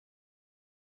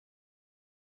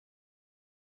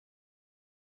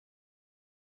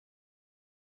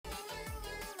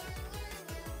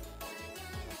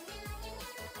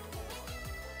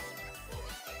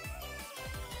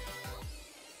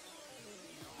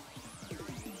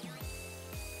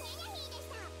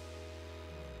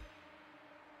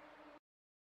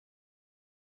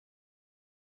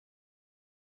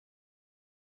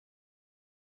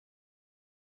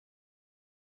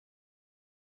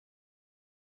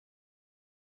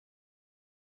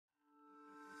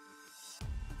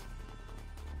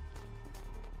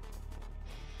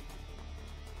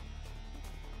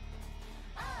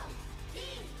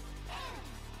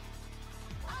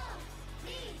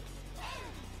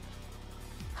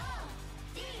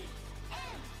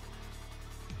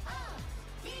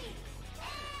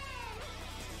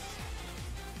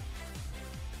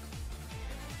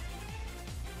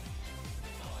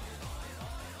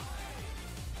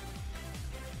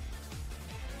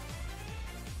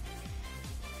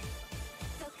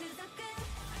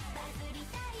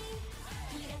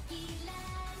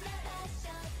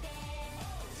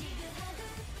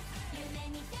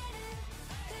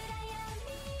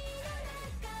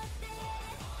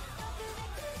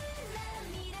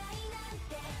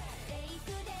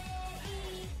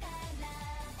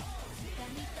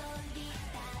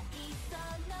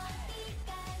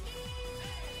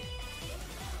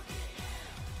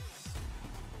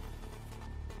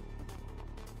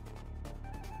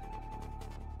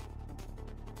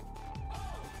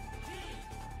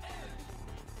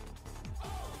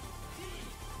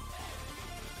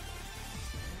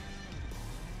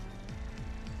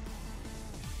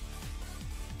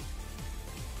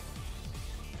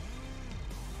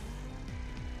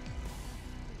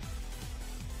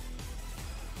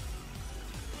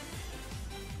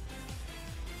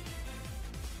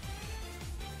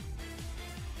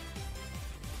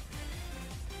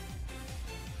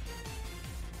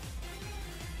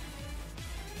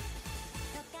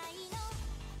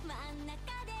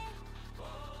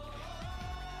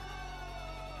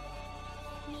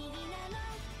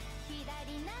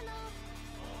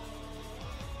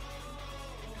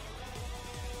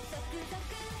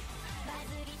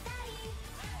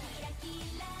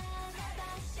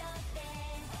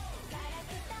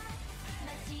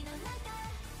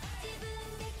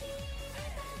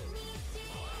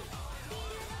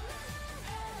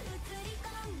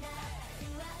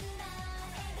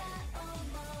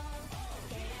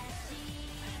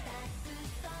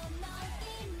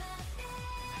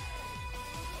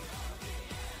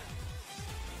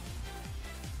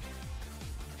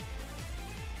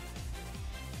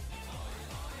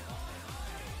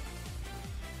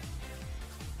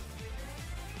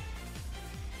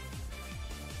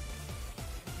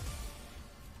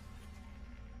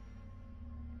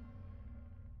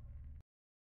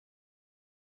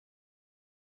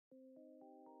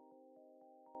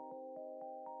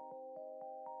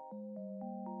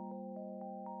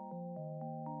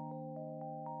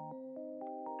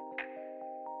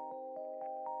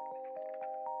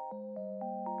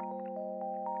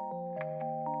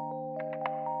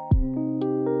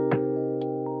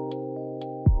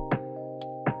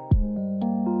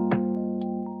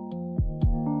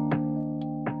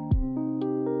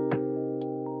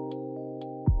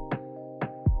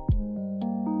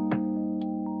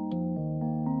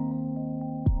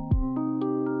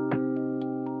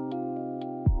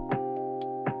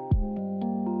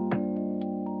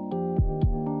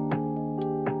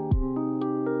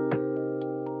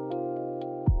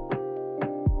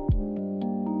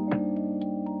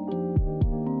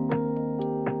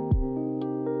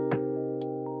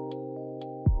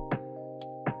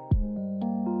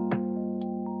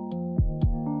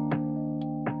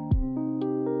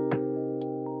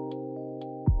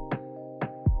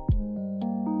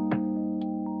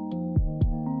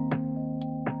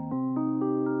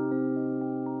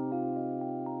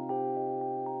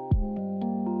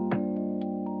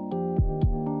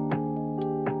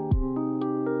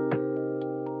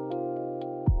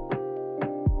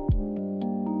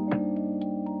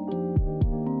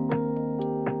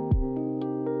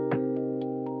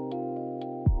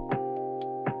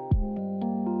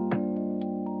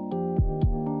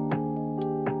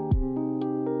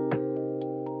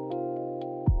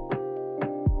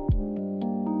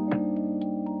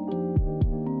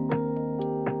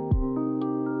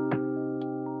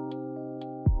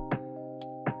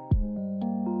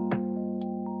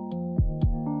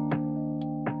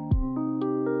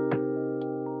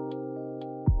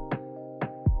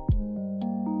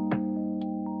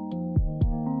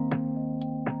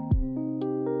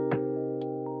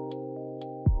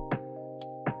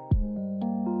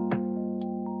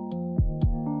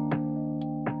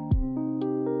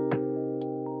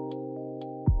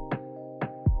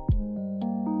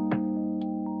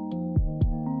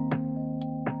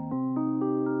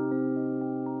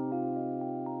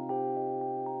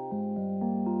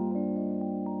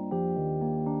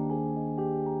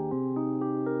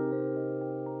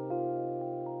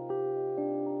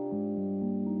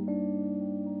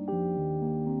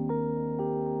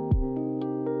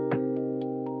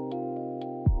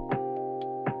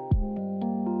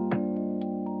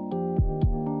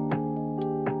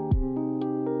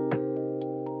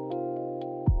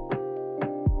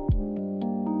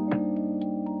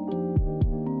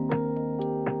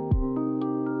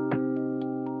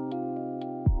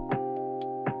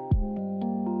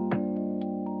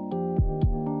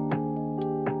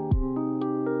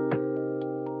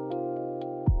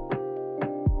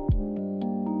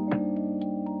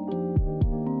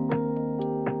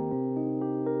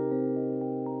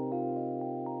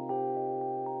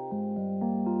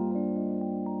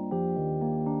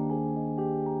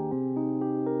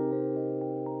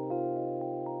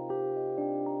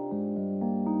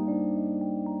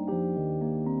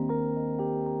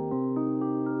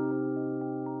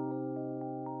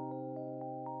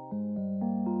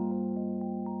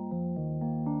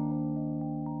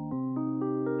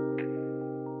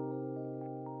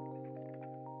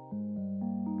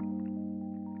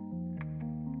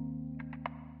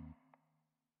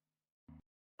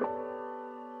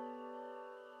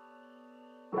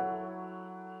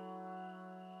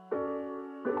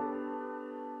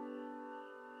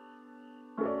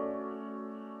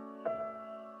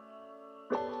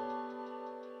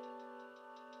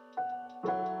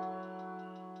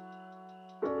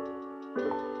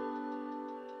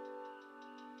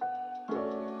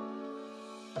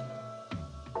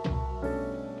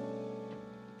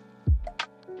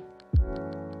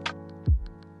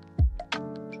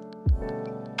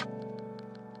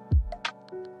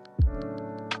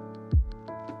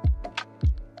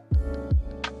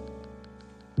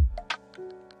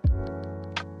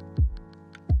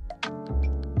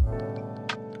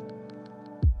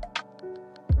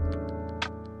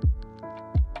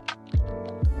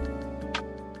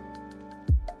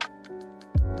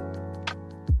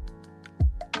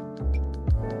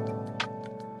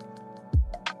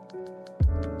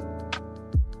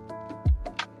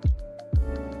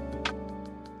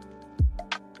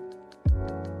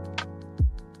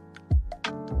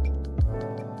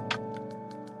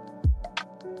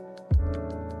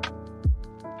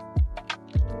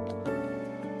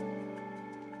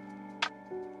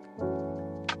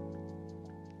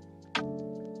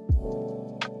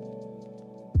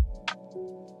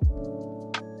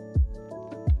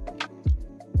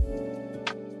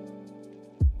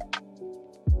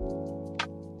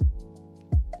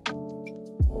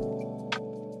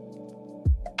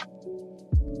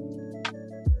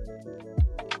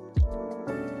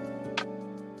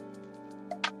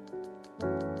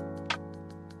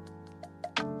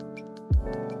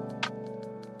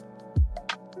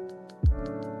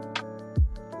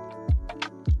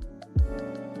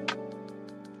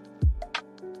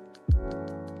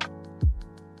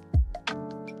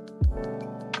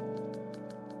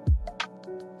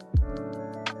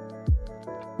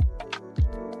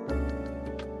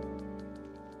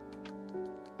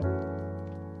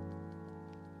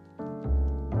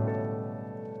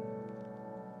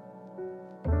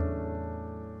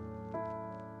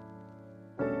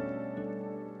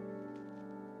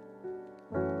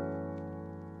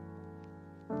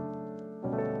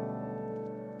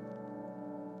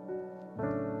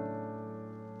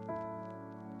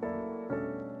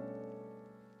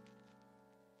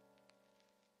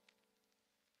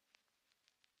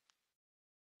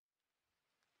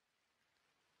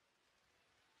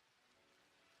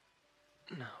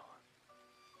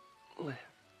 live.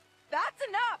 That's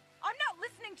enough! I'm not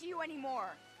listening to you anymore!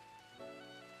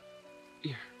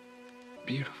 You're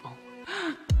beautiful.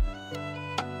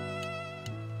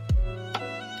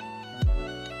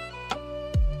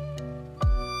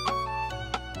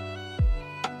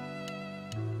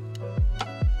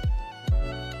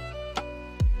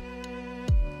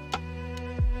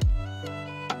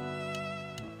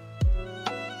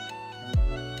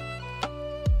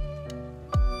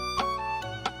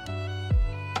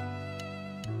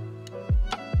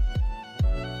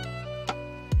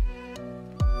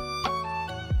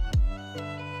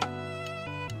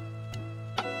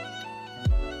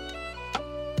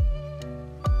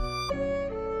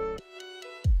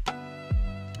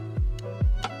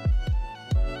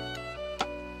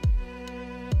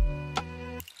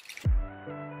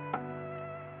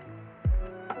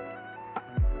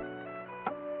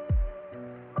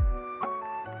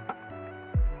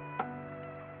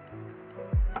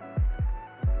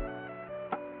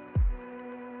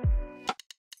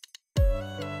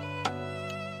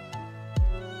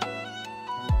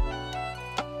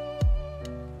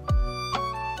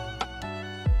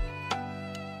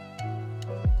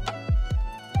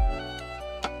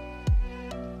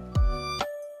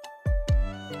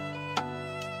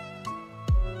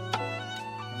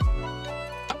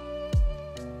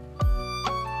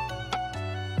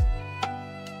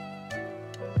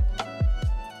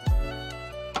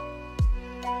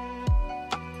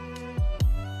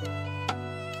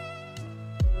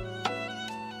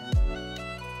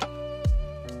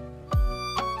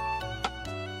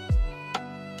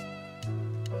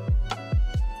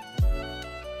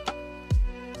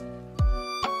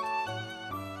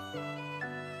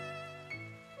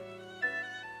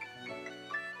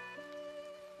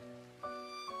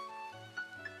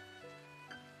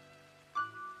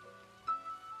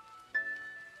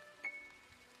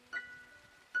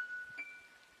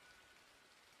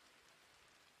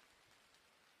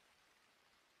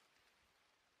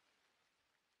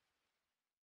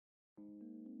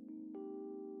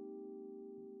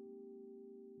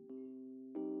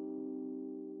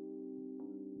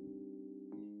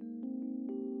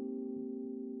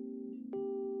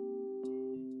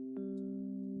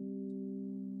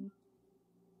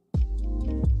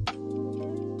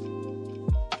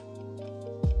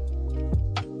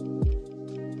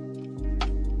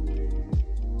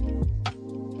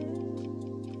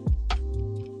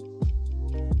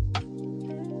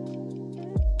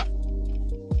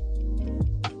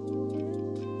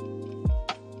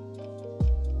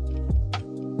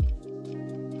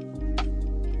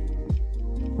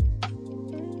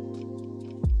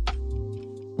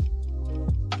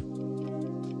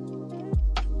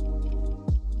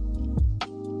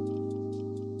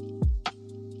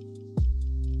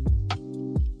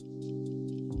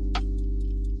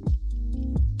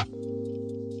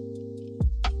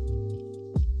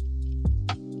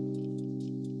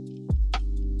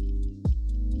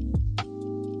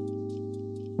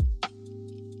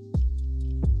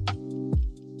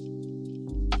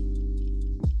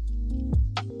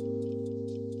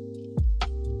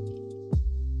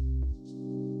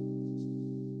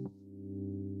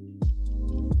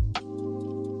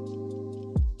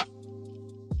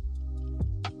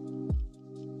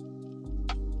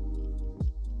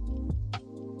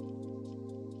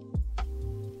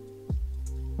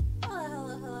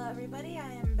 everybody,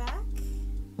 I am back.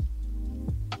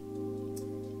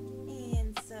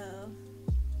 And so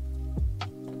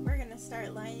we're gonna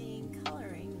start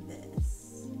coloring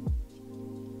this.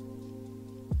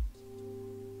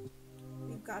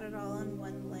 We've got it all on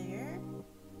one layer.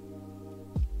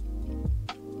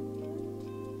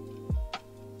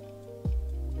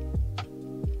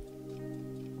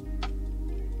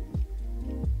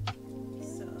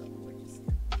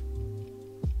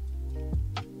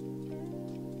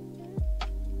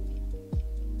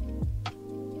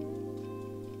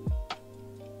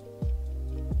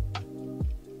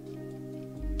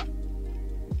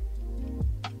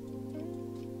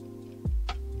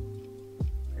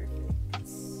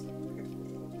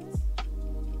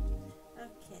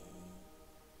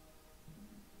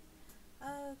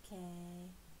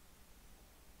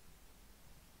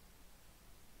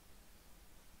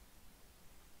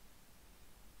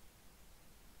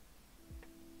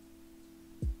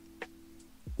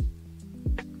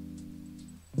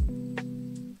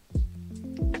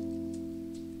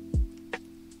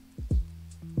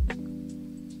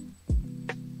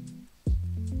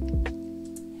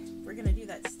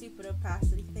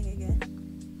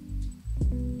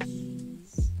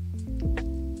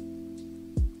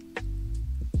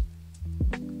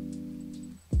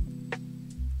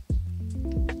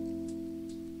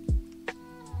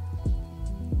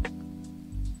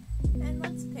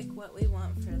 what we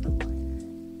want for the liner.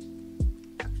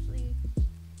 Actually,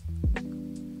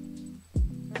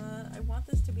 I want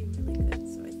this to be really good,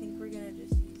 so I think we're gonna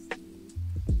just use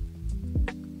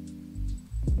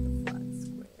the flat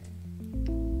square.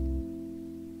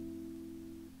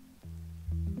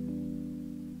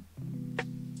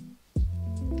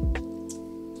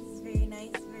 This is very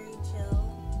nice, very chill.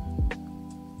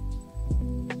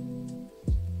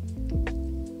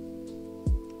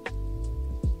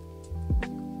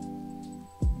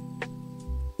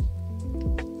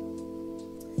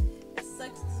 It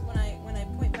sucks 'cause when I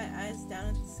point my eyes down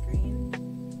at the screen,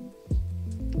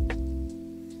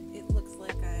 it looks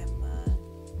like I'm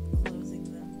closing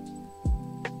them.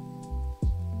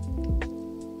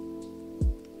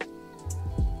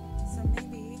 So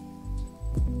maybe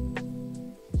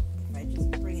if I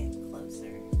just bring it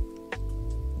closer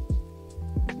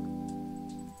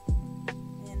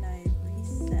and I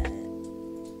reset.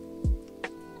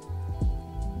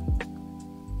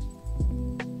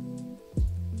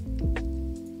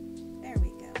 There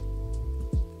we go.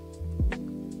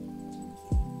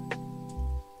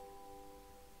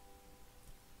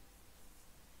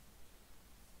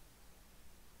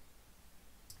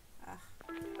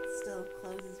 Still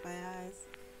closes my eyes.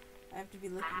 I have to be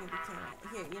looking at the camera.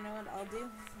 Here, you know what I'll do?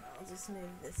 I'll just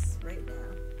move this right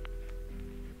now.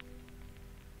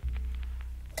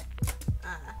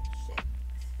 Ah, shit.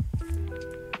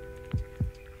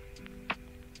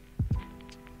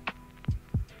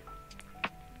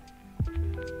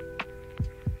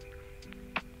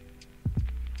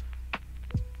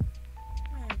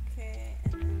 Okay,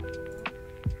 and then we'll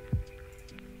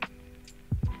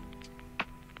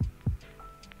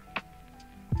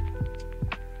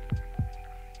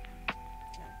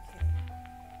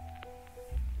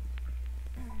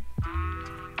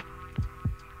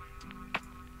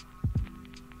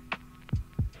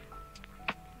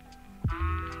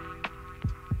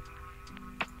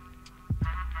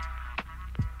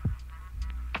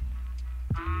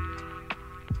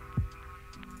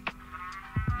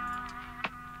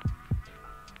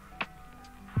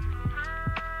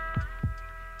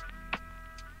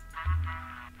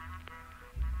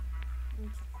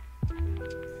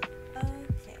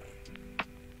okay.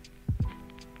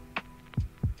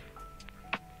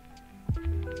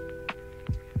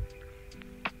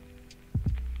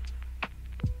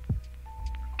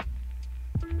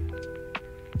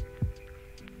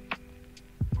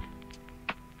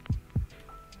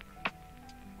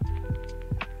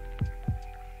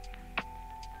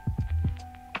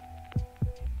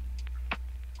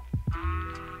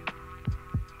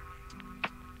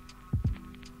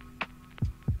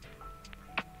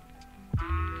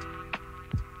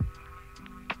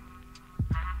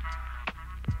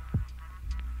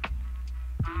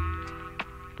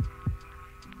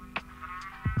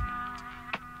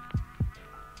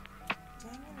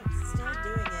 Dang it, it's still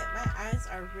doing it. My eyes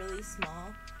are really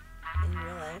small in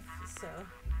real life, so.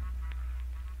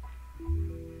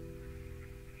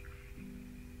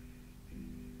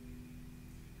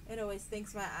 It always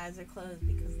thinks my eyes are closed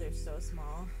because they're so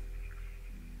small.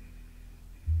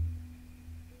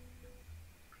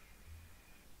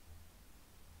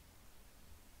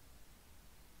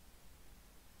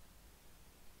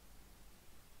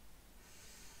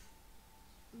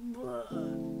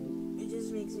 It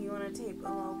just makes me want to tape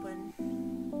them open.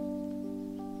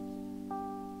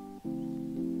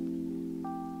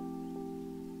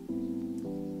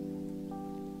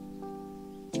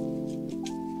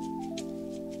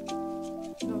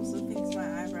 It also thinks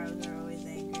my eyebrows are always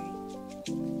angry.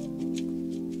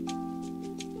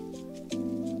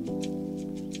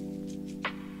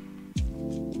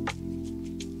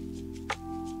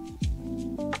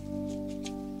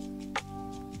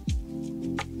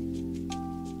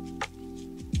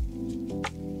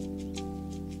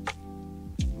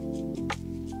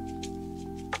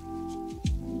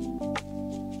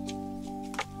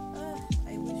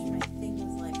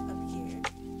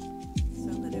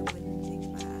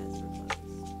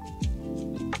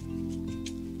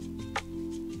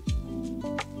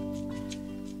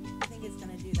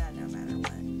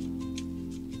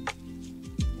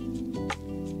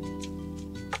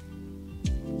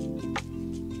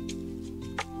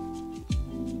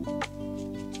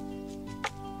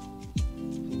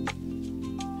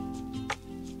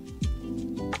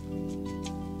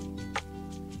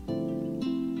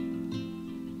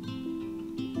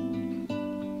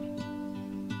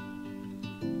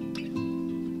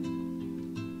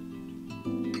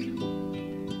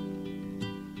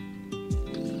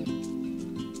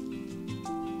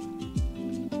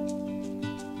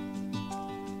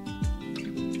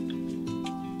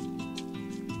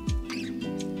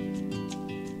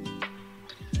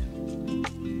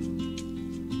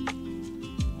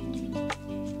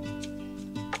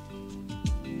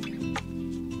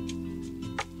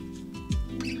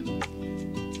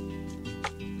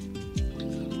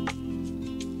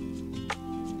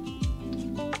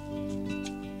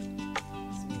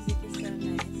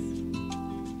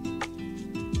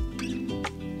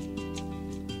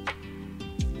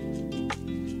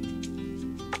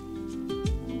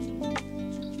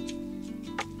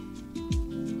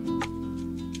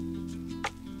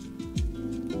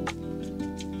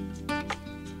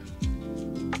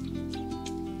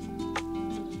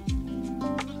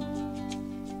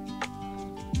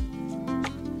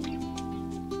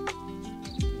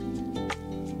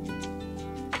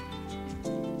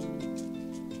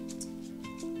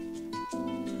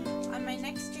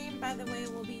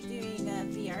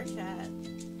 VR chat.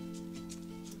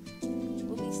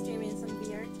 We'll be streaming some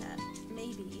VR chat,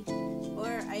 maybe.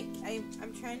 Or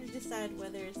I'm trying to decide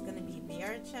whether it's gonna be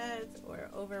VR chat or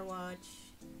Overwatch.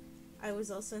 I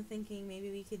was also thinking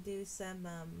maybe we could do some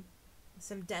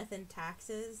Death and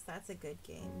Taxes. That's a good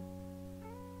game.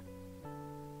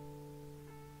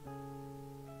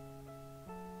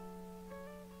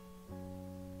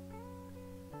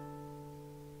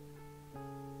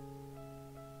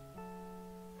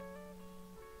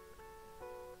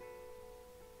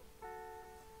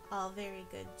 All very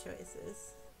good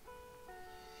choices.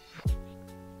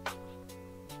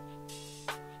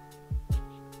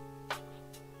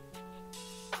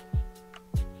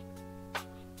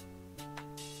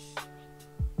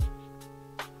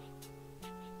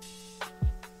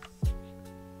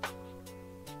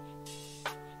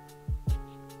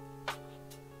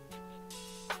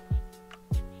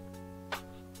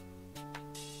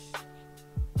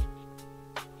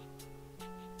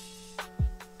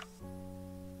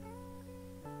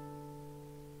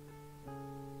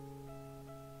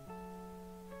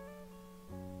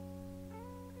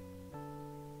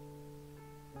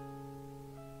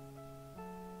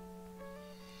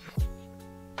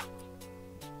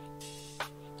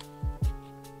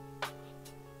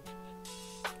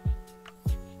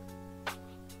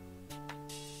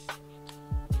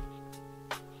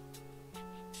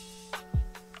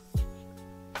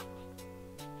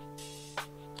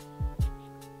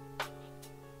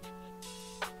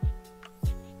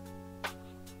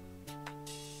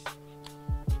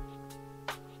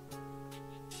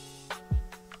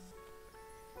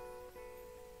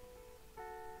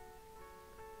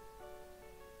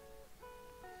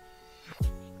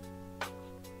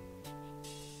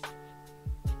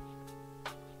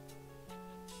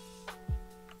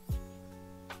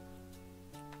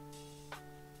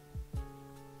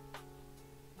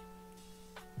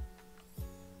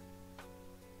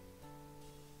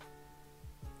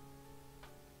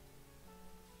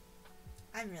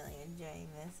 I'm really enjoying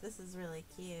this. This is really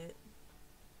cute.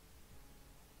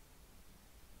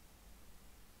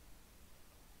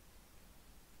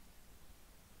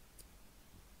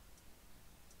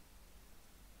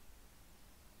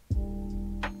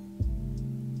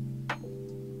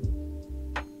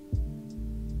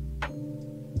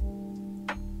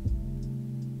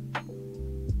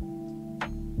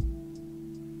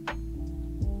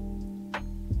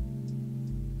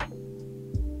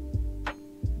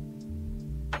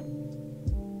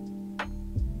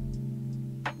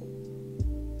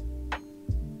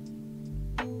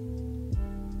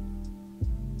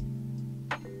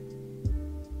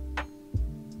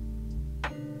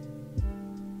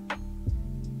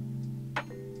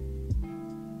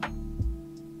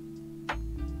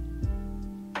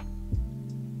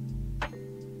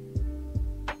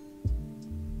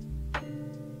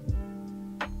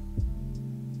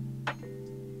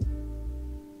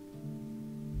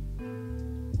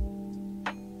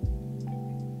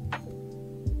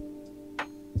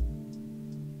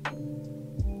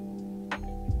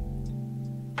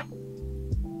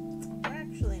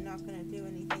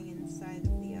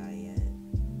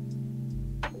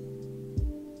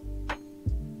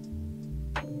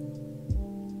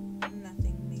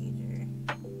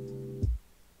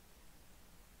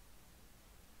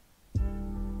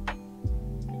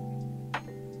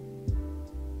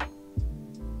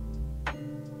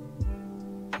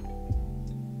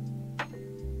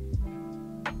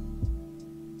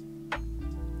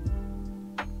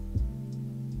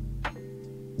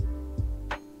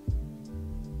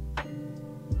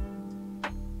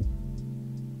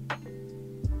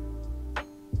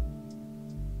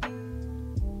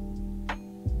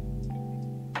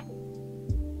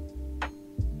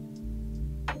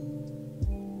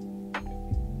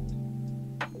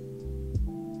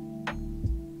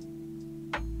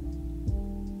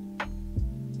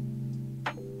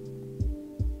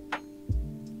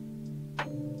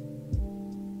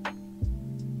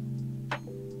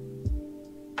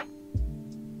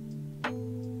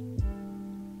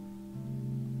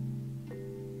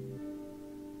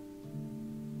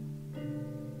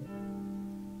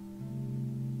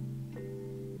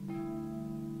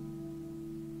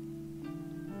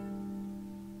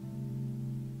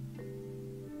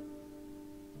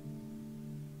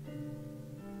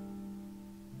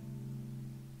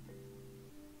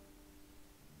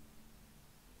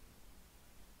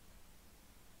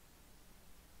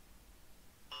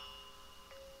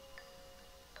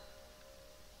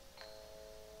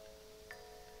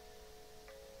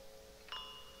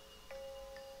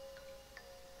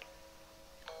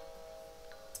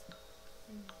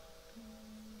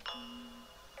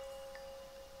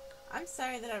 I'm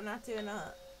sorry that I'm not doing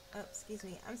a... Oh, excuse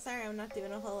me. I'm sorry I'm not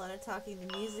doing a whole lot of talking.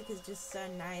 The music is just so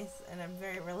nice, and I'm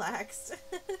very relaxed.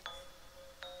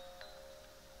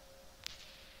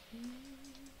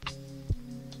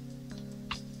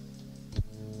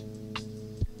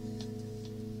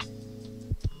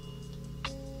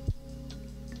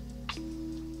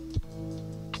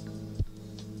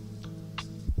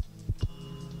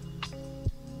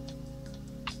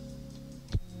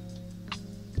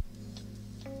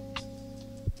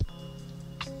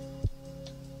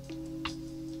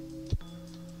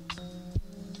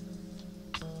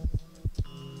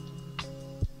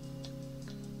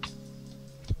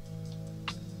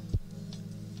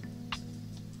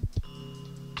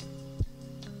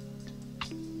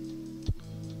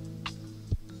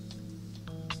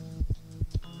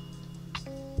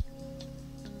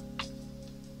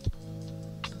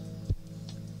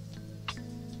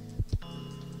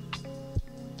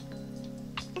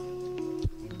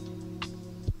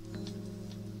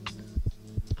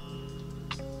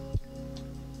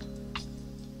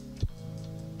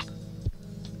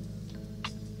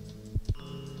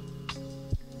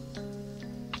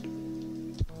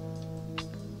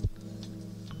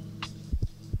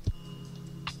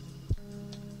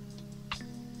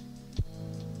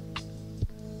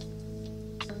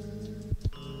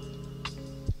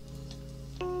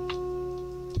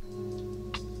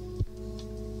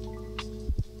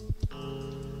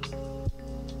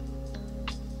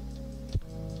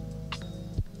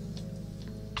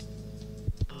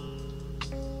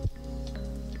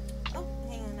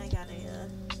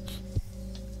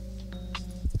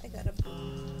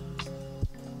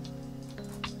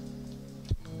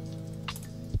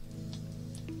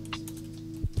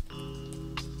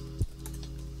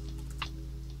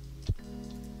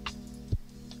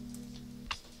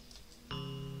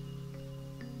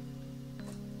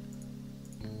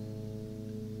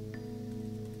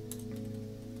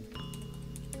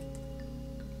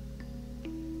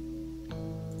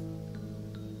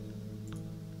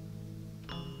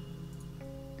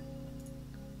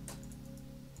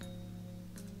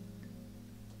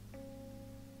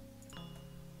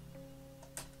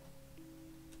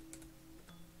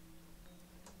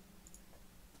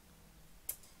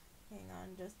 Hang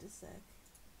on just a sec.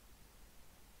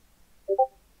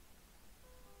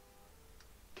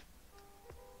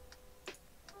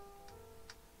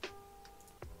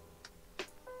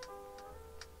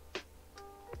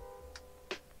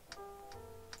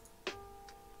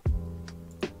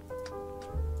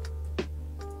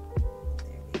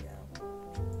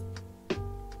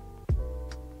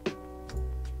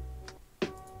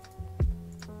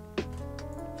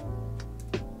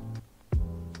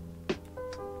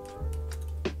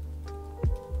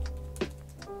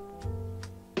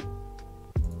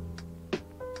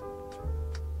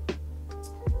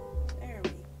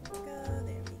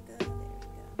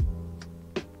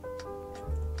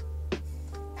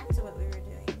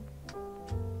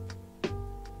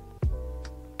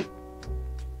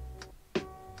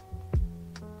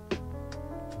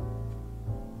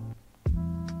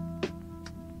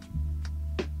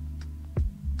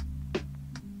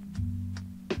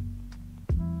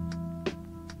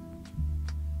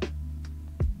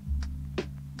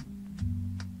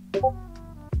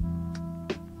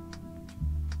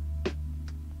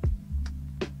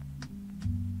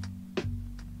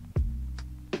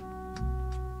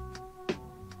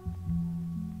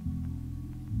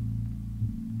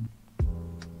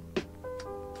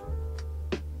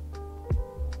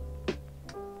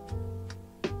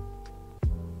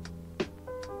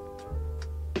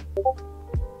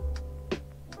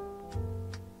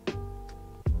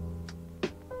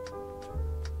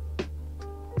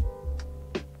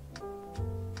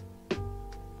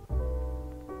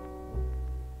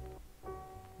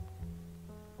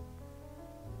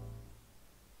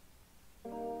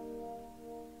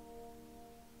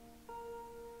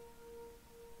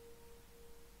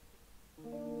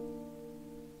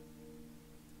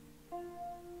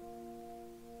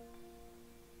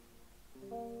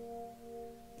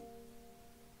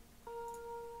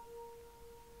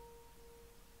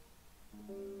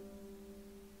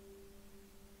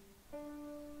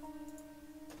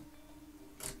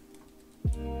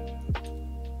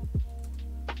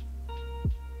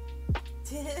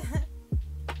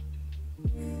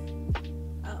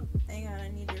 Oh, hang on, I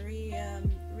need to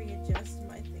readjust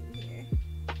my thing here.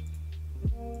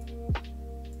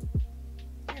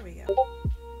 There we go.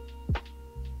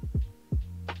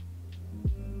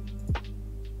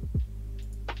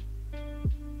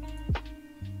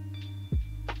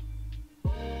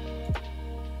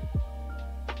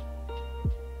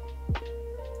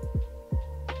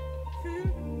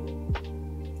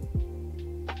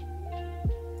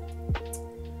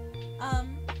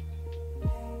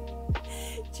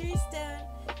 Tree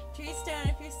Stone,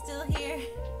 if you're still here.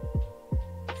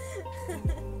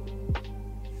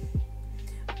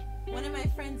 One of my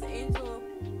friends, Angel,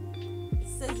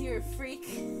 says you're a freak.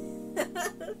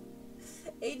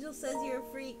 Angel says you're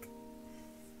a freak.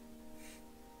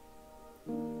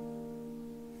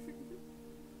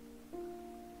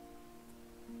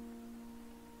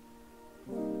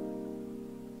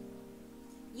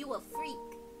 You a freak.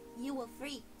 You a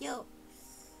freak, yo.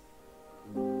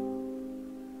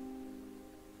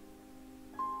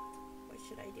 What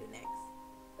should I do next?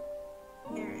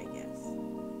 Here, I guess.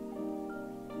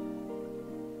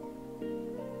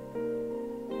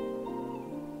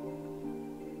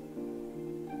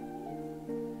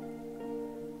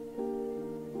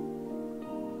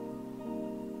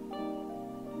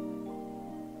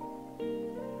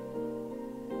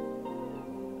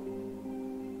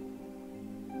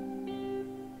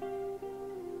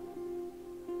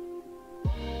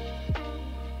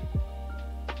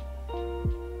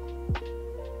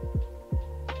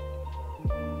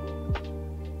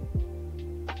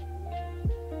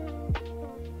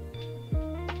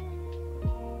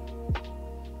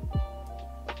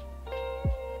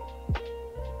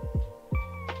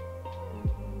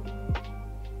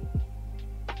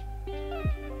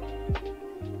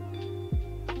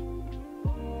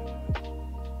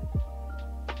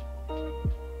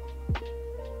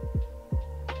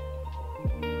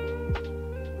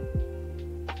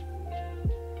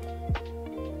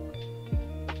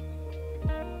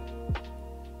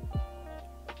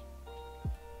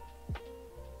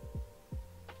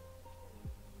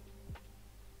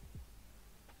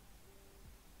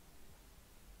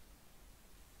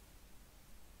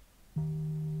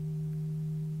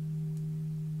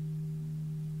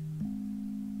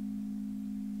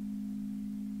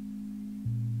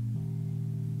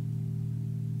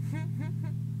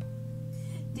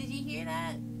 Did you hear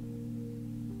that?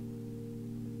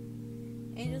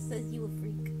 Angel says you a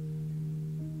freak.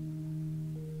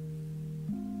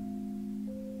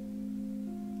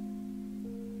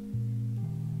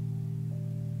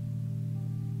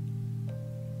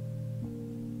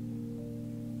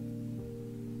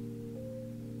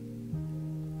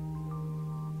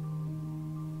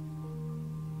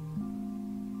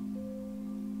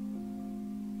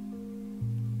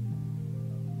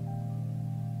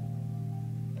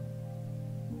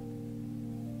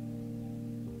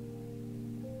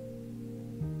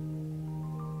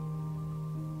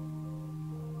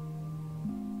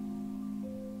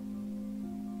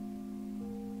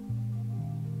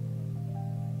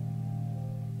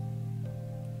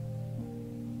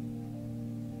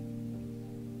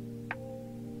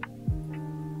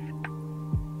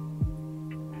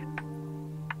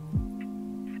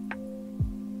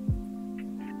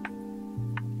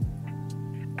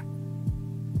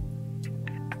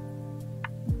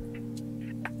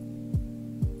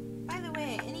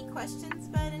 Questions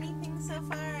about anything so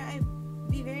far, I'd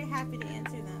be very happy to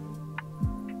answer them.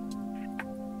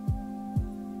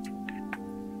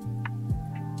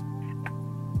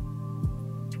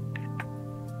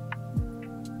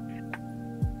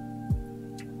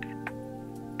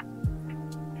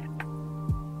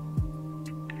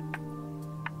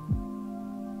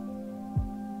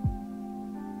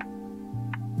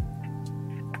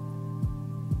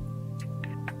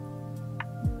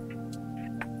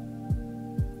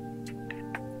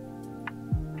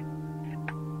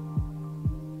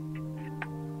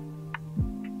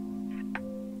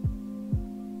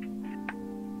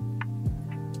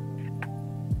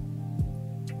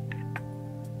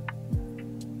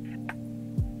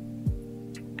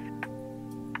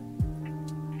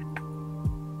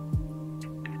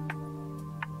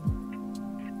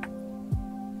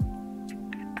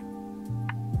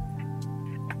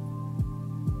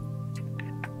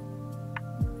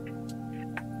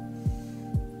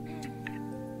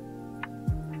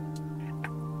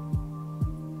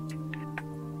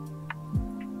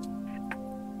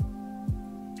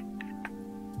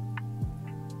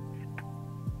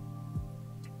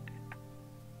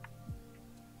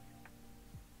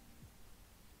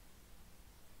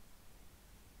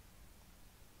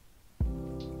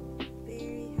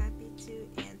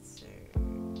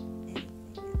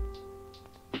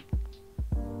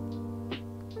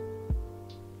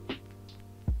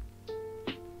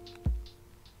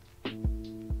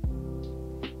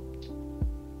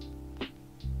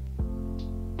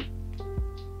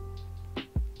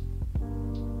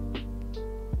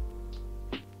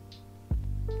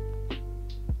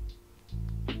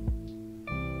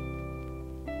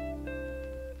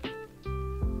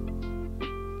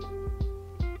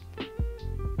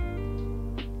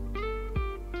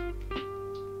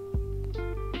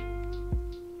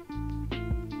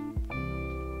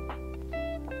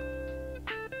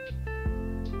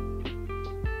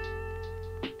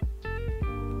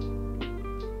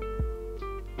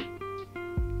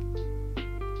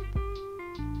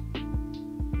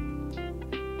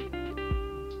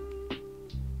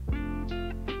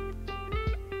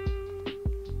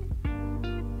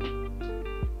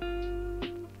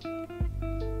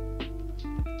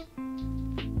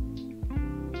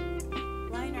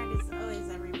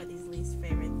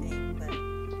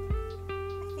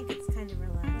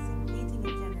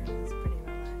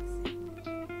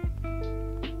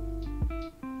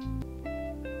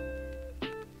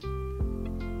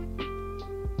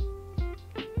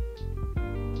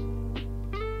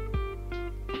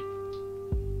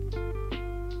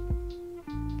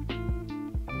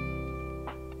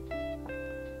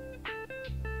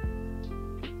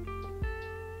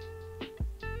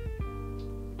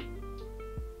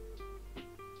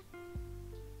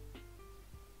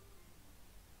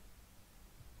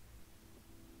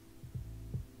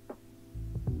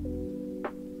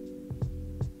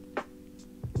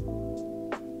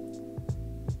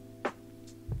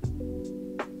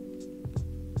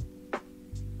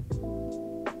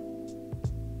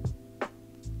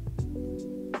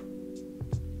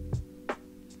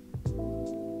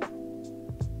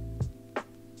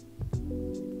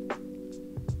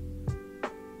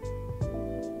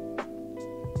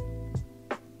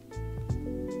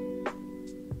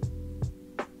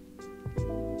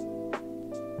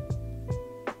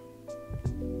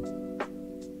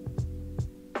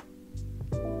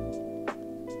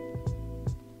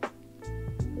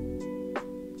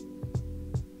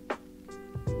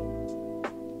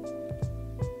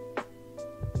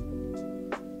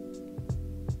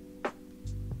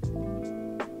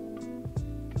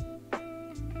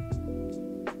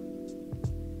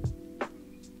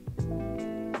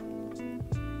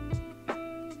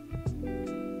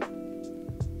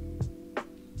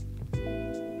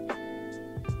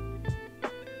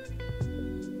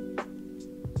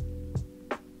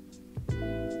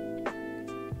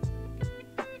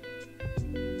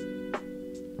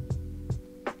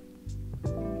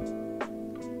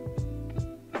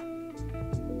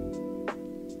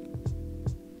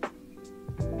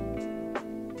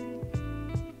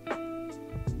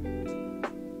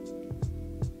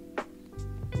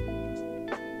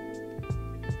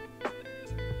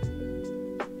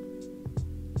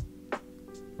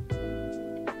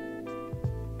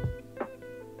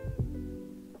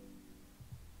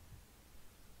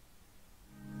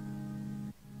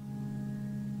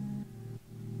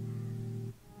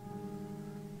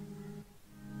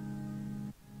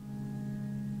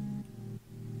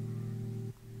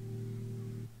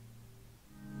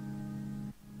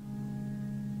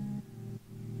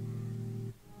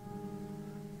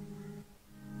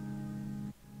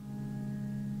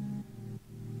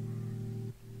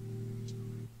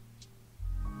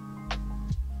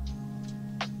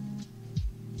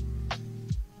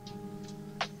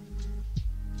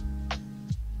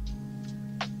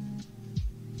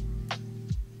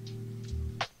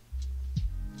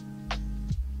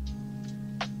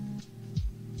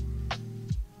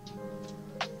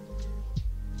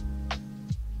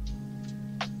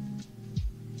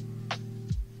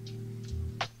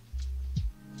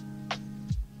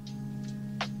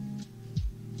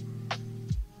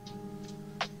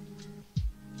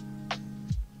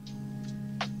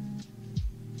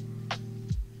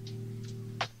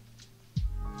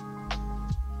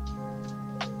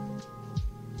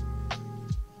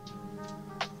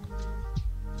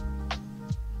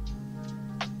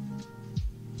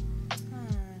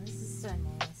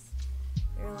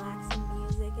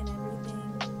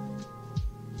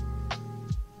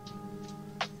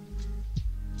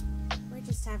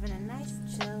 having a nice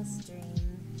chill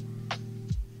stream.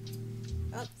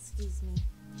 Oh, excuse me.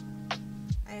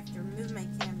 I have to remove my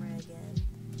camera again.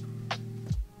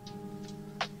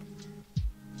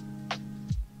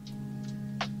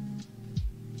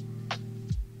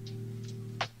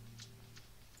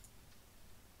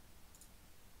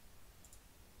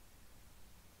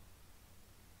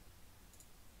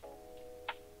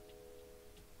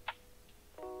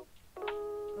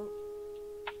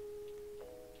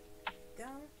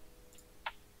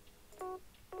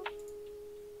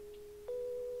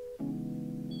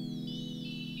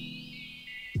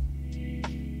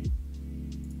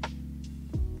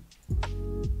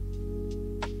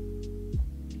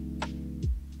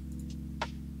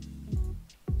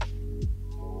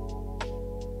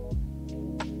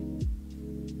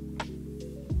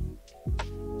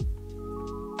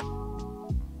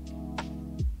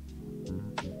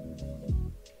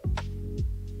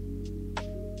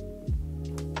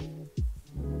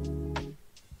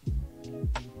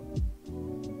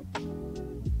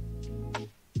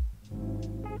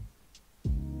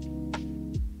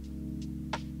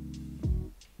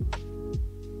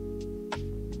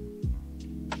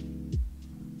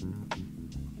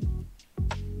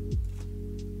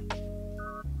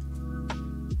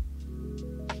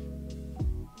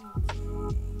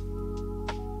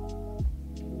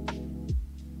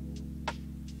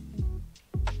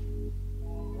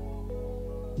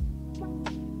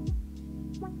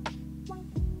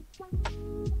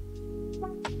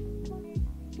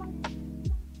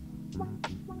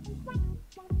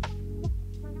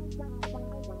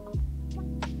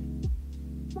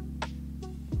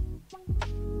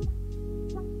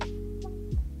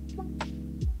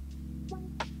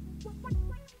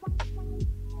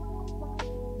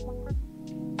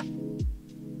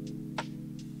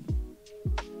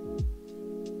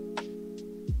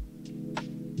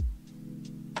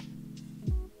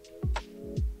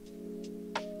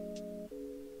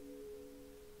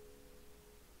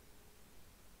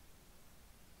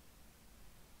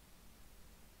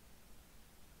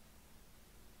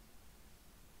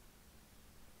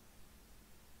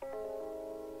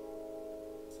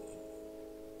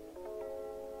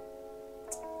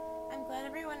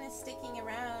 Everyone is sticking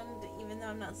around, even though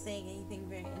I'm not saying anything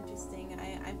very interesting.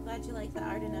 I'm glad you like the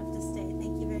art enough to stay.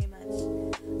 Thank you very much.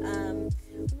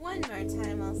 One more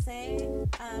time, I'll say,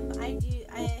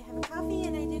 I have a coffee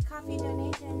and I do coffee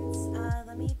donations.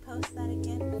 Let me post that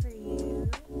again for you.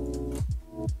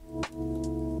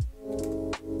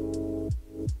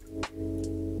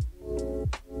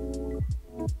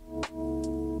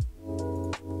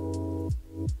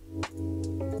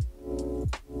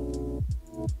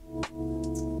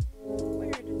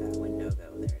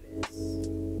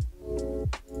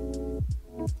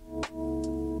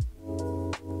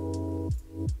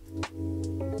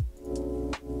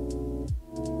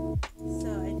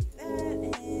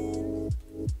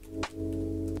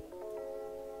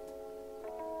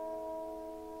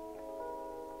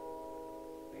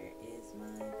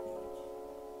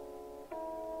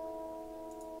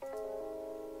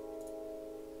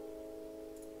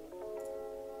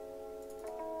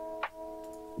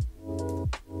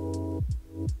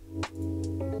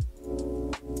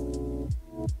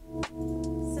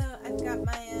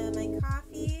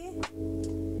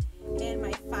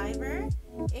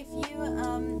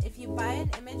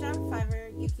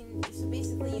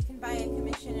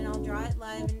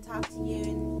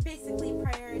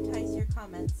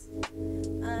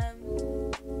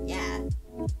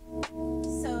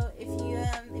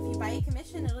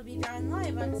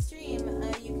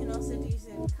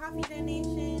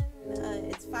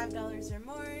 $5 or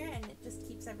more, and it just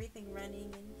keeps everything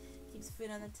running and keeps food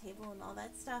on the table and all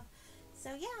that stuff.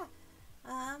 So yeah,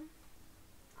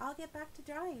 I'll get back to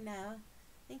drawing now.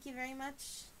 Thank you very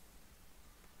much.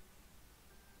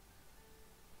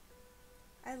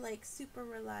 I super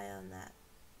rely on that.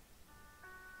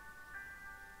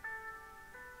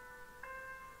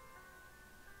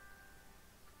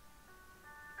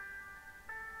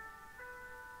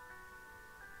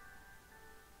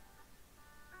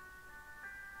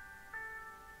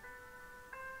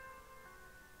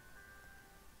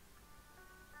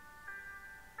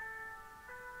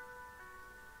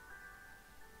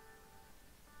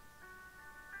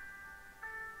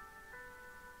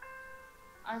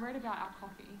 I wrote about our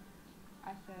coffee.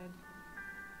 I said,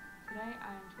 today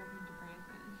I am talking to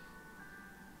Branson.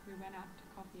 We went out to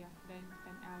coffee yesterday and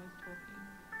spent hours talking.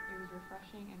 It was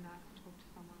refreshing and nice to talk to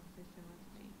someone so similar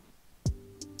to me.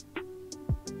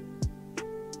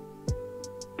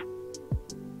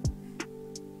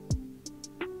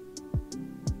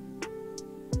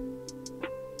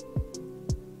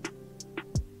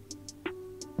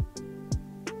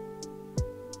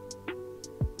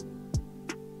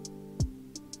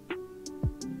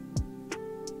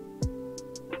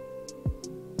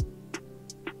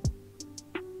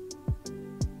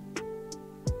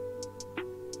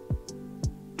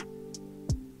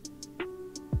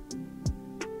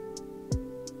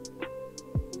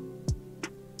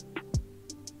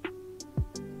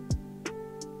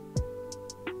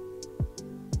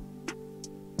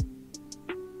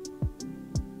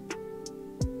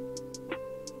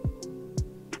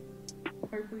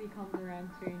 hopefully comes around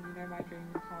soon. You know, my dream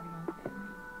is having a family.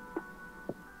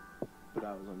 But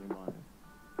I was on your mind.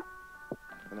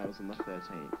 And that was on the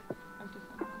 13th. Of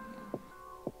December, yeah.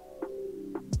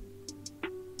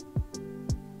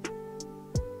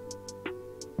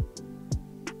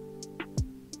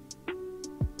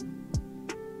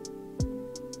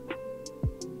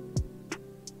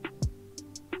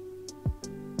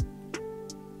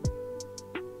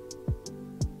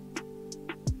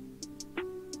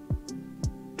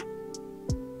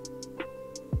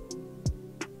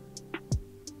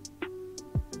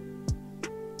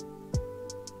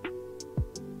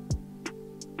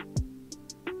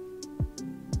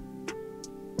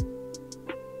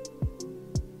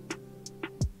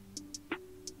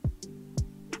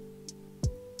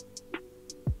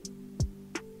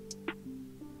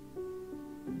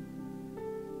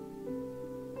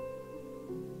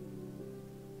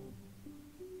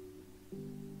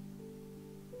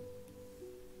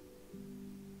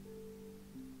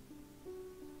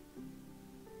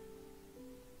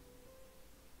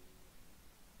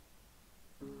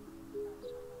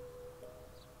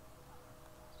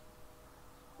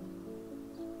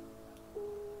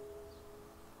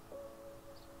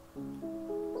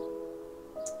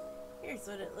 Here's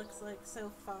what it looks like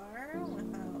so far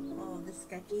without all the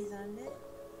sketchies on it.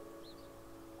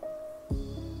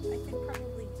 I could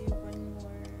probably do one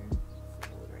more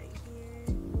fold right here.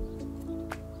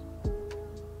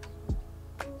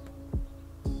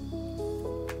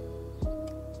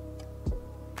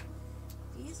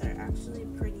 These are actually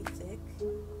pretty thick.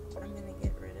 I'm gonna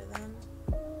get rid of them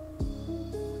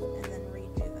and then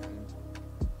redo them.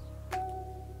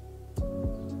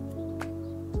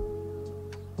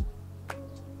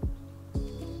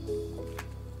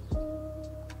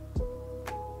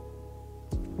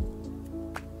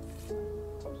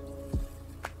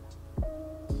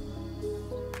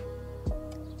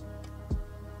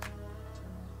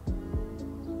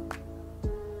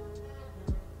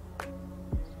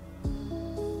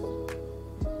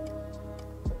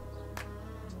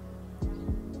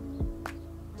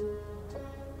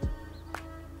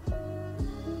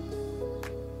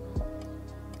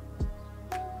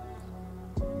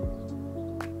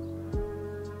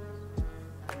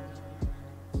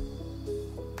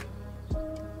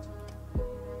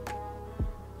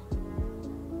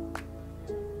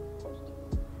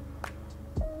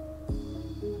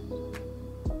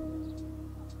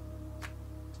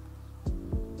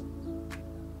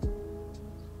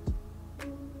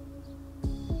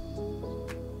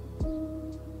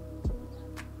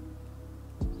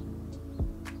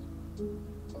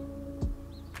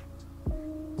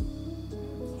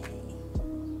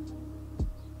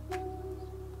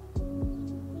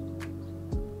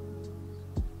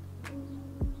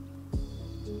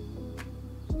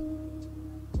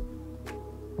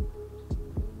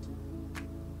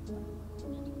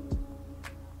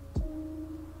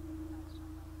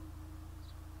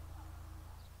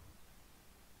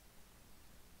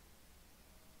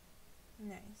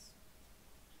 Nice.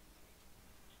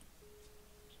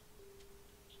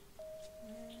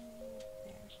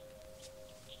 There.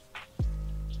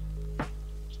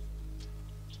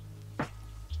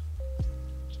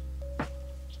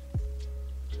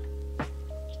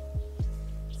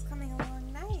 It's coming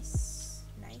along nice.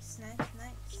 Nice, nice,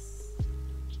 nice.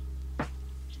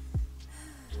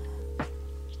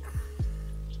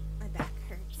 My back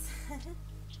hurts.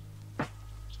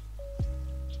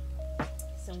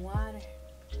 Some water.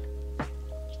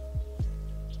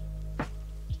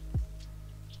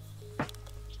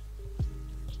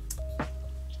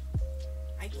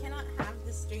 I cannot have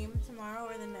the stream tomorrow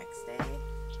or the next day.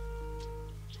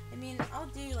 I mean, I'll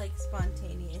do like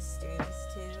spontaneous streams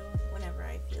too, whenever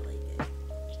I feel like it.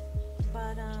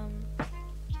 But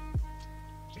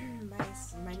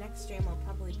my next stream will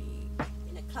probably be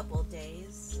in a couple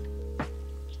days.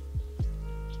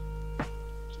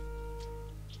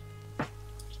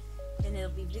 And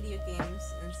it'll be video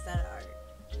games instead of art.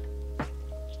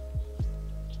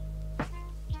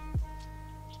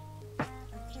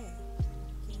 Okay.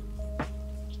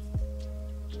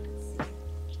 Let's see.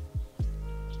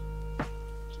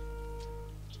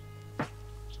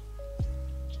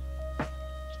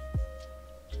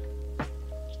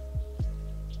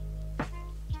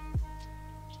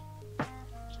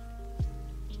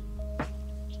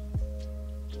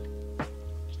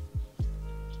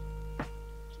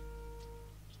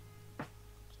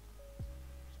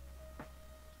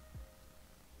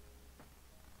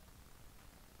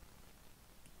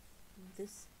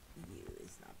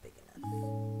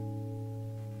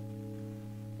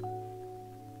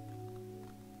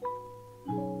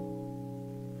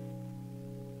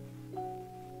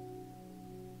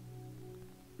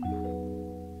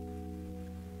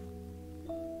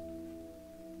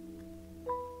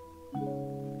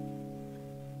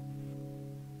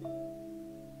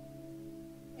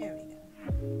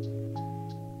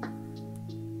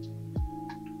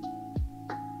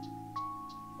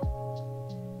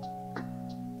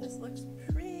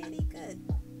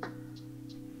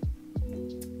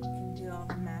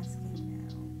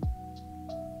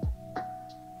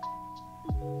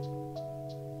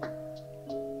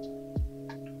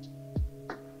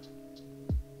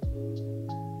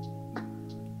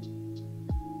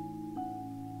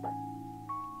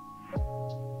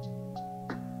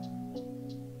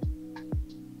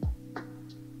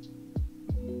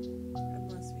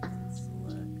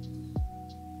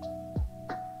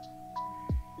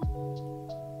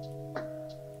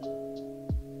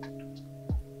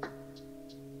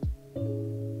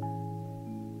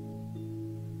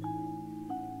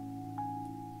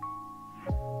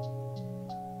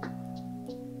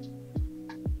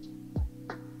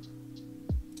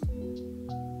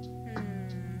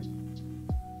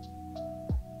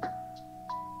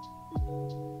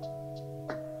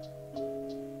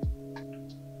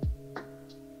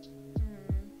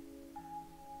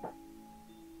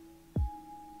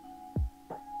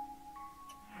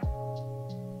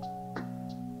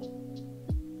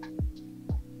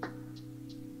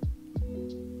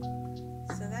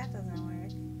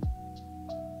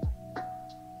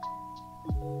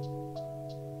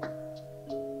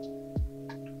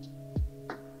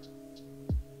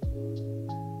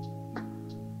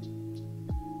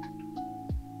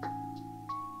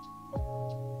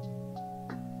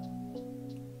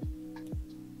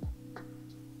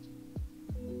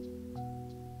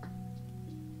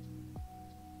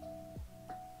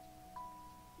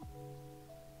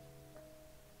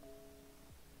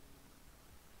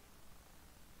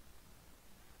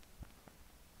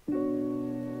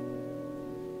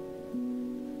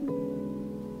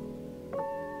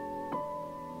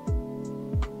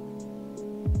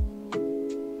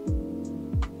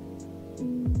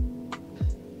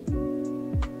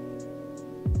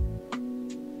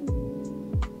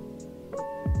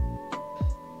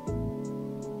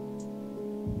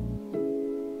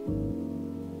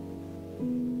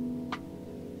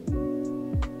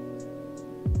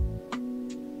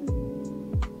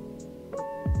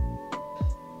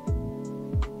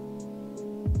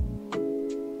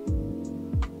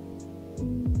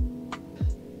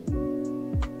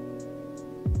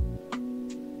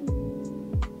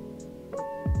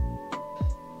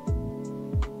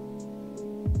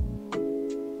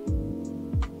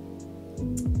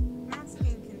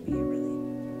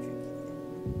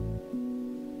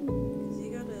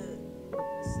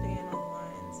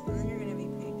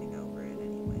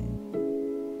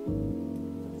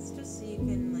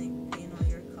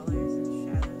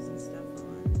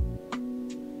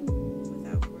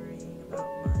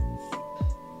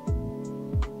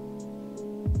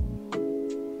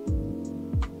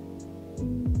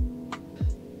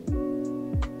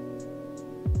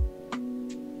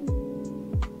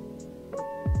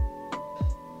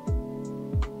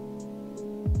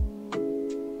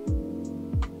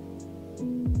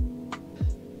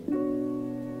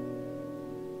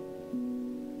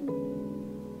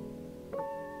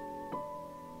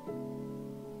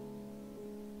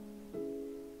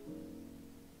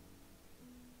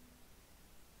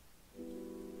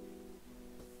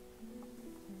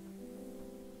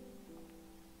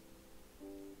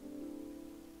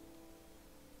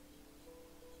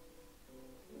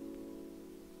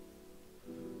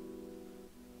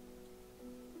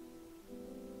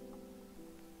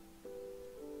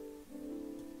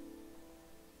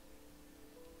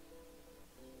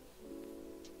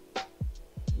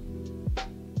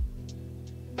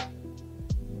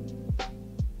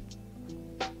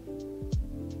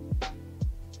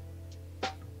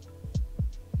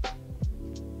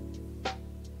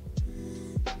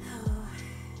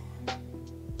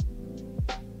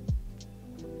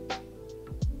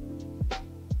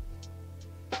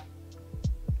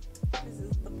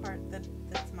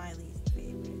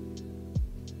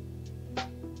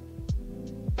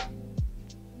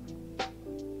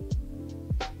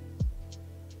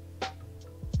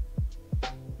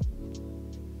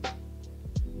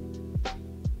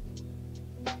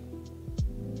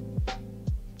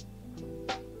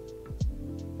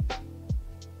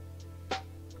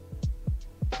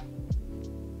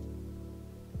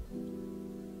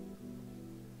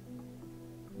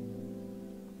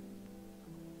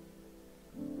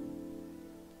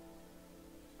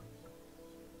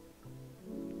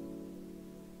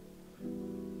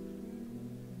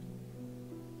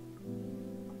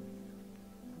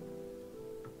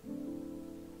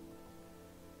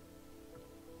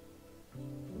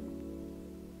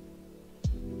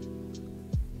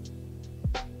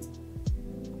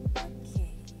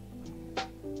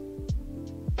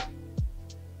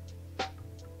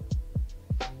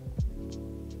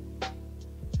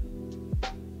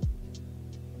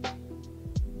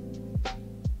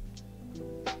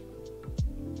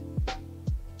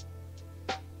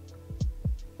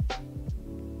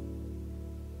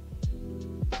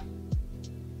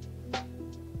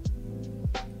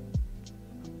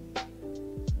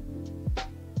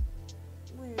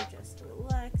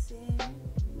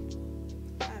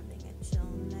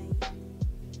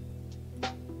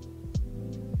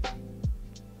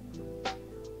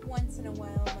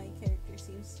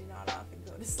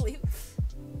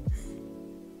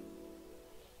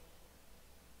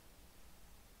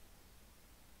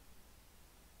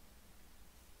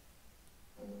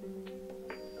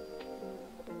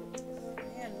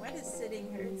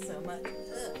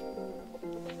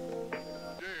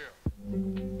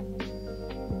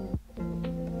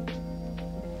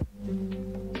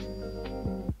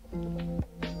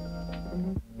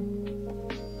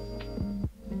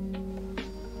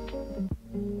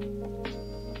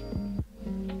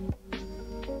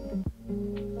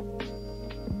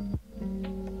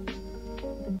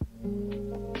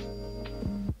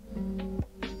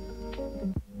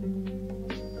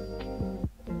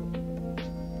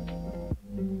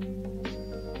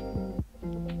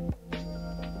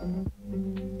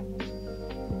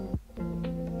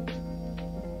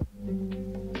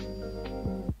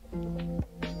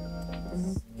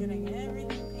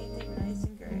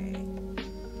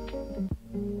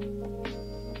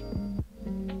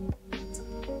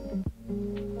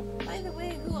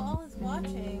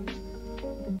 watching.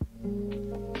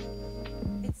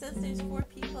 It says there's 4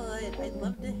 people. I'd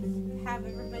love to have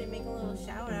everybody make a little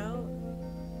shout out.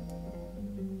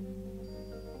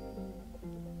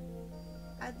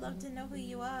 I'd love to know who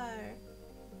you are.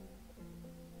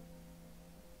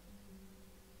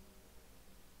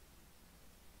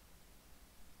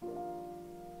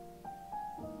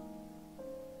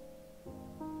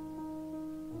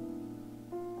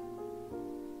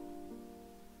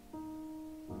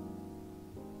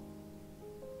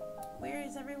 Where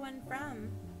is everyone from?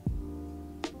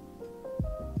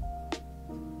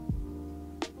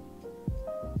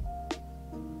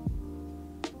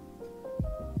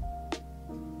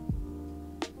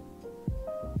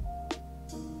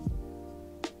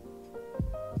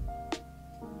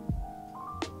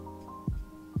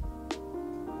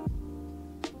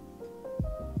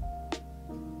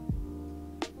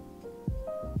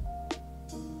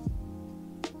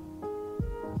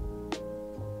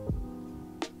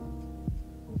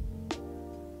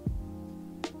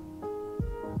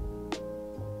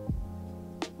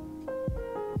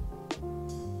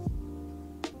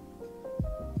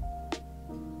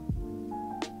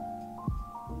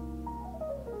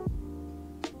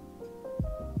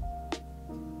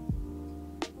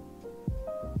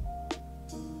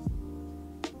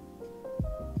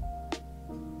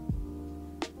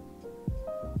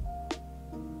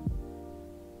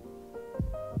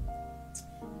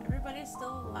 Everybody's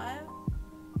still alive?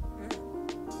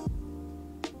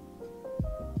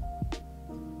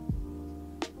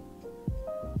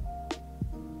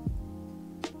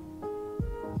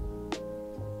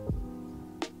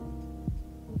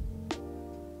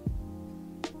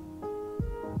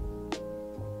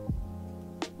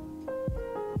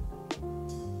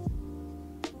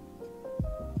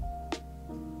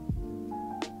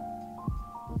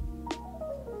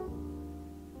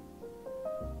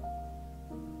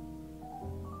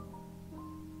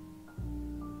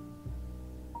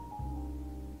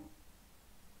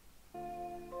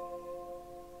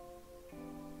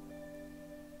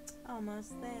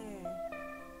 Almost there.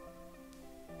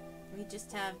 We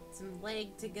just have some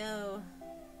leg to go.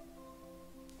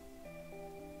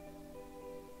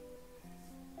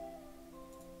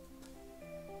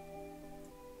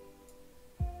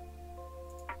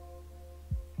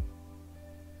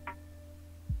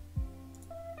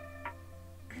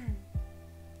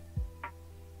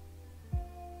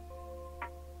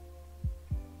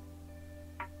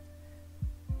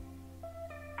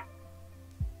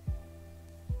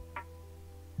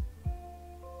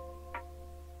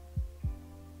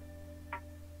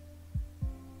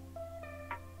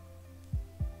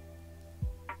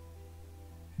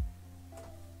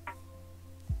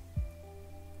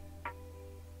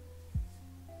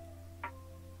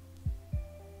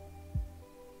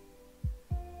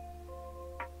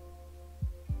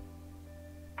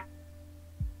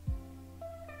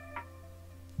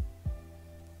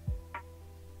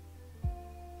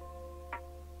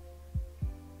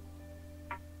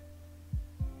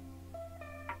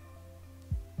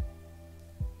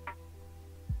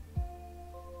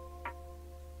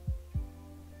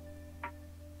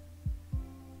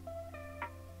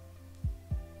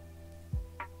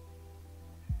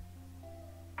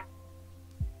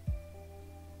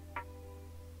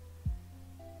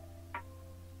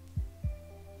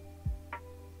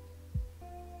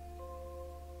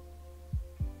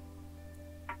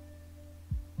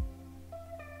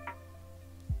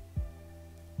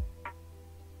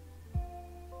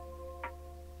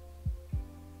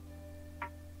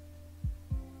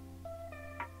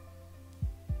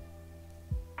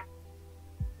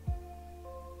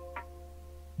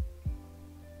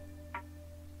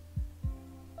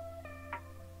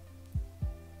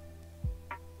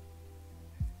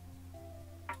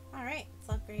 Alright, it's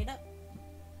all grayed up.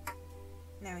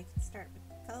 Now we can start with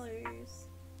the colors.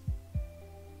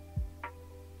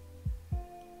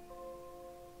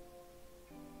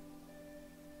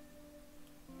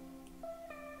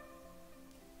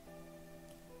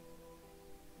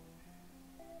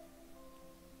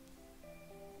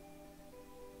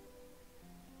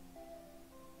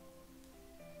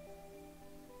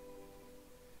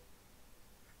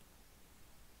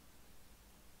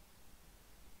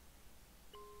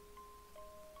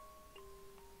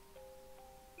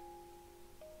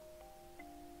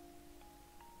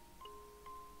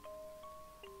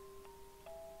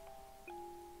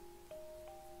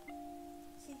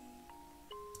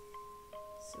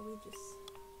 So we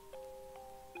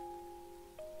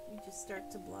just start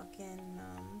to block in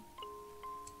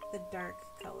the dark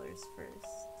colors first.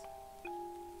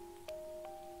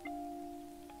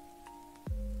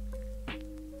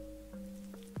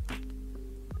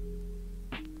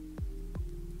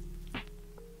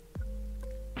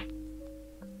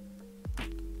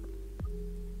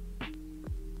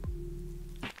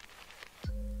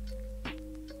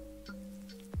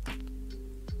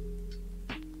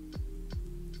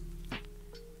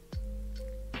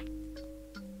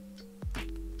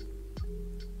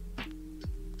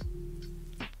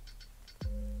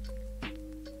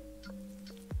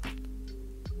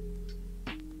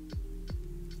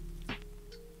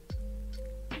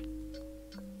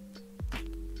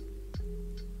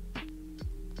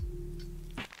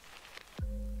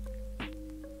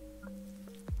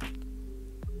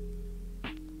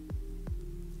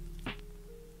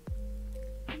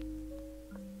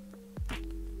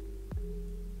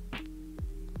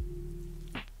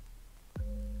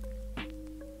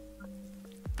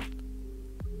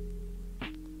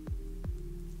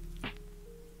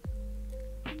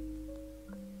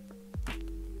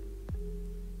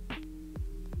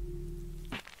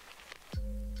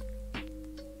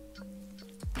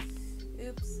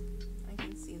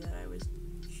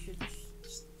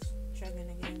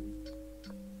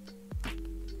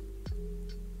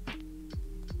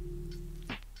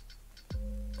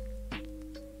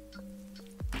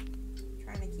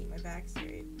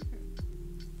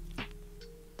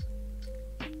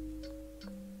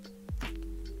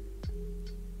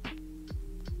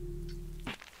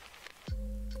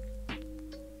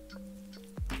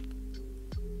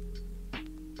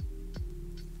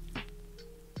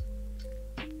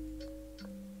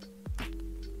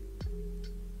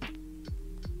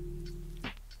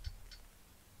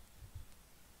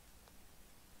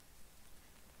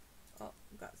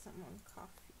 got someone coffee.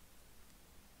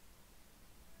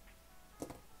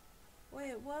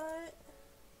 Wait, what?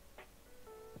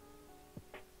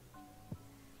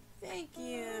 Thank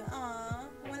you. Aw,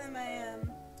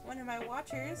 one of my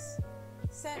watchers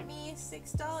sent me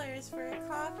 $6 for a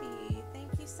coffee.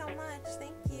 Thank you so much.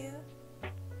 Thank you.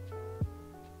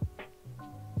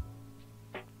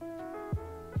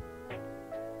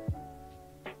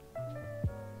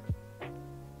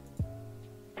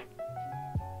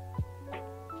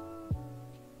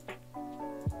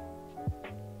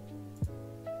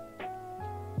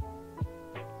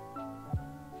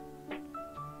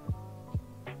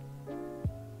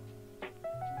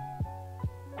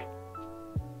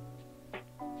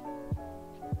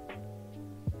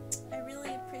 I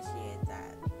really appreciate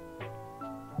that.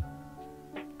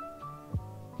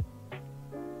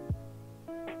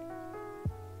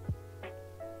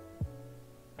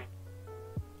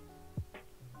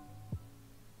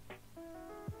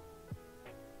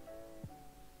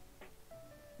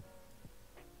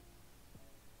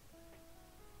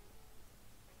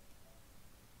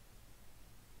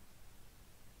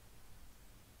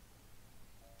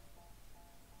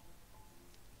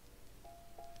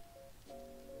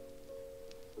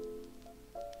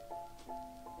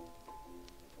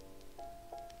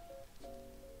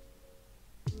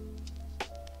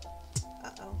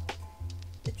 Uh-oh.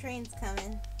 The train's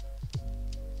coming.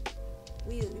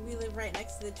 We live right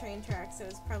next to the train track, so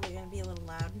it's probably gonna be a little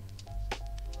loud.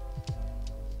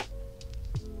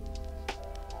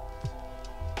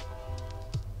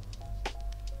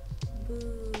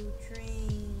 Boo,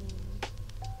 train.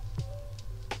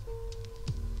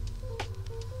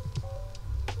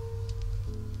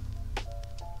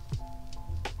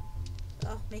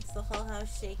 Oh, makes the whole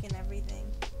house shake and everything.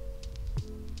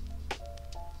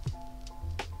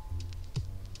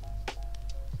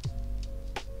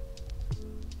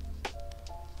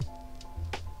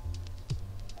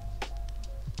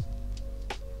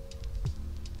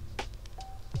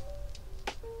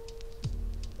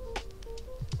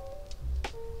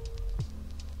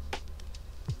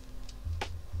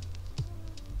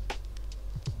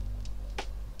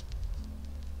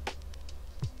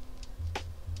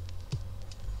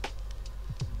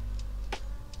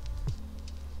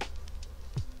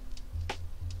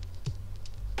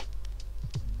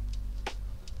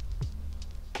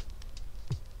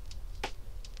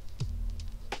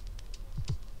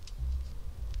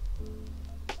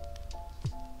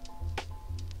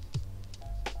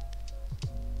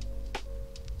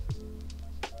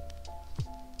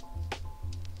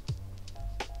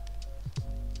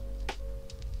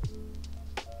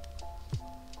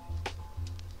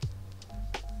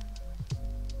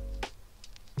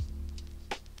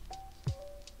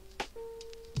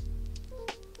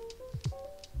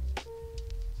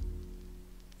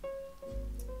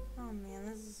 Oh man,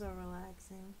 this is so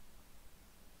relaxing.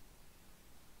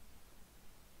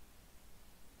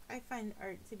 I find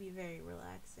art to be very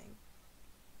relaxing.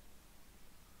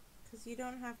 Because you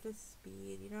don't have to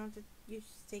speed, you don't have to, you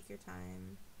just take your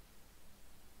time.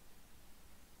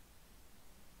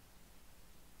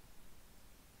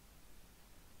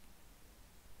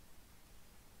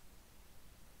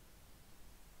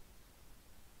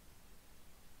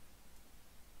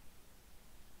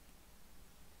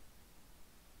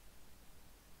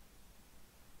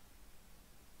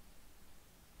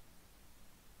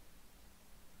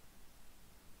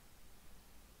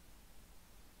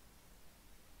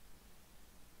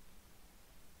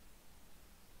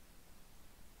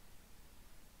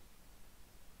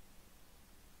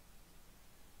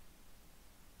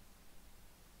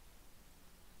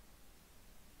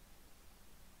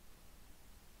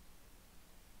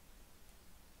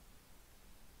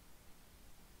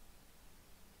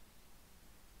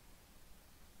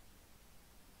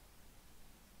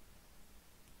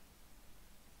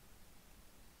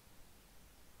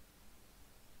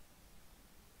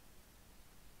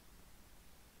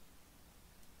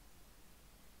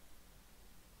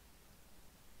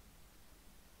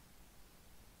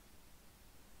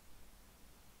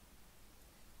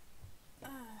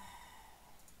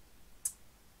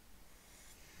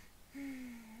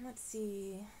 Let's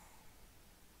see.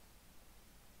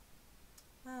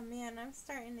 Oh man, I'm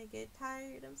starting to get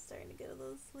tired. I'm starting to get a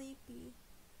little sleepy.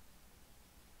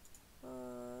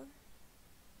 I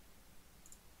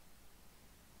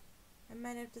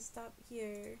might have to stop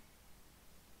here.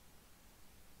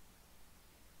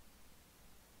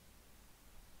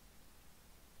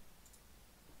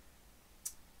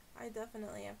 I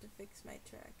definitely have to fix my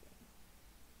tracking.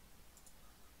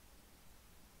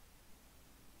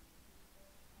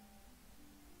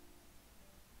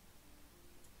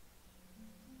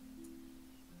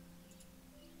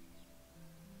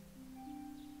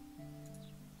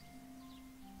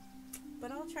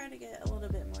 try to get a little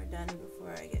bit more done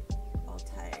before I get all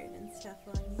tired and stuff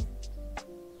on you.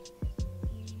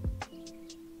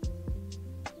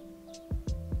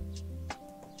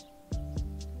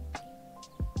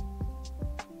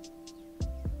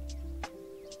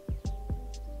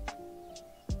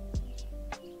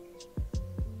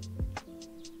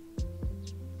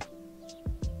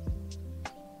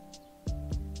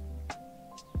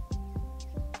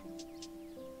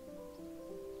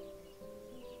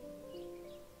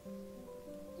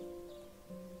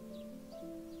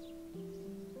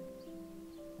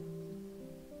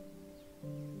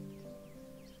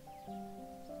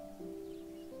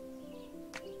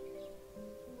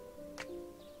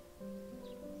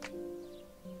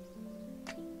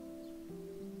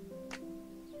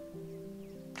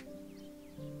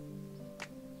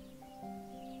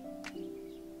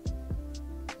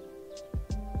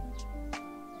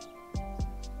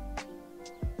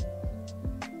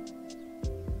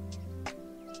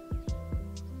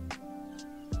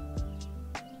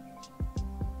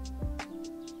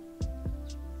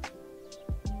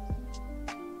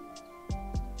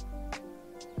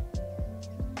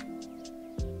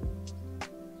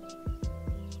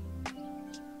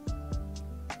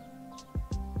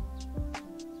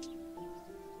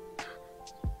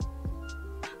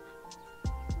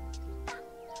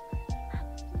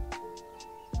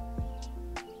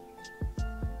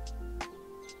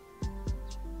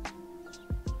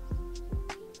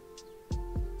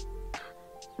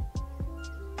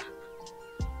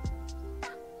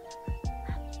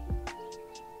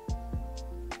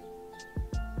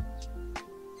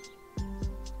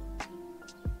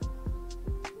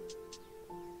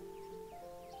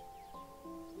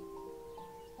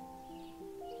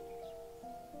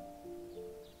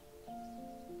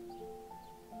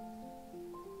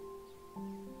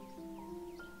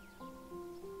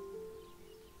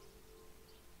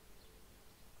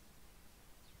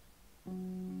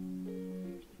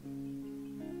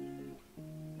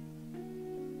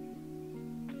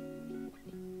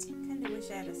 Wish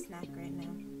I had a snack right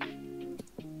now.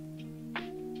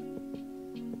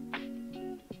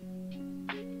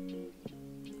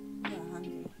 I'm a little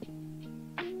hungry.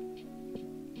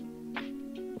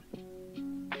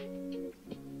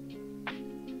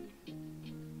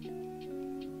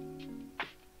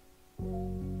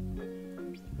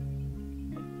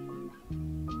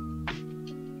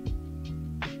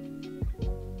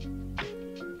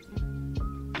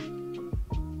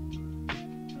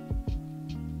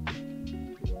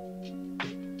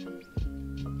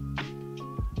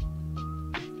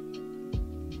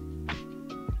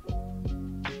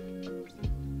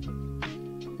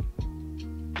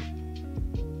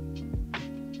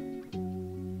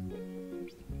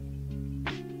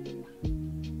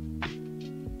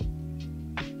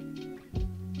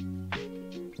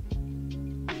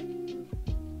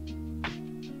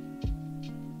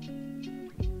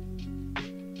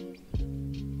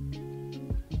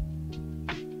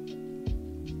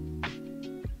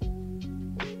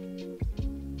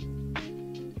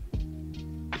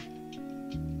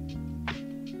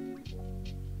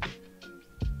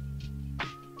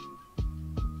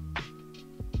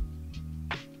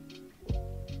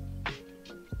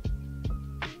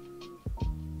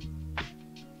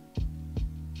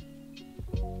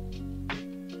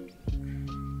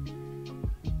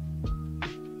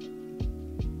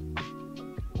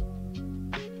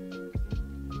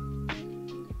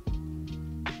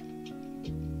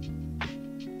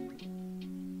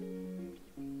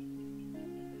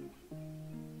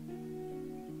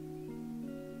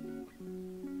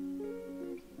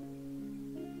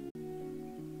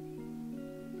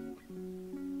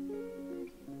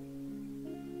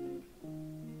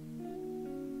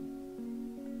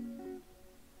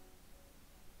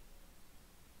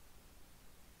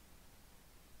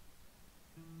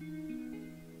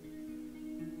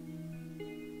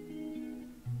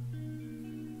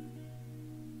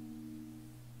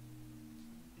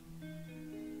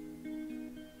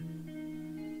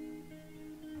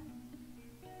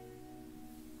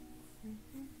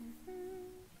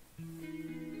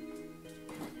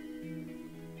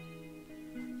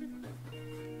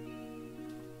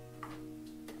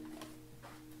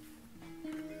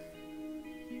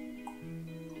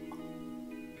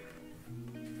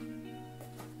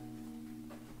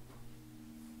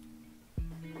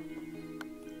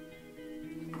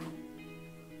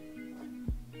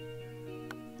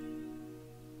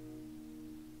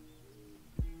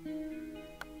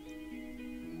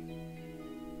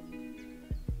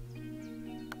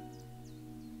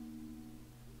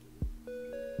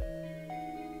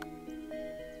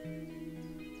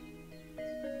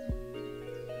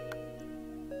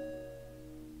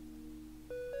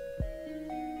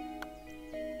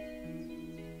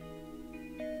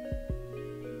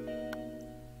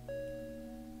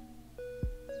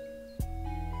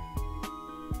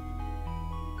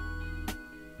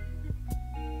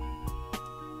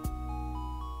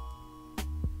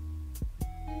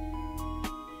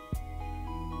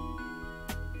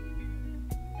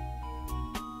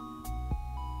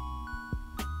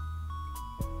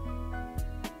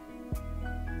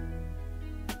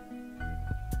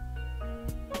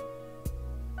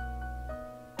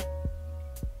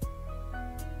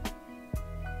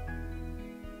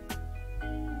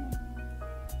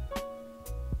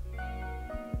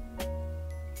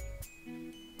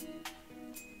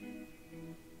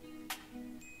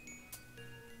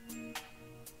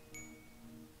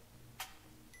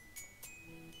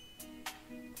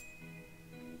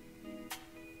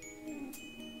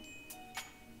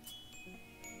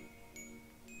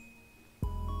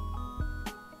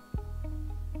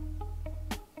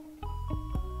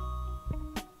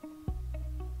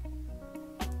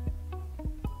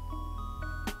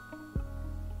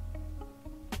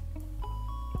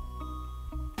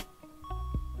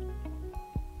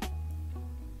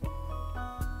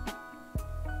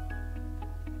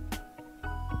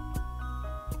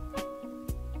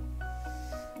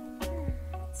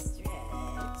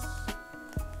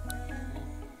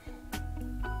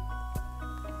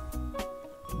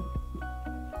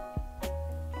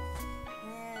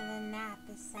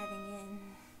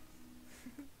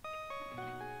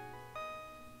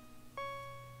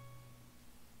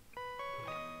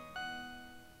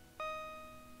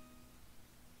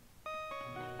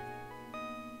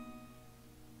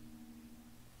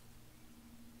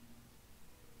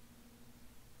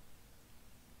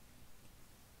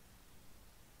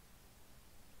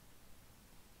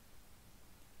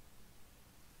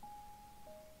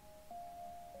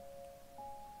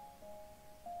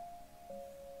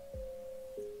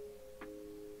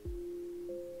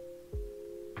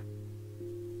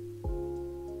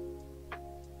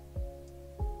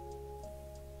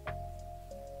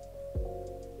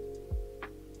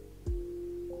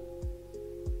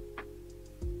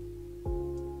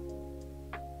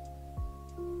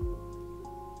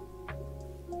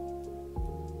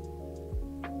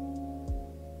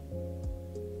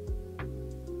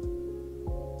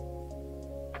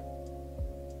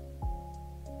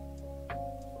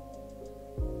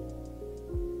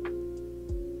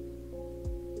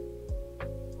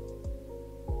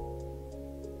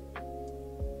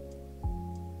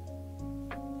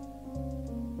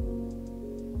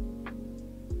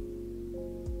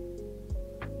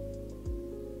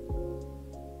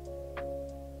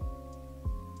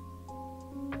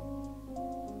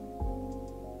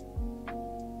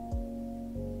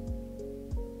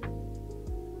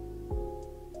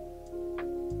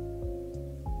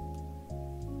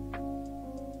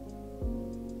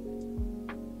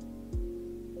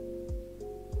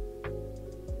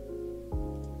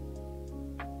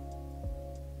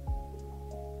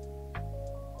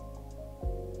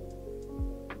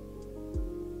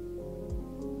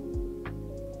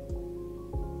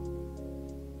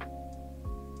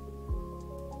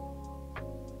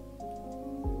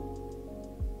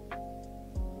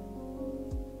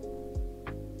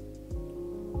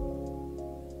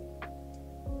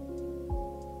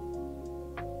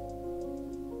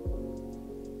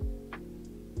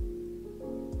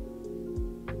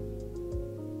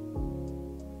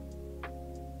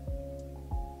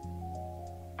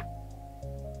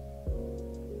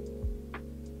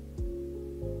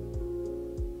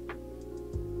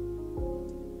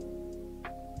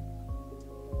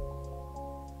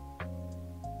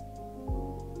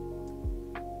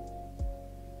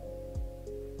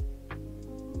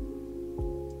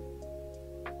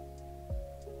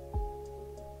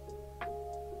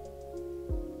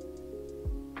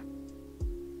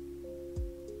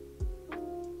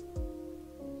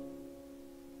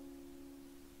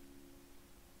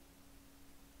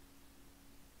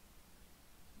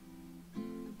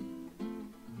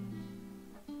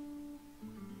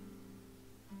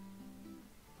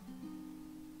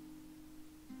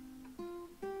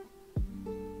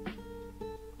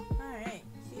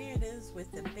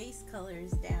 the base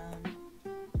colors down.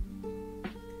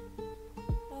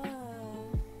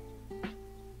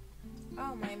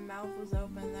 Oh, my mouth was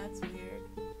open. That's weird.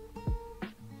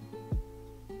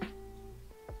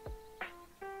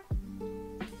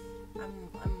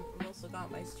 I've also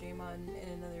got my stream on in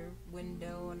another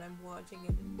window and I'm watching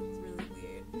it and it's really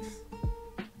weird.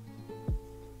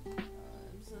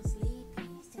 I'm so sleepy,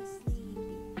 so sleepy.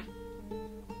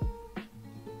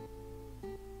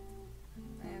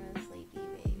 I'm a sleepy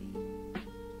baby.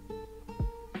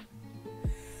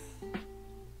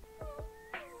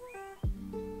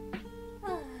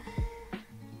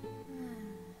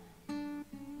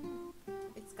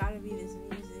 It's gotta be this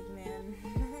music, man.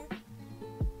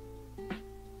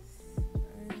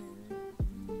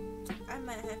 I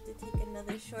might have to take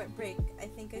another short break. I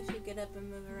think I should get up and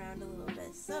move around a little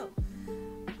bit. So,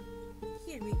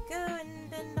 here we go, and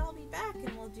then I'll be back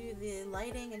and we'll do the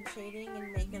lighting and shading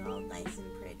and make it all nice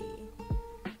and pretty.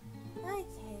 Okay.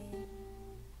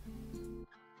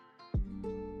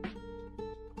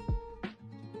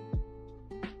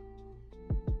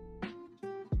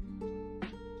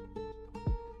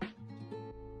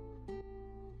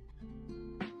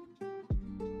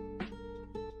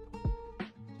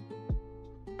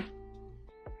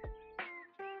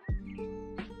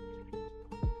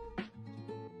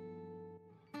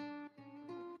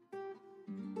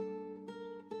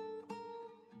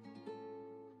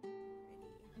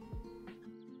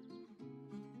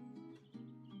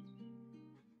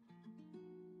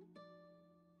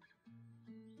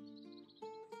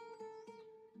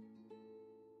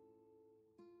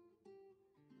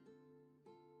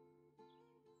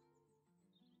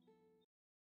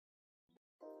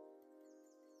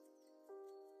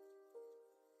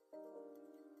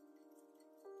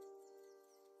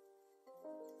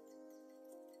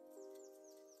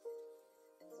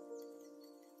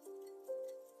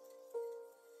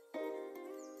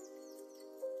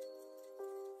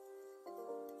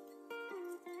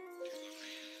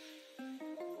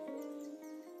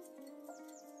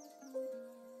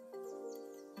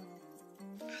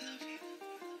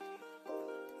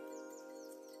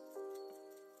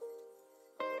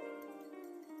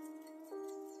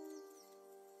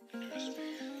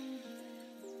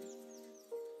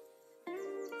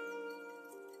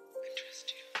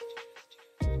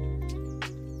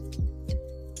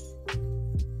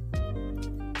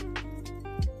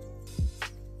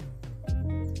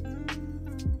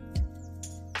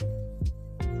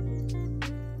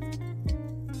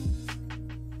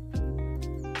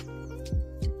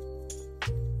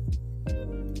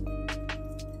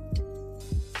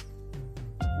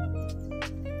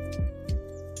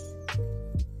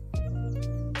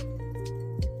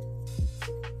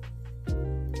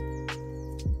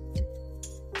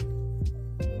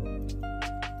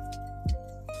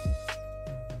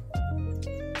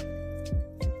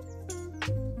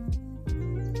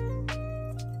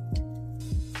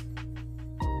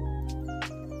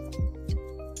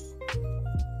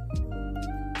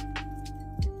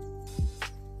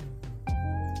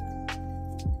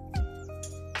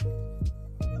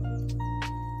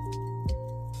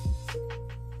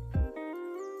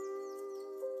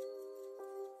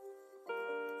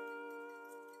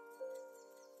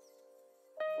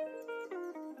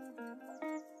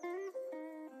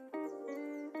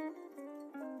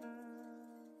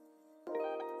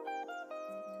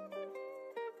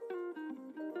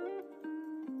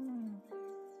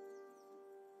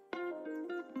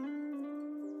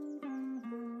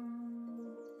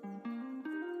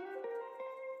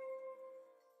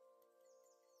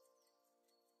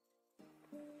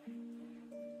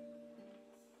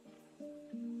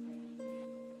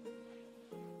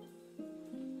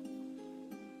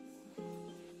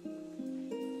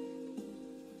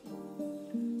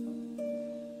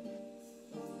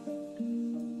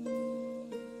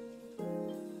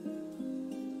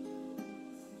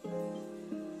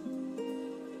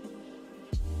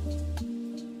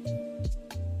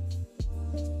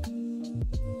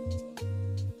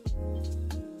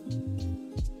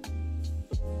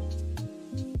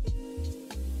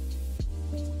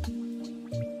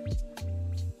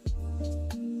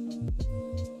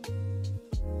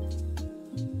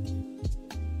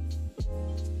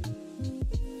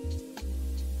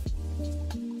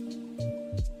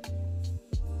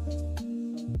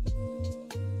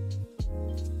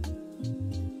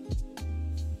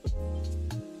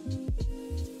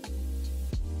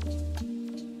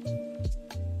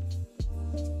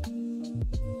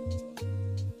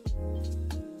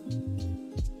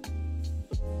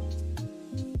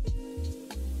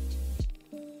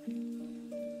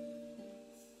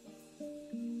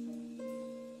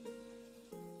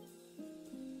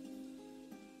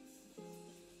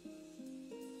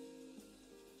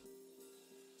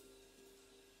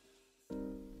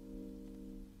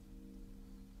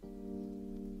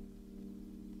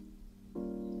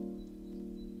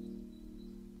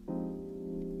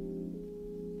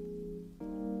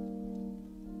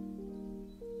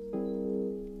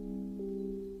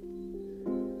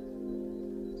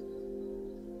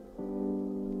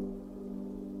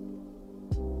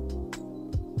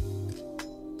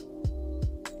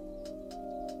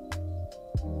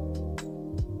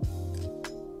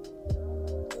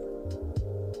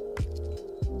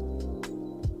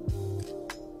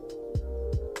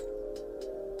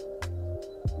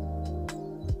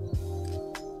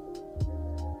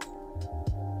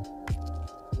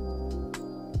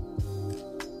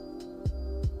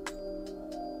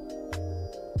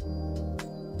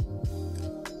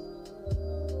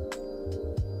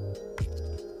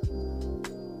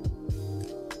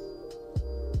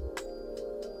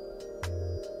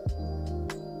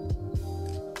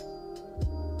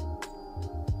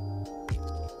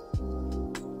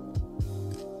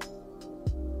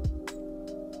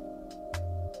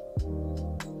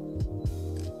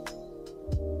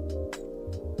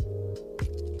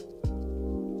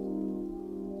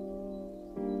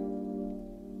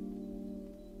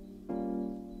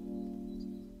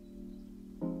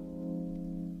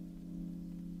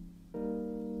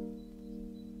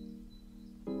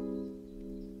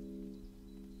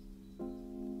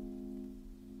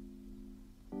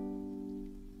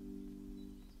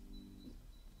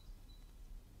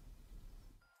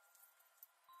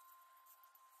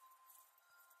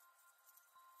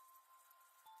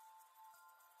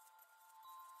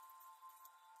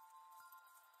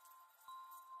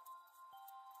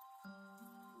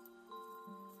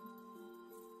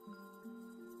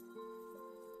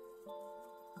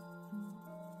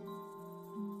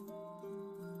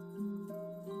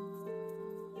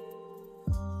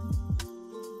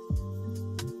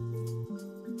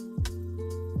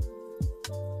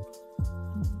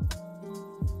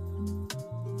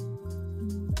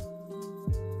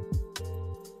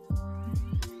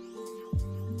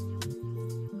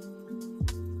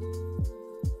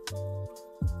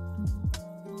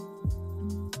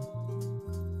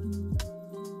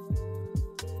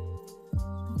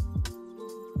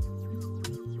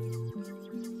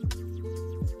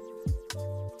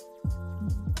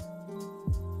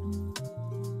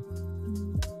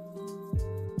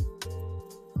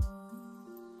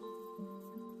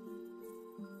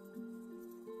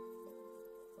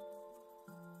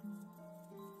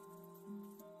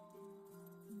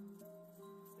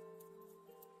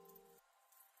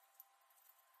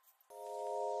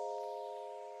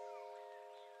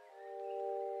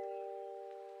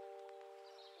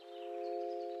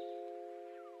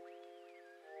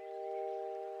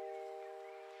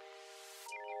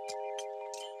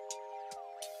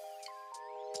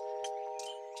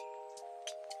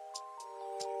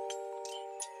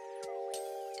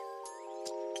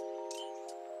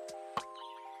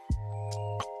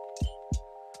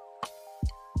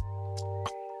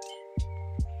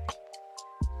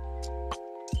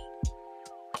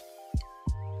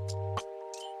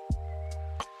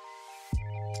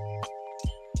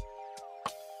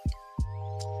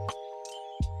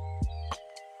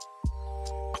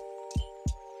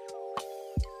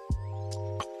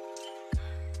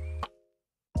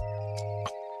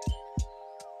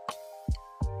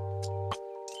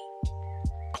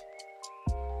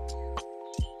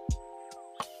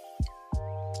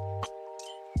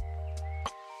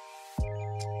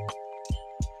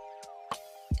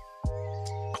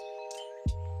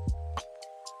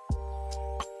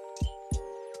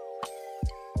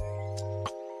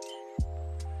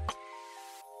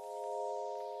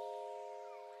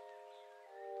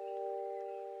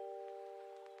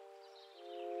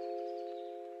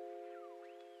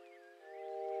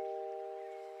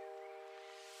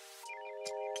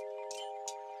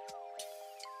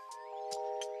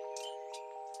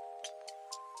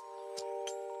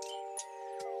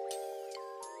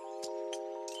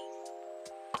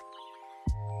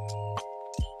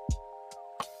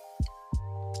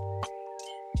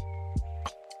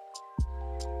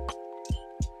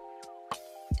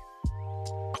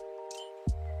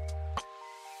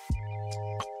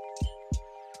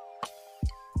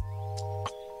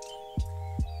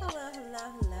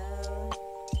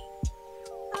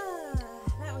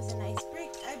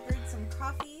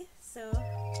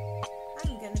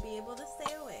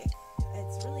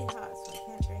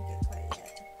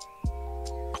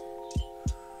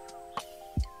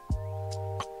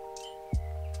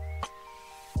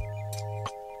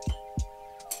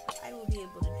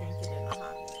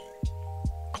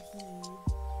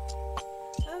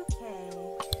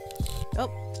 Oh,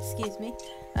 excuse me.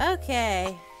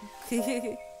 Okay.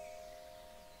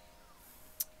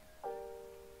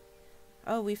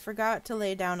 Oh, we forgot to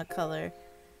lay down a color.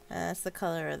 That's the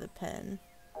color of the pen.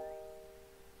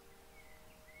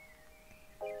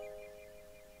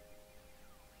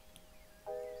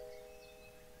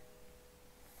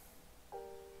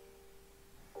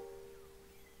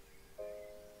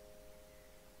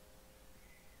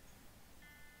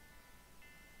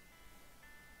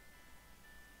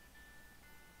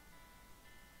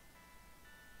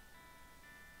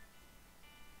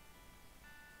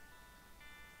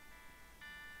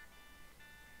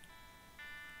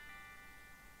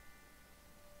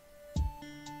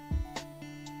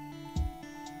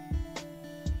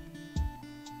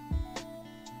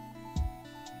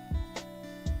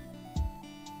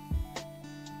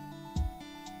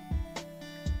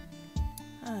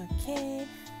 Okay.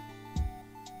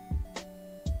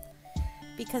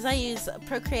 Because I use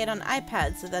Procreate on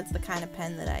iPad, so that's the kind of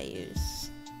pen that I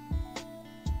use.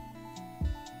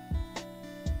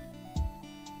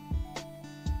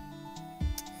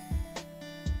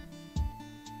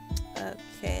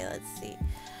 Okay, let's see.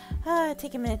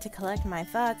 Take a minute to collect my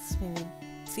thoughts. Maybe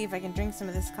see if I can drink some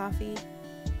of this coffee.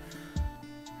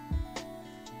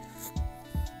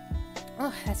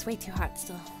 Oh, that's way too hot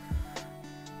still.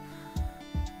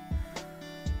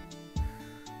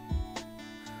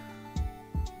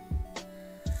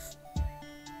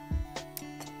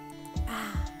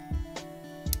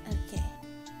 Okay.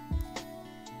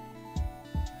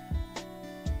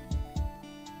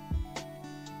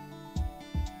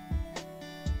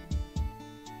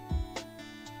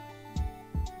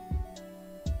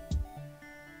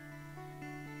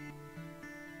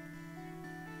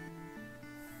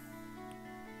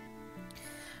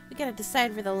 We gotta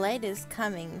decide where the light is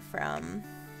coming from.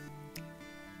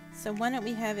 So why don't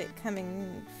we have it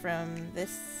coming from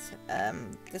this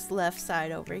this left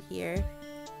side over here?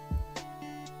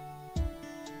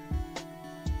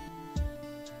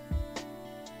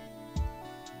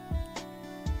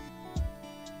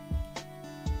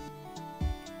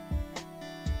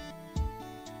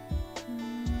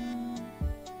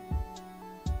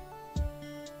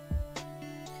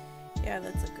 Yeah,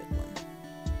 that's a good one.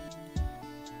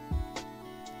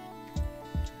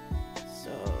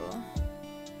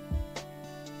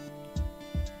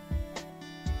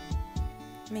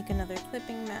 Make another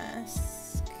clipping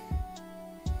mask.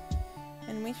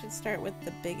 And we should start with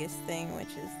the biggest thing, which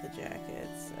is the jacket,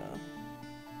 so.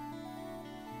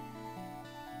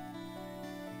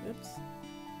 Oops.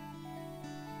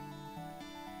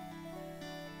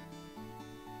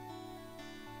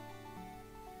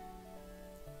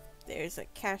 There's a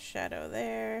cast shadow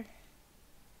there.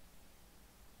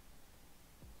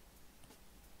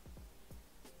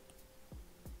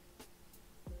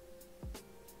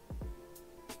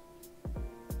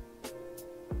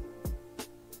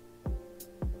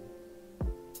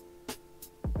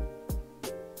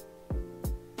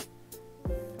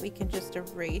 We can just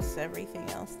erase everything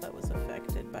else that was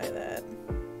affected by that.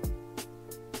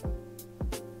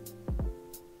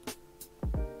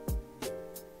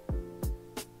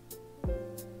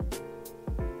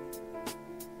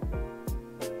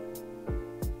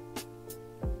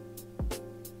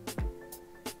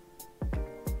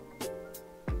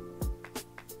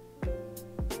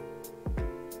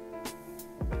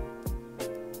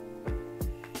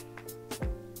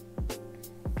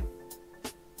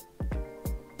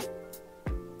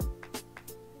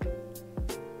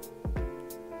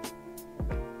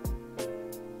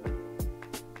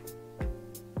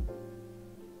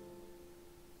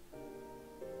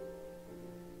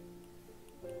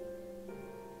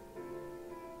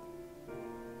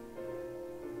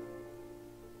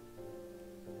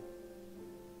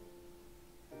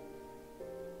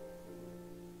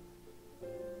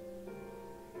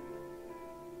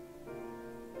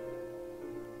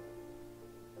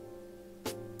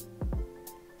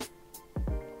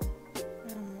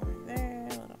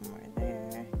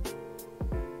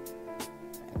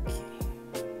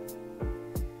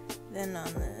 Then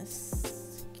on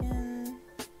this skin,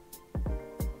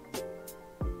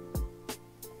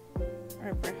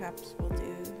 or perhaps we'll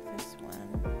do this one.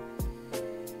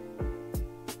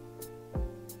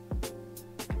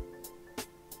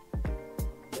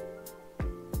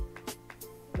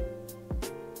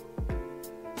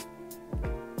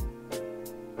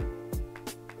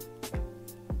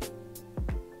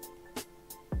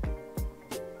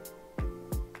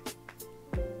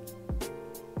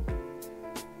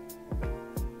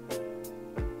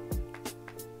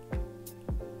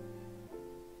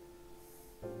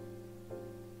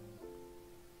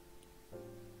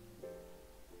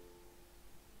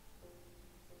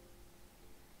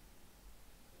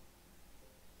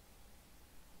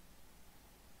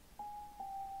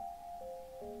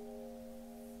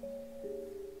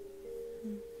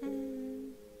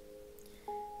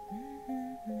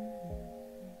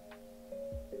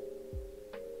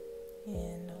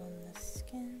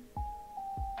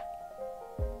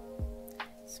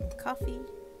 Some coffee.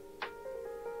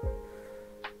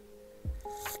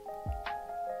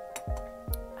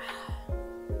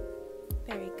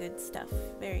 Very good stuff.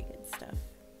 Very good stuff.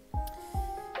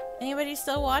 Anybody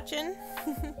still watching?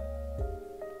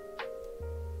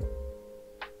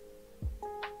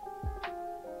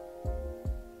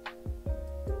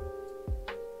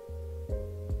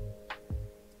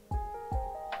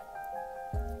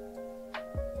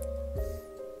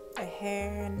 The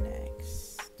hair next.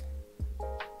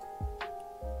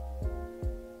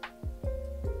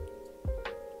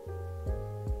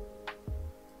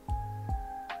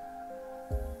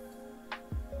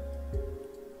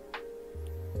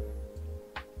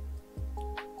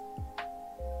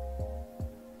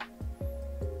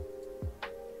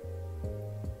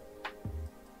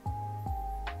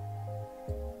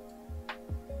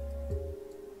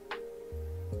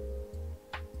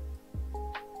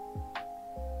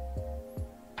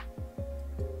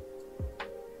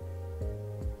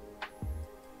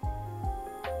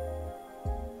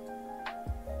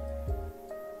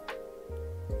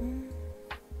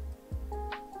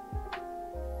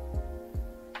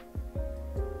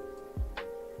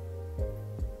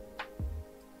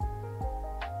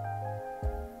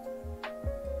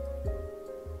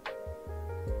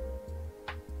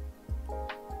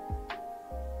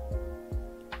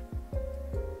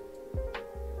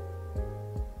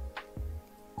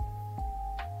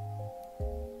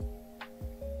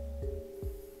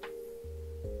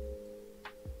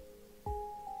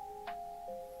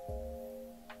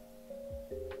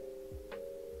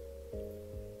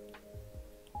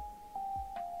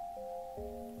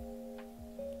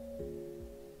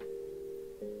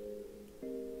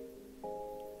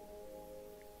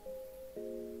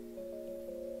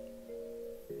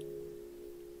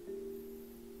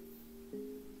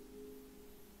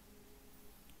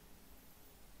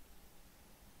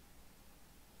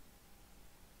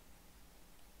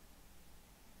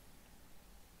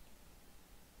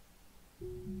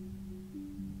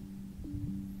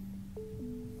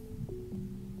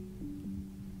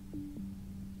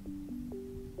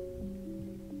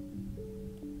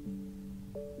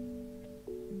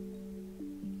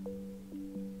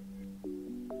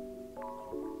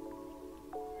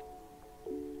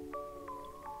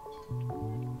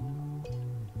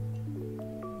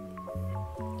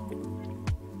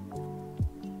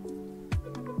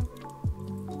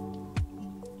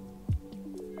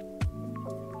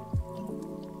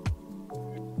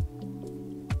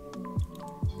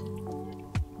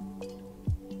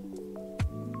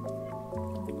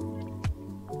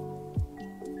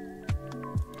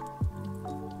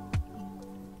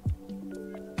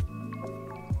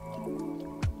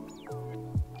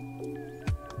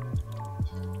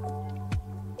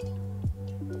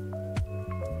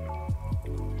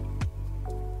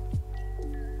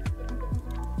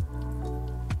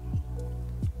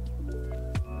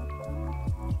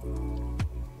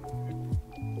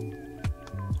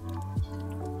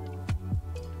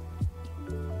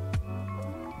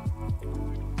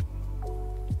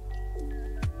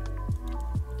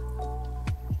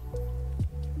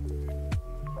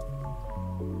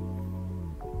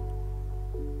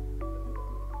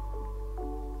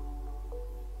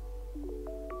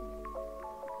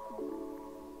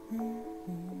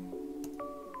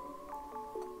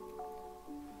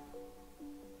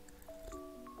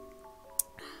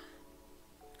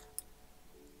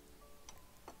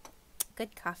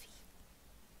 Good coffee.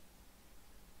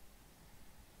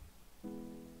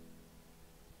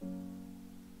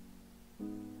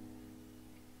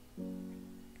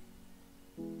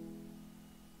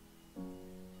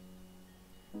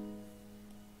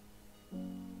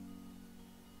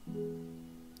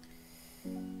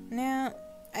 Now,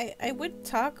 I would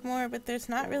talk more, but there's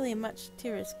not really much to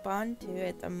respond to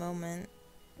at the moment.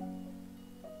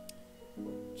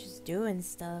 Just doing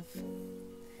stuff.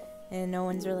 And no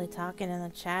one's really talking in the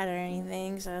chat or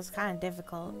anything, so it's kind of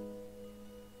difficult.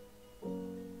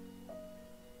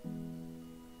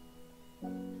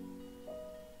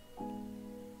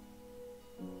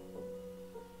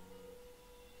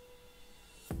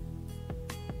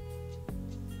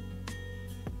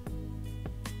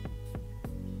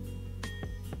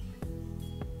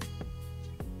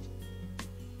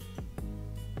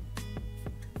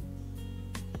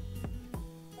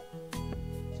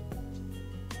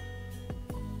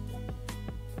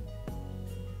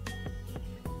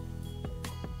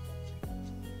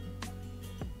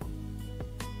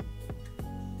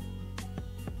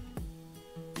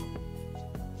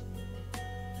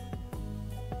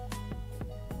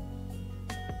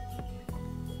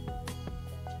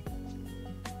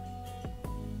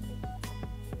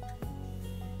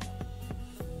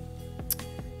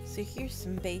 So here's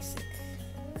some basic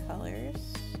colors.